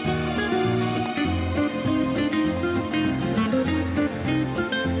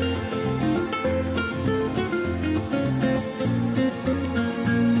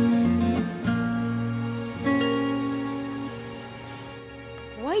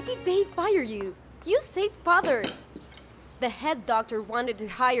 Why did they fire you? You saved Father. The head doctor wanted to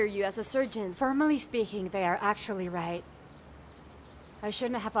hire you as a surgeon. Formally speaking, they are actually right. I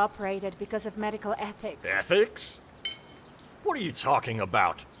shouldn't have operated because of medical ethics. Ethics? What are you talking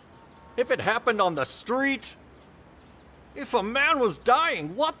about? If it happened on the street? If a man was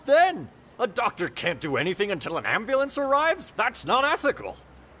dying, what then? A doctor can't do anything until an ambulance arrives? That's not ethical.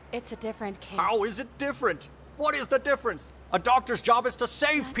 It's a different case. How is it different? What is the difference? A doctor's job is to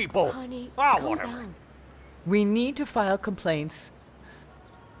save people. Honey, whatever. down. We need to file complaints.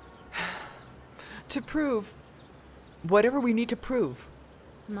 To prove whatever we need to prove.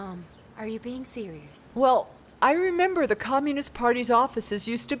 Mom, are you being serious? Well, I remember the Communist Party's offices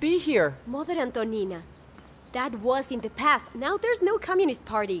used to be here. Mother Antonina, that was in the past. Now there's no Communist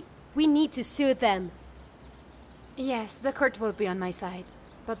Party. We need to sue them. Yes, the court will be on my side.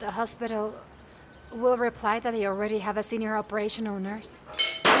 But the hospital will reply that they already have a senior operational nurse.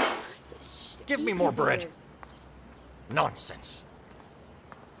 Give me more bread. Nonsense.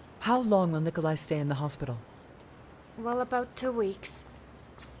 How long will Nikolai stay in the hospital? Well, about 2 weeks.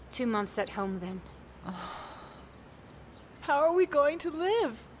 2 months at home then. How are we going to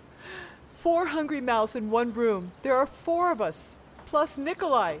live? 4 hungry mouths in one room. There are 4 of us, plus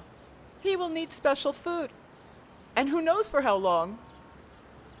Nikolai. He will need special food. And who knows for how long?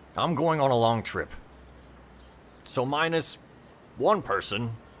 I'm going on a long trip. So minus one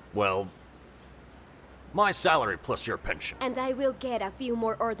person, well, my salary plus your pension. And I will get a few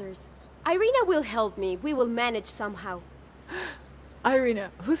more orders. Irina will help me. We will manage somehow.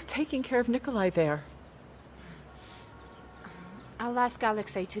 Irina, who's taking care of Nikolai there? I'll ask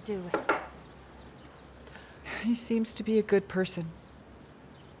Alexei to do it. He seems to be a good person.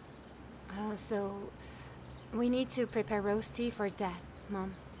 So, we need to prepare roast tea for Dad,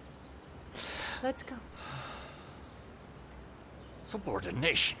 Mom. Let's go.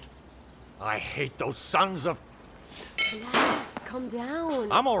 Subordination. I hate those sons of... Vlad, calm down.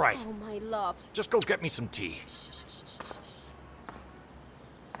 I'm all right. Oh, my love. Just go get me some tea.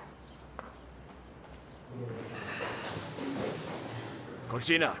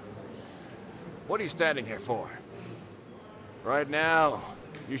 Kolchina, what are you standing here for? Right now,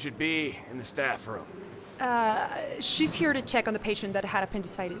 you should be in the staff room. She's here to check on the patient that had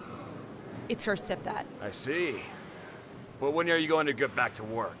appendicitis. It's her stepdad. I see. But when are you going to get back to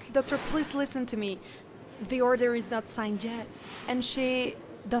work? Doctor, please listen to me. The order is not signed yet, and she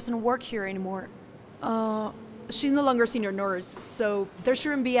doesn't work here anymore. She's no longer senior nurse, so there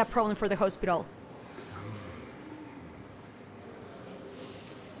shouldn't be a problem for the hospital.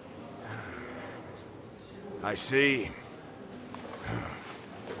 I see.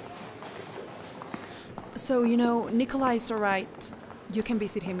 So, you know, Nikolai's all right. You can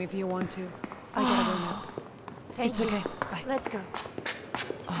visit him if you want to. I gotta go now. Thank It's you. okay. Bye. Let's go.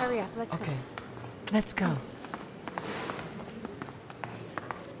 Hurry up, let's go. Okay, let's go.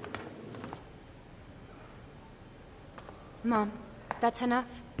 Mom, that's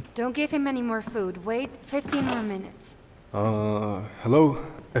enough. Don't give him any more food. Wait 15 more minutes. Hello?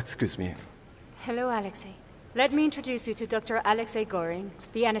 Excuse me. Hello, Alexei. Let me introduce you to Dr. Alexei Goring,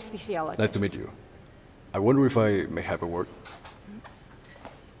 the anesthesiologist. Nice to meet you. I wonder if I may have a word.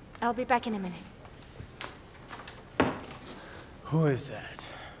 I'll be back in a minute. Who is that?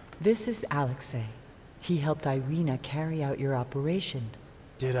 This is Alexei. He helped Irina carry out your operation.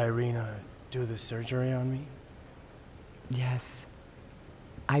 Did Irina do the surgery on me? Yes.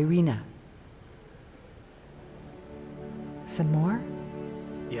 Irina. Some more?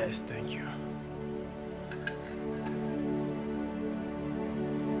 Yes, thank you.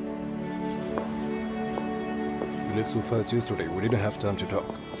 You left so fast yesterday, we didn't have time to talk.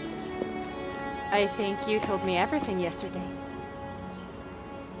 I think you told me everything yesterday.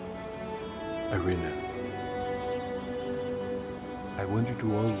 Irina, I want you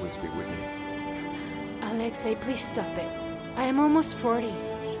to always be with me. Alexei, please stop it. I am almost 40.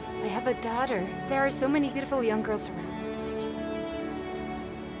 I have a daughter. There are so many beautiful young girls around.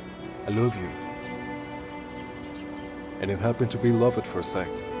 I love you. And it happened to be love at first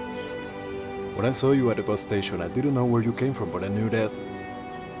sight. When I saw you at the bus station, I didn't know where you came from, but I knew that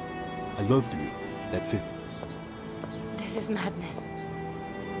I loved you. That's it. This is madness.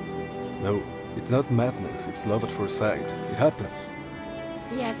 No, it's not madness. It's love at first sight. It happens.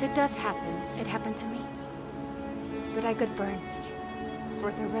 Yes, it does happen. It happened to me. But I could burn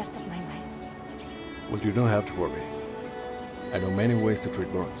for the rest of my life. Well, you don't have to worry. I know many ways to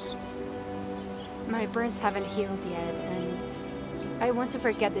treat burns. My burns haven't healed yet, and I want to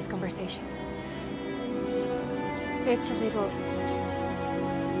forget this conversation. It's a little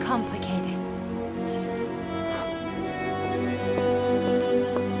complicated.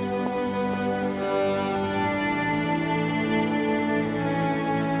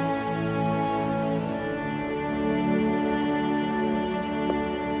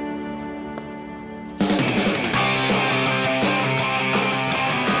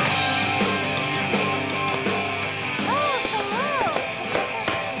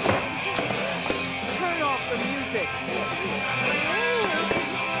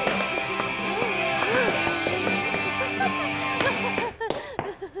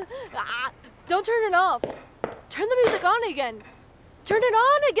 Don't turn it off. Turn the music on again. Turn it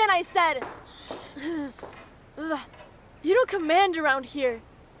on again, I said. You don't command around here.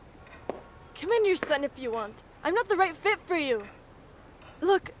 Command your son if you want. I'm not the right fit for you.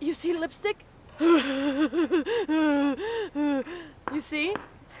 Look, you see lipstick? You see?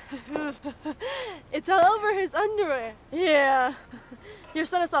 It's all over his underwear. Yeah. Your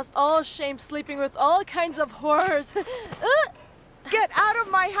son has lost all shame sleeping with all kinds of horrors. Get out of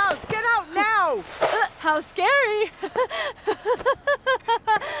my house! Get out now! How scary!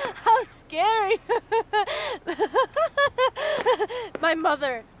 How scary! My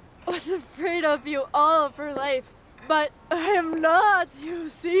mother was afraid of you all of her life, but I am not, you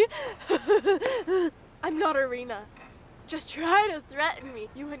see? I'm not Irina. Just try to threaten me,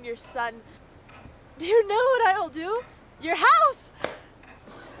 you and your son. Do you know what I'll do? Your house!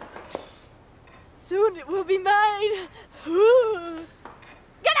 Soon it will be mine.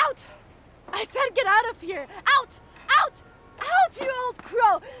 Get out! I said get out of here! Out! Out! Out, you old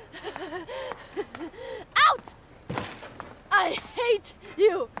crow! Out! I hate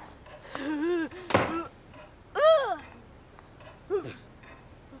you!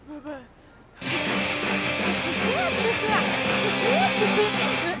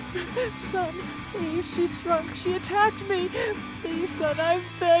 Son, please, she's drunk. She attacked me. Please, son, I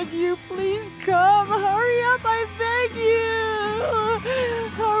beg you, please come. Hurry up, I beg you.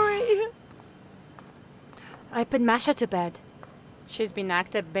 Hurry. I put Masha to bed. She's been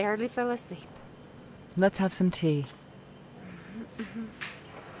active, barely fell asleep. Let's have some tea.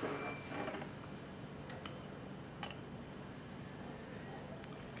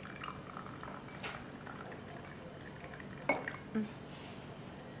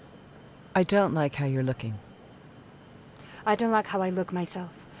 I don't like how you're looking. I don't like how I look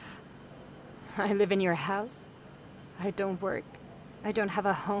myself. I live in your house. I don't work. I don't have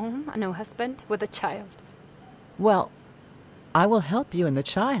a home, no husband, with a child. Well, I will help you and the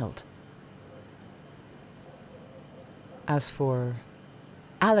child. As for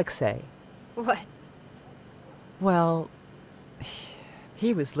Alexei... What? Well,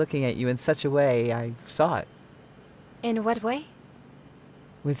 he was looking at you in such a way, I saw it. In what way?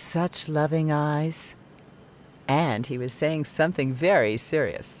 With such loving eyes. And he was saying something very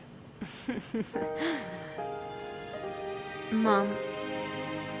serious. Mom,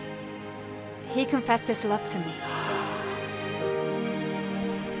 he confessed his love to me.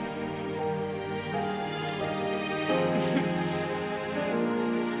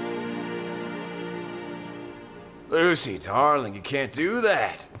 Lucy, darling, you can't do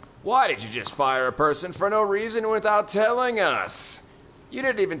that. Why did you just fire a person for no reason without telling us? You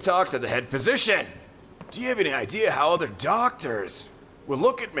didn't even talk to the head physician. Do you have any idea how other doctors will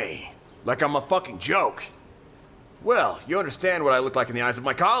look at me? Like I'm a fucking joke. Well, you understand what I look like in the eyes of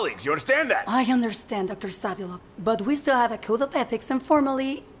my colleagues. You understand that? I understand, Dr. Saviolov, but we still have a code of ethics, and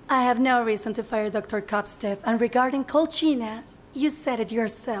formally, I have no reason to fire Dr. Kopstev. And regarding Kolchina, you said it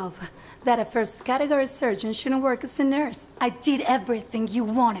yourself, that a first-category surgeon shouldn't work as a nurse. I did everything you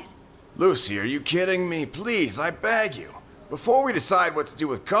wanted. Lucy, are you kidding me? Please, I beg you. Before we decide what to do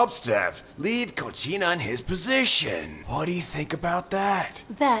with Kopstev, leave Kolchina in his position. What do you think about that?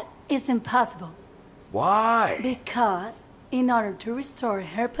 That is impossible. Why? Because, in order to restore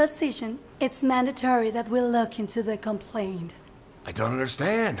her position, it's mandatory that we look into the complaint. I don't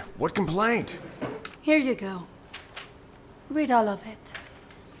understand. What complaint? Here you go. Read all of it.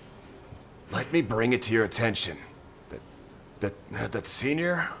 Let me bring it to your attention. That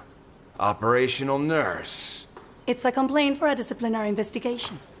senior operational nurse. It's a complaint for a disciplinary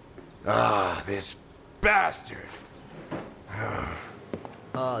investigation. Ah, this bastard.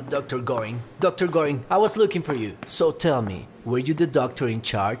 Dr. Goring. Dr. Goring, I was looking for you. So tell me, were you the doctor in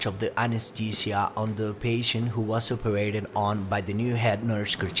charge of the anesthesia on the patient who was operated on by the new head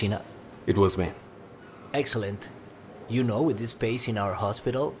nurse, Kolchina? It was me. Excellent. You know, with this pace in our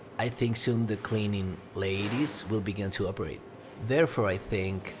hospital, I think soon the cleaning ladies will begin to operate. Therefore, I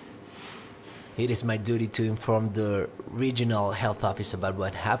think it is my duty to inform the regional health office about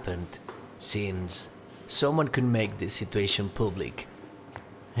what happened, since someone could make this situation public.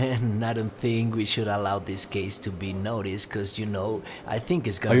 And I don't think we should allow this case to be noticed, because, you know, I think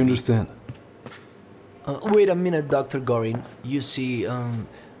it's gonna be... I understand. Wait a minute, Dr. Gorin. You see,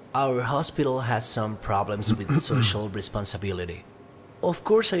 our hospital has some problems with social responsibility. Of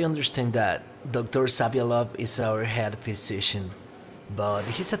course, I understand that. Dr. Saviolov is our head physician, but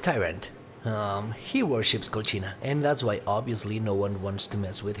he's a tyrant. He worships Kolchina, and that's why obviously no one wants to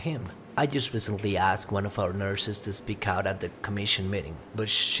mess with him. I just recently asked one of our nurses to speak out at the commission meeting, but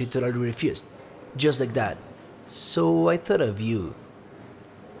she totally refused. Just like that. So I thought of you.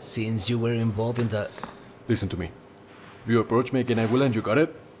 Since you were involved in the... Listen to me. If you approach me again, I will end you, got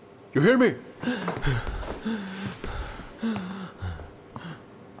it? You hear me?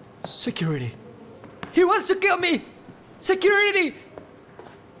 Security. He wants to kill me! Security!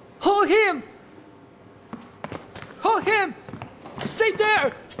 Hold him! Hold him! Stay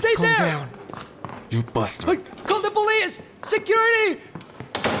there! Stay there! Calm down. You bastard. Call the police! Security!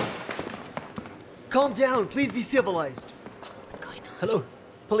 Calm down. Please be civilized. What's going on? Hello?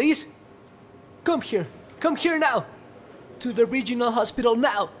 Police? Come here. Come here now! To the regional hospital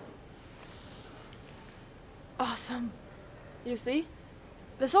now! Awesome. You see?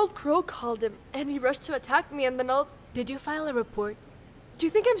 This old crow called him, and he rushed to attack me, and then all... Did you file a report? Do you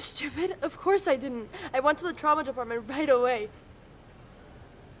think I'm stupid? Of course I didn't. I went to the trauma department right away.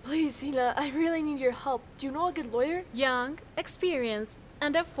 Please, Ina, I really need your help. Do you know a good lawyer? Young, experienced,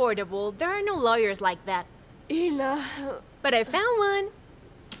 and affordable. There are no lawyers like that. Ina... But I found one.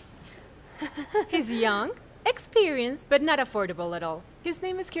 He's young, experienced, but not affordable at all. His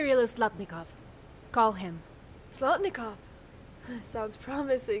name is Kirill Zlatnikov. Call him. Zlatnikov? Sounds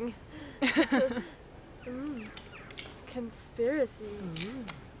promising. Conspiracy.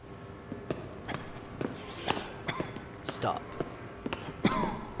 Stop.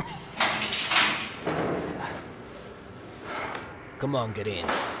 Come on, get in.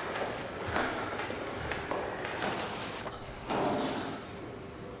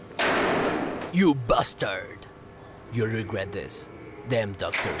 You bastard! You'll regret this. Damn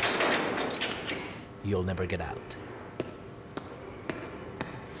doctors. You'll never get out.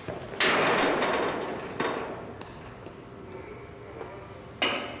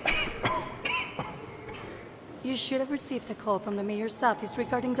 You should have received a call from the mayor's office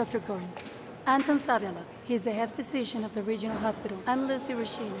regarding Dr. Gorin. Anton Savyalov. He's the head physician of the regional hospital. I'm Lucy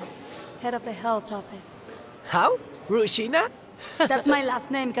Rushina, head of the health office. How? Rushina? That's my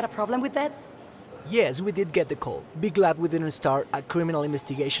last name. Got a problem with that? Yes, we did get the call. Be glad we didn't start a criminal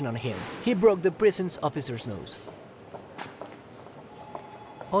investigation on him. He broke the prison's officer's nose.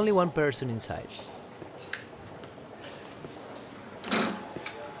 Only one person inside.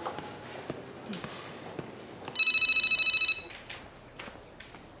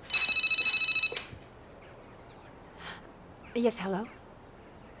 Yes, hello?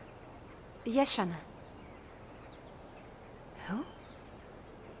 Yes, Shana. Who?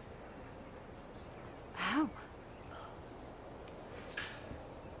 How?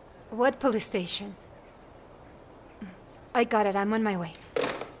 What police station? I got it. I'm on my way.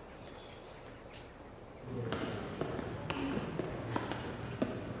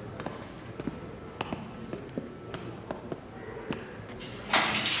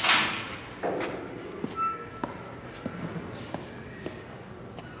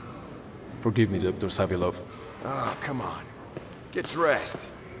 Forgive me, Dr. Savyalov. Oh, come on. Get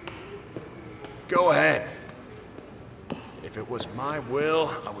dressed. Go ahead. If it was my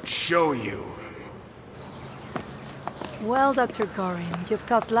will, I would show you. Well, Dr. Gorin, you've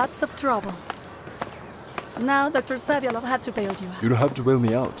caused lots of trouble. Now, Dr. Savyalov had to bail you out. You don't have to bail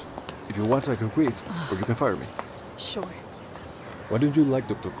me out. If you want, I can quit, or you can fire me. Sure. Why don't you like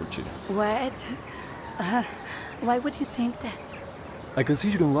Dr. Kolchina? What? Why would you think that? I can see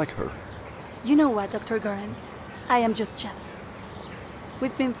you don't like her. You know what, Dr. Gorin? I am just jealous.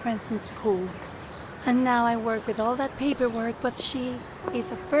 We've been friends since school. And now I work with all that paperwork, but she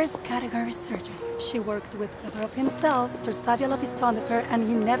is a first-category surgeon. She worked with Fedorov himself. Dr. Savyalov is fond of her, and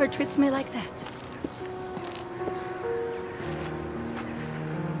he never treats me like that.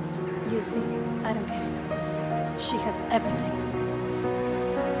 You see, I don't get it. She has everything.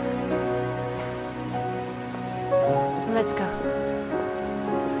 Let's go.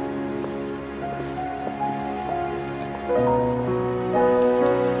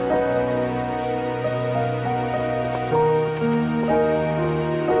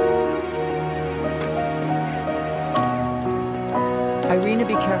 Irina,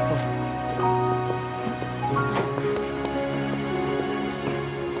 be careful.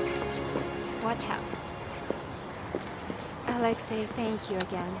 Watch out. Alexei, thank you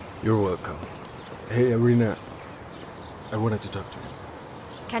again. You're welcome. Hey, Irina. I wanted to talk to you.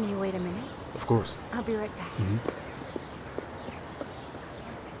 Can you wait a minute? Of course. I'll be right back.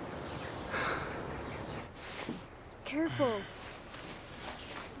 Careful.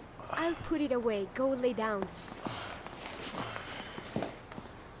 I'll put it away. Go lay down.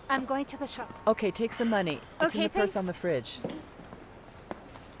 I'm going to the shop. Okay, take some money. It's in Okay, the purse thanks. on the fridge.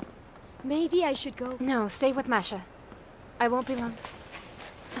 Maybe I should go. No, stay with Masha. I won't be long.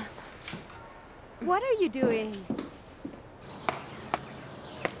 What are you doing?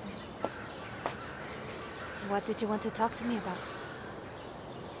 What did you want to talk to me about?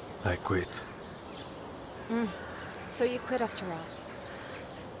 I quit. So you quit after all.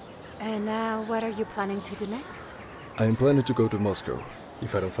 And now, what are you planning to do next? I'm planning to go to Moscow.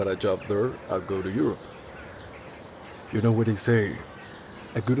 If I don't find a job there, I'll go to Europe. You know what they say,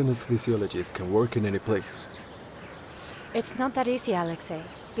 a good anesthesiologist can work in any place. It's not that easy, Alexei,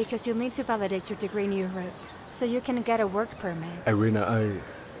 because you'll need to validate your degree in Europe, so you can get a work permit. Irina,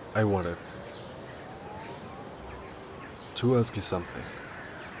 I wanted to ask you something.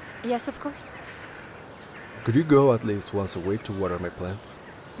 Yes, of course. Could you go at least once a week to water my plants?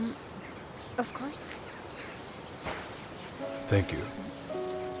 Of course. Thank you.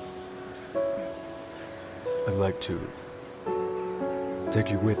 I'd like to take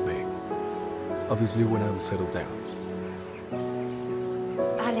you with me. Obviously when I'm settled down.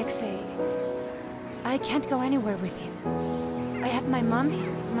 Alexei, I can't go anywhere with you. I have my mom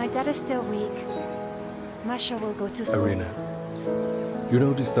here. My dad is still weak. Masha will go to school. Irina, you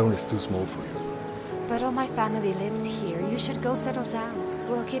know this town is too small for you. But all my family lives here. You should go settle down.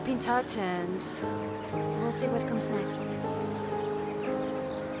 We'll keep in touch and we'll see what comes next.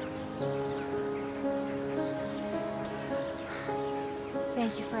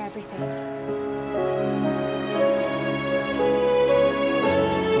 Thank you for everything.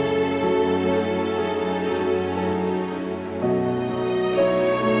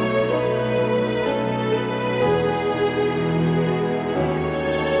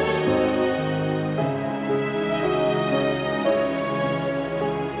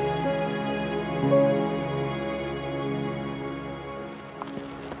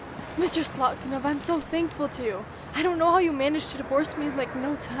 Mr. Slotkinov, I'm so thankful to you. I don't know how you managed to divorce me in like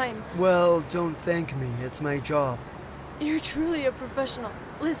no time. Well, don't thank me. It's my job. You're truly a professional.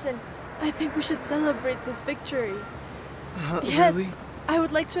 Listen, I think we should celebrate this victory. Yes, really? I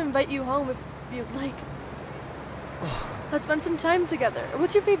would like to invite you home if you'd like. Let's spend some time together.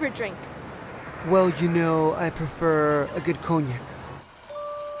 What's your favorite drink? Well, you know, I prefer a good cognac.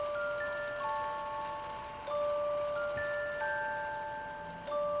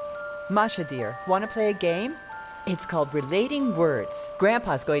 Masha, dear, want to play a game? It's called Relating Words.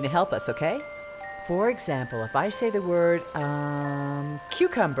 Grandpa's going to help us, okay? For example, if I say the word,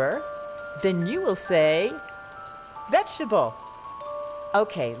 cucumber, then you will say vegetable.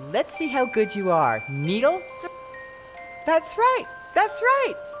 Okay, let's see how good you are. Needle? That's right, that's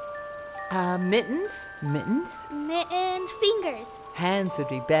right. Mittens? Mittens? Mittens, fingers. Hands would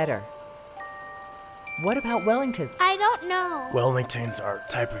be better. What about Wellingtons? I don't know. Wellingtons are a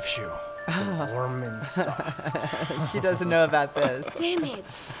type of shoe. Warm and soft. She doesn't know about this. Damn it.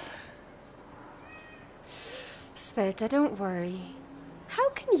 Sveta, don't worry. How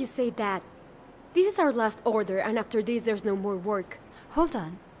can you say that? This is our last order, and after this, there's no more work. Hold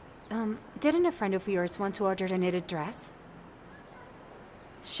on. Didn't a friend of yours want to order a knitted dress?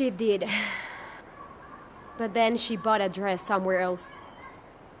 She did. But then she bought a dress somewhere else.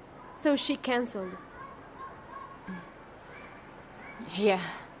 So she canceled. Yeah.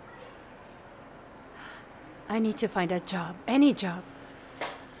 I need to find a job. Any job.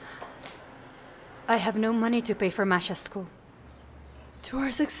 I have no money to pay for Masha's school. To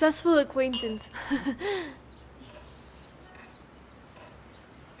our successful acquaintance.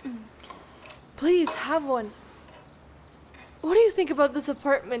 Please, have one. What do you think about this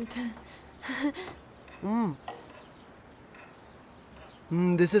apartment?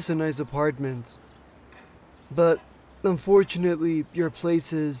 This is a nice apartment. But unfortunately, your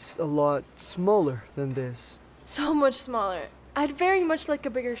place is a lot smaller than this. So much smaller. I'd very much like a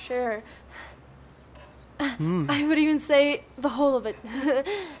bigger share. I would even say the whole of it.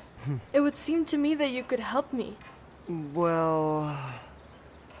 It would seem to me that you could help me. Well...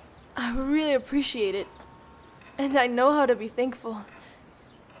 I would really appreciate it. And I know how to be thankful.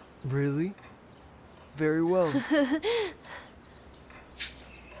 Really? Very well.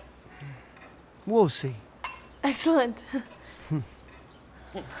 We'll see. Excellent.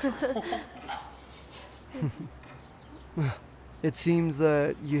 It seems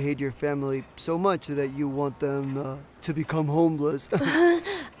that you hate your family so much that you want them to become homeless.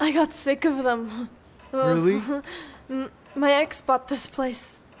 I got sick of them. Really? My ex bought this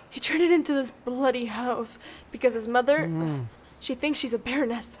place. He turned it into this bloody house because his mother, she thinks she's a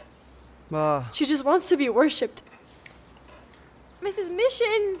baroness. She just wants to be worshipped. Mrs.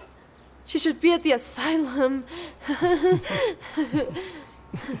 Mission! She should be at the asylum.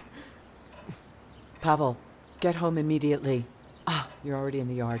 Pavel, get home immediately. You're already in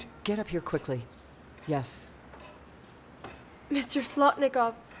the yard. Get up here quickly. Yes. Mr.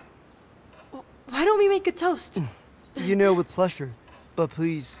 Slotnikov, why don't we make a toast? You know, with pleasure. But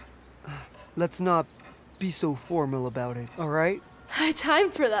please, let's not be so formal about it, all right? high time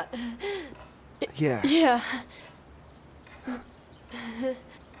for that. Yeah. Yeah.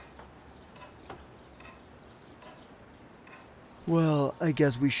 Well, I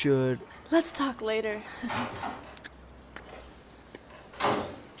guess we should... Let's talk later.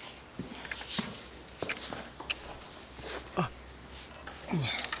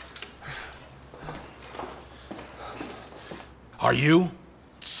 Are you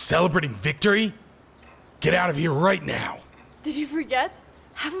celebrating victory? Get out of here right now. Did you forget?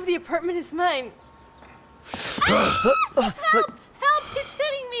 Half of the apartment is mine. Help! Help! He's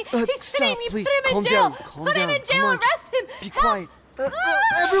hitting me! He's Stop, hitting me! please. Put him in Calm jail! down. Calm Put down. him in jail! Come on, Arrest him! Be quiet.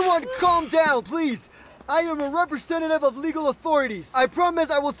 Everyone, calm down, please. I am a representative of legal authorities. I promise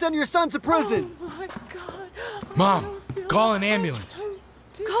I will send your son to prison. Oh my God. Mom, call an ambulance.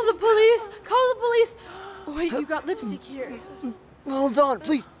 Call the police! Call the police! Wait, you got lipstick here. Hold on,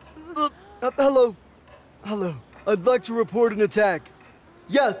 please. Hello. Hello. I'd like to report an attack.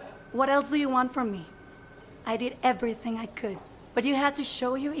 Yes. What else do you want from me? I did everything I could, but you had to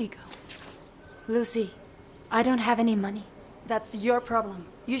show your ego. Lucy, I don't have any money. That's your problem.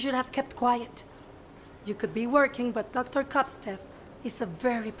 You should have kept quiet. You could be working, but Dr. Kopstev is a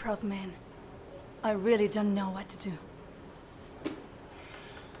very proud man. I really don't know what to do.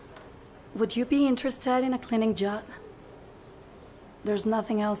 Would you be interested in a cleaning job? There's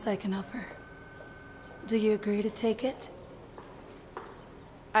nothing else I can offer. Do you agree to take it?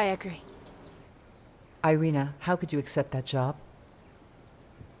 I agree. Irina, how could you accept that job?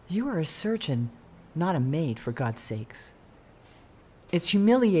 You are a surgeon, not a maid, for God's sakes. It's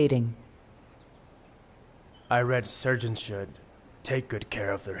humiliating. I read surgeons should take good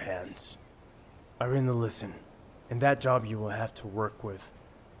care of their hands. Irina, listen. In that job, you will have to work with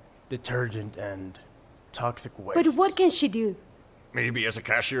detergent and toxic waste. But what can she do? Maybe as a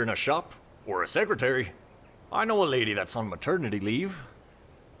cashier in a shop, or a secretary. I know a lady that's on maternity leave.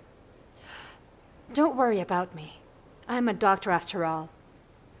 Don't worry about me. I'm a doctor after all.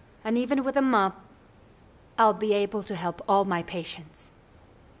 And even with a mop, I'll be able to help all my patients.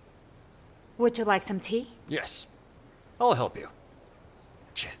 Would you like some tea? Yes, I'll help you.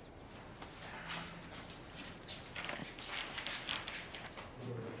 Ch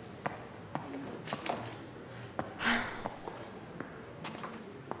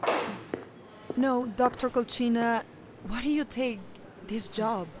No, Dr. Kolchina, why do you take this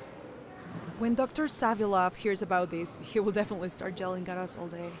job? When Dr. Savilov hears about this, he will definitely start yelling at us all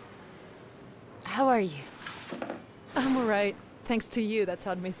day. How are you? I'm alright, thanks to you that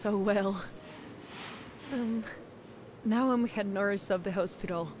taught me so well. Now I'm head nurse of the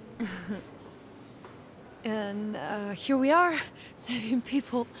hospital. And here we are, saving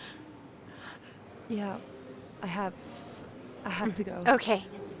people. Yeah, I have to go. Okay.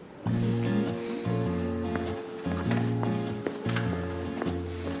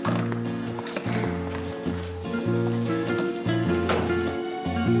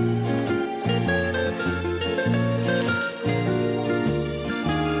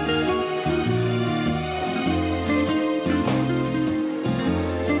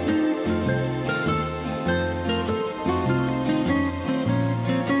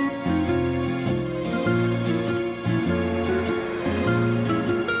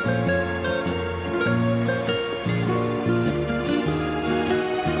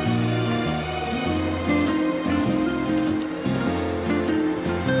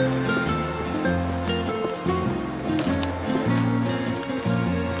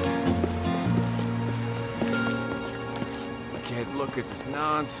 Look at this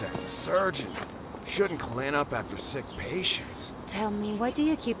nonsense. A surgeon shouldn't clean up after sick patients. Tell me, why do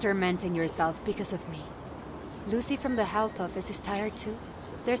you keep tormenting yourself because of me? Lucy from the health office is tired too.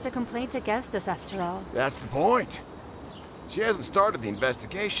 There's a complaint against us after all. That's the point. She hasn't started the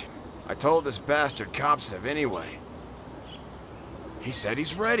investigation. I told this bastard Kopstev anyway. He said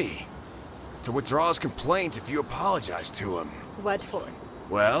he's ready to withdraw his complaint if you apologize to him. What for?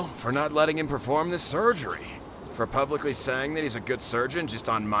 Well, for not letting him perform this surgery. For publicly saying that he's a good surgeon just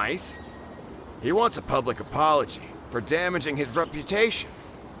on mice. He wants a public apology for damaging his reputation.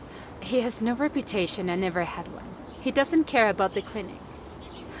 He has no reputation and never had one. He doesn't care about the clinic.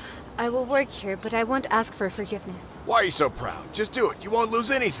 I will work here, but I won't ask for forgiveness. Why are you so proud? Just do it. You won't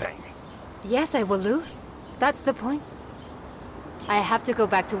lose anything. Yes, I will lose. That's the point. I have to go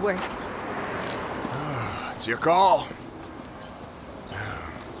back to work. It's your call.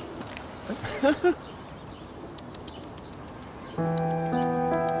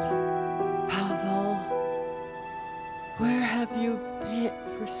 Pavel, where have you been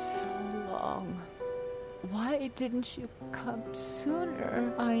for so long? Why didn't you come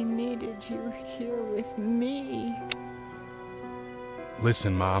sooner? I needed you here with me.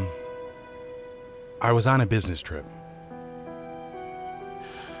 Listen, Mom. I was on a business trip.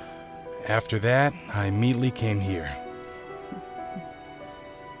 After that, I immediately came here.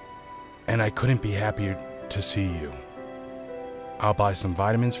 And I couldn't be happier to see you. I'll buy some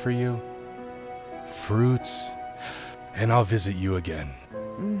vitamins for you, fruits, and I'll visit you again.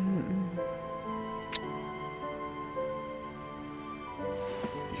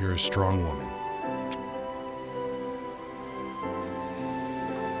 You're a strong woman.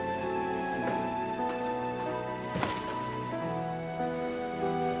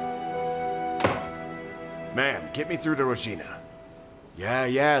 Ma'am, get me through to Regina.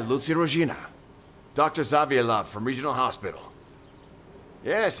 Yeah, Lucy Regina. Dr. Zavielov from Regional Hospital.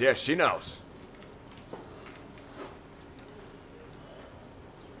 Yes, she knows.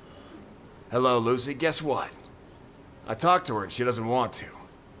 Hello, Lucy. Guess what? I talked to her and she doesn't want to.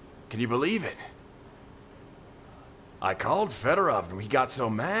 Can you believe it? I called Fedorov and he got so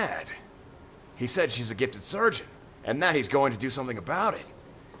mad. He said she's a gifted surgeon, and that he's going to do something about it.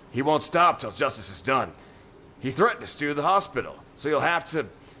 He won't stop till justice is done. He threatened to sue the hospital, so you'll have to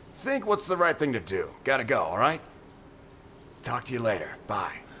think what's the right thing to do. Gotta go, all right? Talk to you later.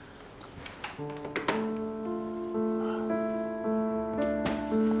 Bye.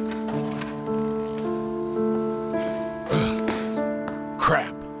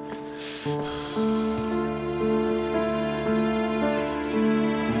 Crap.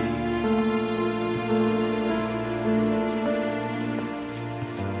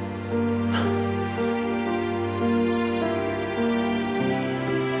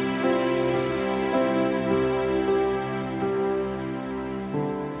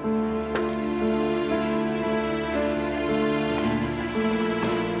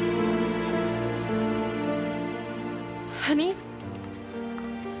 Honey?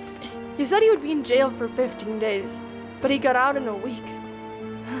 He said he would be in jail for 15 days, but he got out in a week.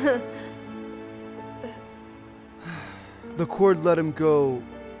 The court let him go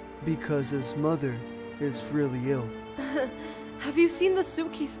because his mother is really ill. Have you seen the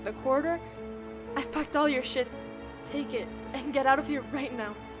suitcase in the corridor? I've packed all your shit. Take it and get out of here right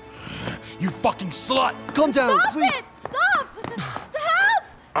now. You fucking slut! Calm down, Stop please! it! Stop! Help!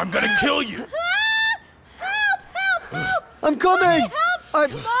 I'm gonna kill you! Help! I'm coming!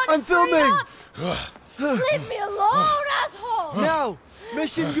 I'm filming! Leave me alone, asshole! Now,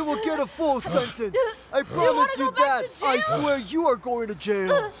 mission, you will get a full sentence. I promise you that. I swear you are going to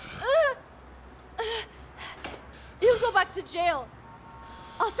jail. You go back to jail.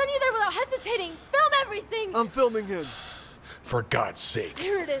 I'll send you there without hesitating. Film everything. I'm filming him. For God's sake.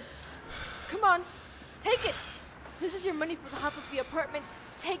 Here it is. Come on, take it. This is your money for the half of the apartment.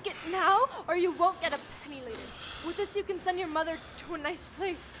 Take it now, or you won't get a penny later. With this, you can send your mother to a nice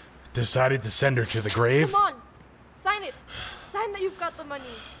place. Decided to send her to the grave? Come on, sign it. Sign that you've got the money.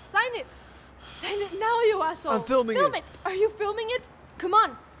 Sign it. Sign it now, you asshole. I'm filming Film it. Are you filming it? Come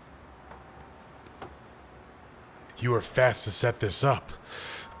on. You were fast to set this up.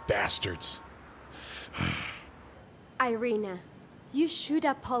 Bastards. Irina, you should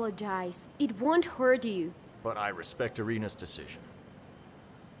apologize. It won't hurt you. But I respect Irina's decision.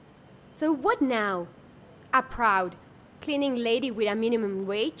 So what now? A proud, cleaning lady with a minimum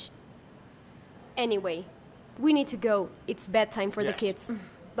wage? Anyway, we need to go. It's bedtime for the kids.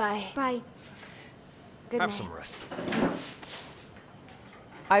 Bye. Bye. Good Have night. some rest.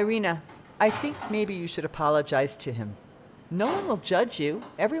 Irina, I think maybe you should apologize to him. No one will judge you.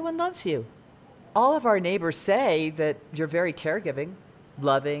 Everyone loves you. All of our neighbors say that you're very caregiving,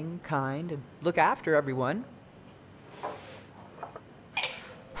 loving, kind, and look after everyone.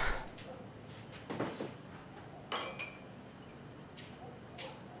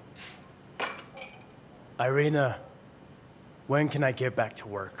 Irina, when can I get back to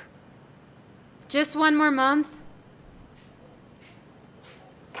work? Just one more month?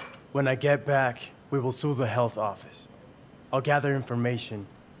 When I get back, we will sue the health office. I'll gather information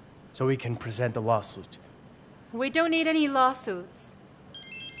so we can present the lawsuit. We don't need any lawsuits.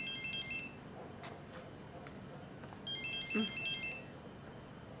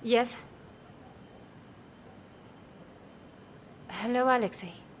 Yes? Hello,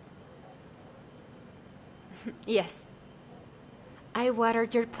 Alexei. Yes. I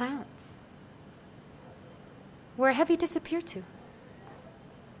watered your plants. Where have you disappeared to?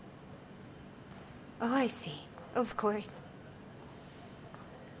 Oh, I see. Of course.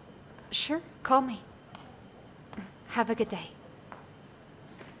 Sure, call me. Have a good day.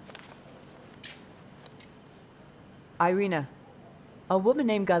 Irina, a woman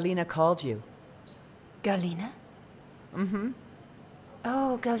named Galina called you. Galina? Mm-hmm.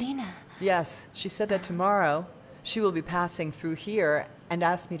 Oh, Galina. Yes, she said that tomorrow She will be passing through here and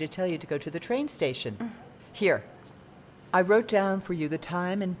asked me to tell you to go to the train station. Here. I wrote down for you the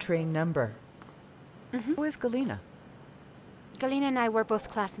time and train number. Who is Galina? Galina and I were both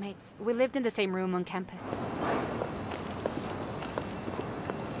classmates. We lived in the same room on campus.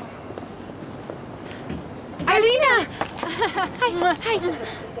 Irina! Hi.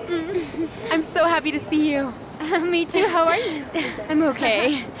 I'm so happy to see you. Me too. How are you? I'm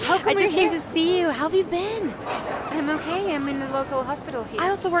okay. How come I just we're came here? to see you. How have you been? I'm okay. I'm in the local hospital here. I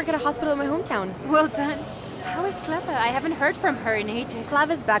also work at a hospital in my hometown. Well done. How is Cleva? I haven't heard from her in ages.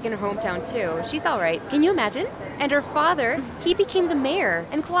 Clava's back in her hometown too. She's all right. Can you imagine? And her father, he became the mayor.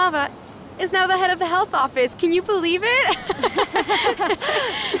 And Clava is now the head of the health office. Can you believe it?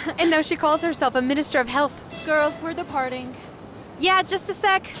 And now she calls herself a minister of health. Girls, we're departing. Yeah, just a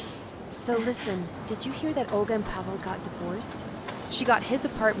sec. So listen, did you hear that Olga and Pavel got divorced? She got his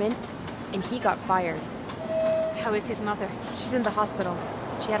apartment, and he got fired. How is his mother? She's in the hospital.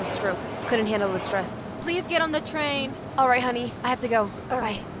 She had a stroke. Couldn't handle the stress. Please get on the train. All right, honey. I have to go.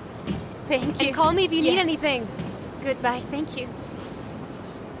 Bye. Thank you. And call me if you need Yes. anything. Goodbye. Thank you.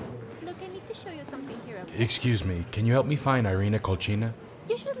 Look, I need to show you something here. Excuse me, can you help me find Irina Kolchina?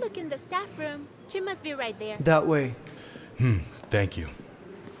 You should look in the staff room. She must be right there. That way. Thank you.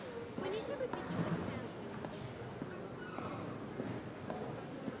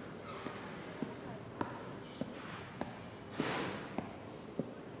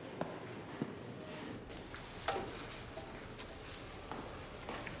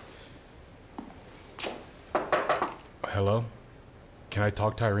 Hello? Can I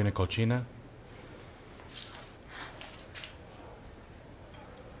talk to Irina Kolchina?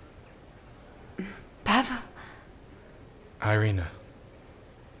 Pavel. Irina.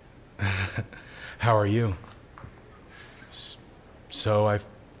 How are you? So I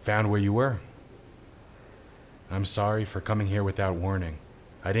found where you were. I'm sorry for coming here without warning.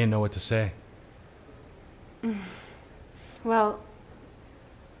 I didn't know what to say. Well,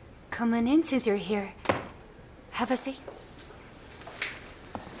 come on in since you're here. Have a seat.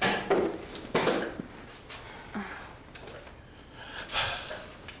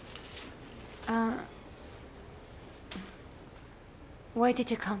 Why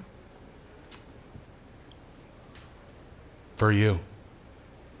did you come? For you.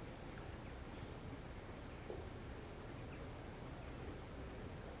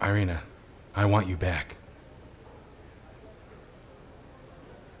 Irina, I want you back.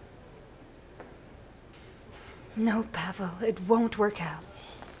 No, Pavel, it won't work out.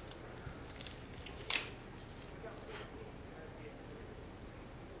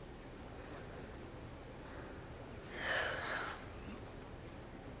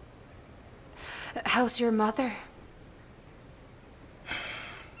 How's your mother?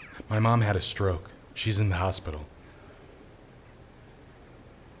 My mom had a stroke. She's in the hospital.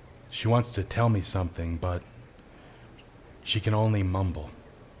 She wants to tell me something, but she can only mumble.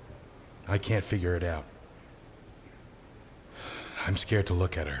 I can't figure it out. I'm scared to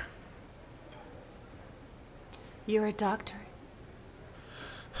look at her. You're a doctor.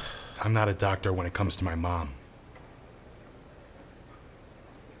 I'm not a doctor when it comes to my mom.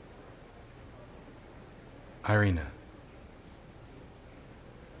 Irina,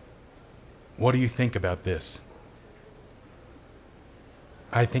 what do you think about this?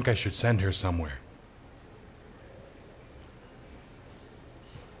 I think I should send her somewhere.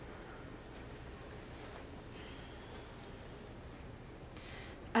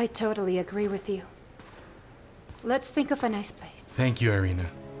 I totally agree with you. Let's think of a nice place. Thank you, Irina.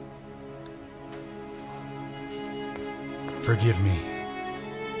 Forgive me.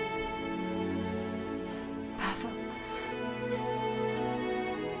 Pavel,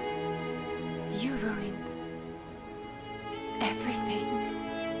 you ruined everything.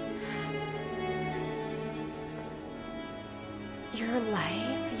 Your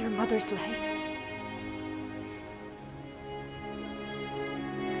life, your mother's life.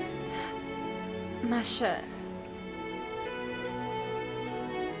 Masha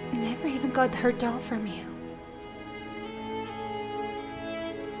never even got her doll from you.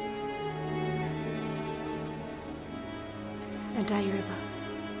 And I, your love.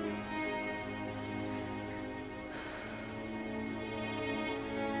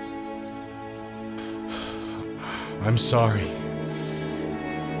 I'm sorry.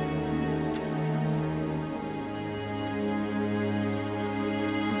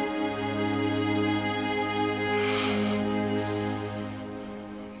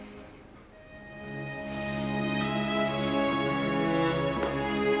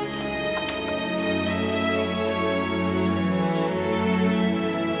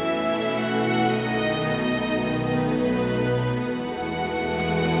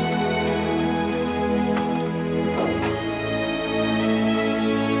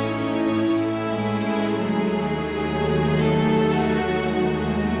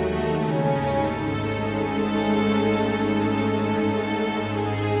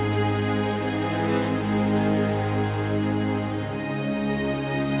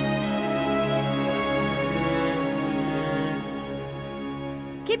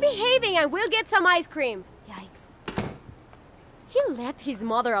 Keep behaving and we'll get some ice cream. Yikes. He left his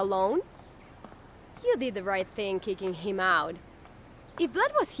mother alone? You did the right thing kicking him out. If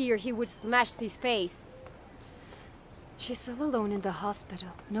Vlad was here, he would smash his face. She's all alone in the hospital.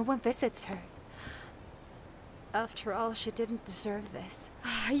 No one visits her. After all, she didn't deserve this.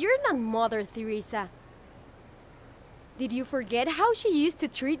 You're not Mother Teresa. Did you forget how she used to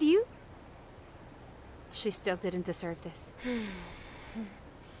treat you? She still didn't deserve this.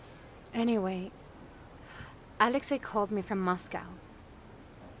 Anyway, Alexei called me from Moscow.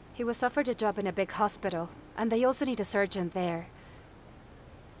 He was offered a job in a big hospital, and they also need a surgeon there.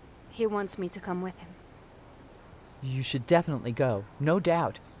 He wants me to come with him. You should definitely go, no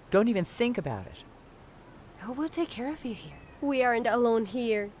doubt. Don't even think about it. Who will take care of you here? We aren't alone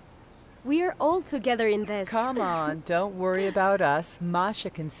here. We are all together in this. Come on, don't worry about us. Masha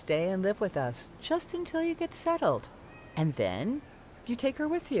can stay and live with us, just until you get settled. And then, you take her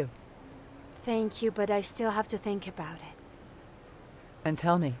with you. Thank you, but I still have to think about it. And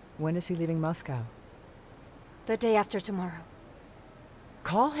tell me, when is he leaving Moscow? The day after tomorrow.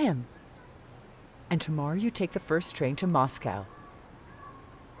 Call him. And tomorrow you take the first train to Moscow.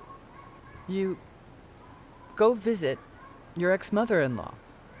 You go visit your ex-mother-in-law.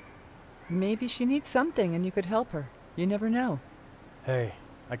 Maybe she needs something and you could help her. You never know. Hey,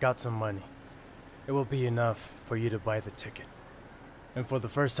 I got some money. It will be enough for you to buy the ticket. And for the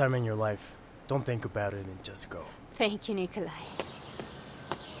first time in your life, don't think about it and just go. Thank you, Nikolai.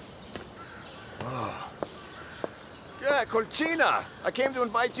 Oh. Yeah, Kolchina! I came to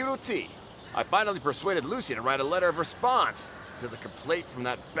invite you to tea. I finally persuaded Lucy to write a letter of response to the complaint from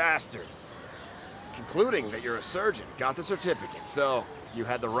that bastard. Concluding that you're a surgeon, got the certificate, so you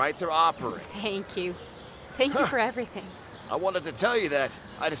had the right to operate. Thank you. Thank you for everything. I wanted to tell you that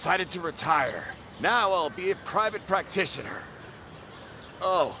I decided to retire. Now I'll be a private practitioner.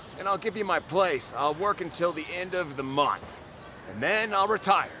 Oh, and I'll give you my place. I'll work until the end of the month. And then I'll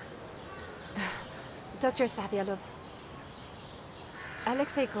retire. Dr. Savyalov,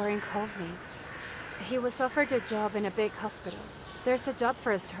 Alexei Gorin called me. He was offered a job in a big hospital. There's a job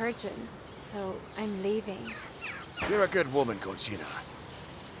for a surgeon, so I'm leaving. You're a good woman, Kolchina.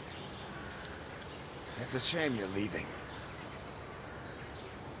 It's a shame you're leaving.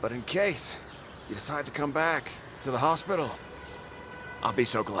 But in case you decide to come back to the hospital, I'll be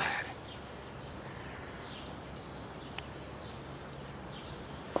so glad.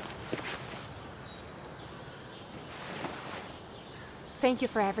 Thank you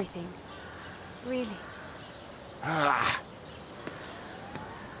for everything. Really.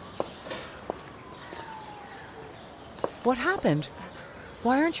 What happened?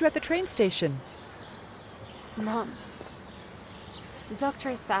 Why aren't you at the train station? Mom, Dr.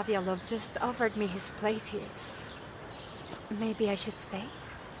 Savyalov just offered me his place here. Maybe I should stay?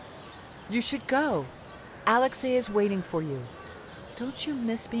 You should go. Alexei is waiting for you. Don't you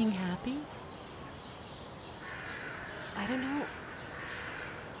miss being happy? I don't know.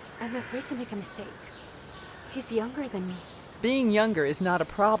 I'm afraid to make a mistake. He's younger than me. Being younger is not a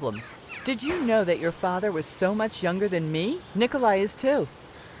problem. Did you know that your father was so much younger than me? Nikolai is too.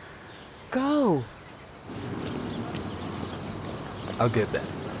 Go. I'll get that.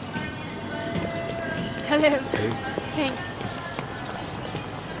 Hello. Hey. Thanks.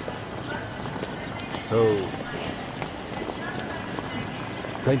 So,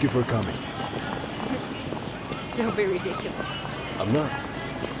 thank you for coming. Don't be ridiculous. I'm not.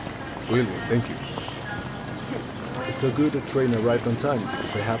 Really, thank you. It's so good the train arrived on time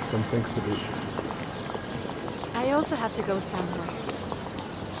because I have some things to do. I also have to go somewhere.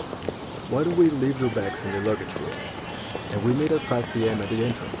 Why don't we leave your bags in the luggage room? And we meet at 5 p.m. at the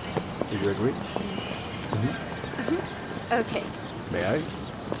entrance. Do you agree? Okay. May I?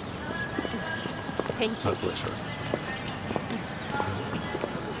 Thank you. My pleasure.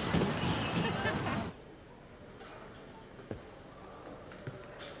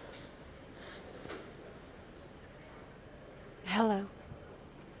 Hello.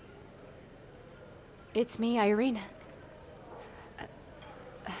 It's me, Irina.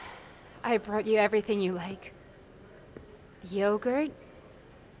 I brought you everything you like. Yogurt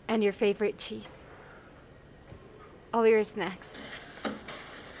and your favorite cheese. All your snacks.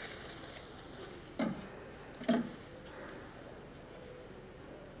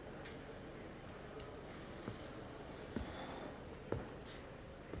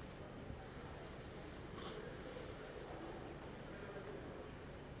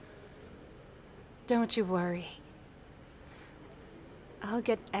 Don't you worry. I'll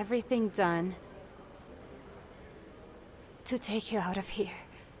get everything done to take you out of here.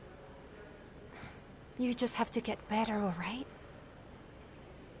 You just have to get better, all right?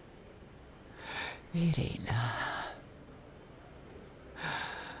 Irina.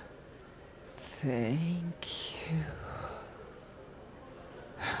 Thank you.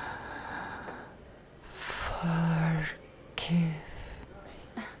 Forgive me.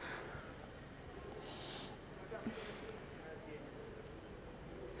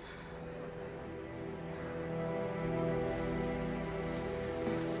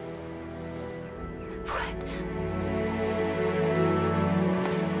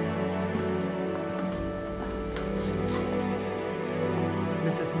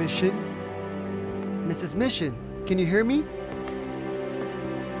 Mrs. Mission? Mrs. Mission, can you hear me?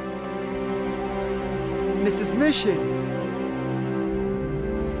 Mrs. Mission!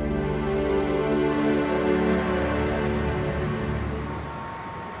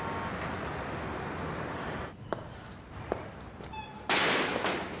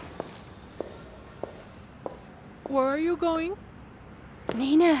 Where are you going?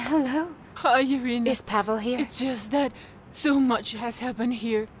 Nina, hello. Hi, Irina. Is Pavel here? It's just that so much has happened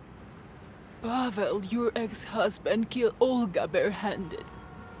here. Pavel, your ex-husband, killed Olga barehanded.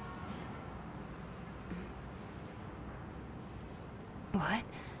 What?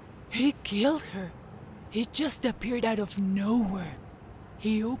 He killed her. He just appeared out of nowhere.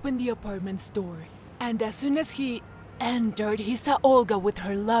 He opened the apartment's door, and as soon as he entered, he saw Olga with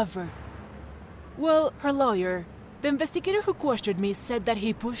her lover. Well, her lawyer, the investigator who questioned me, said that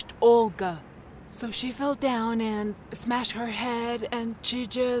he pushed Olga. So she fell down and smashed her head, and she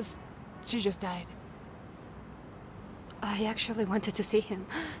just died. I actually wanted to see him.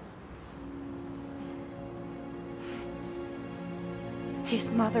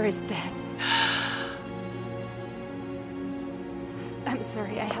 His mother is dead. I'm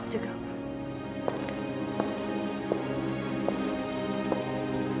sorry, I have to go.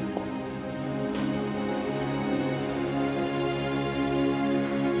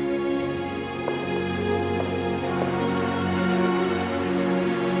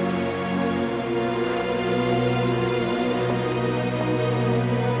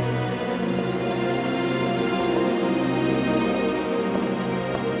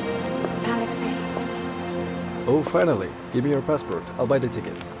 Oh, finally. Give me your passport. I'll buy the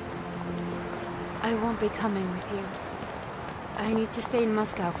tickets. I won't be coming with you. I need to stay in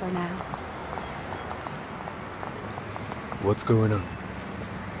Moscow for now. What's going on?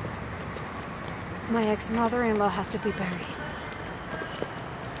 My ex-mother-in-law has to be buried.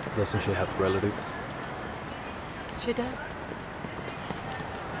 Doesn't she have relatives? She does.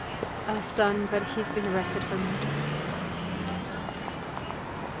 A son, but he's been arrested for murder.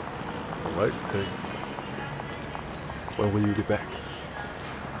 All right, stay. When will you be back?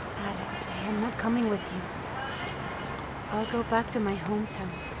 Alexei, I'm not coming with you. I'll go back to my hometown.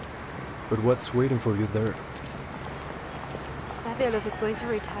 But what's waiting for you there? Savyolov is going to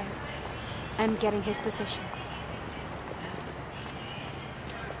retire. I'm getting his position.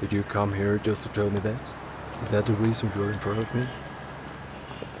 Did you come here just to tell me that? Is that the reason you're in front of me?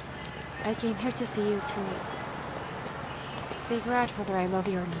 I came here to see you to figure out whether I love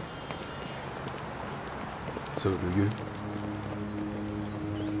you or not. So do you?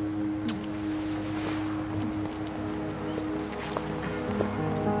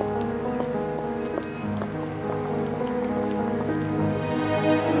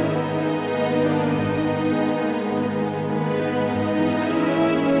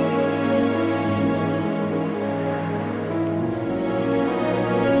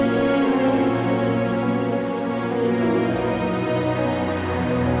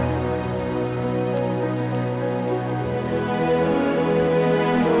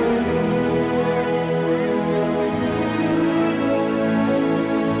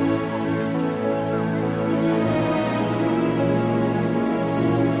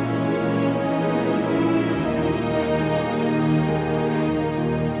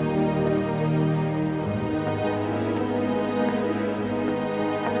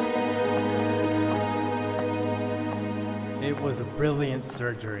 It was a brilliant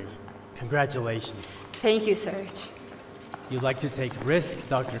surgery. Congratulations. Thank you, Serge. You like to take risks,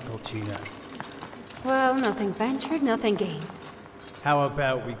 Dr. Kolchina. Well, nothing ventured, nothing gained. How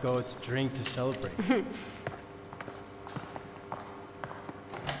about we go to drink to celebrate?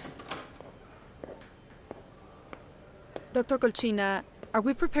 Dr. Kolchina, are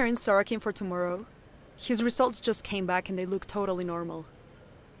we preparing Sorokin for tomorrow? His results just came back and they look totally normal.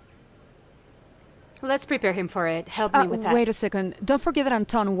 Let's prepare him for it. Help me with that. Wait a second. Don't forget that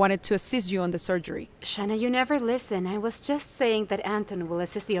Anton wanted to assist you on the surgery. Shanna, you never listen. I was just saying that Anton will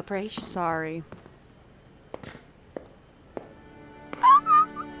assist the operation. Sorry.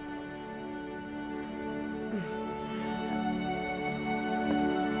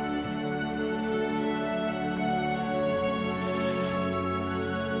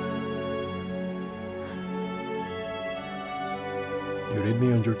 You need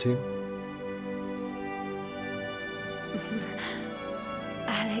me on your team?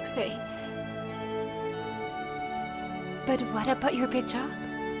 Alexei. But what about your big job?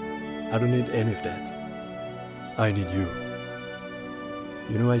 I don't need any of that. I need you.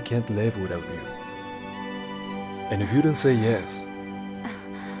 You know I can't live without you. And if you don't say yes,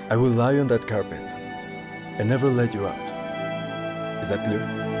 I will lie on that carpet and never let you out. Is that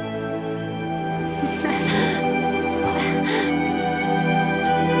clear?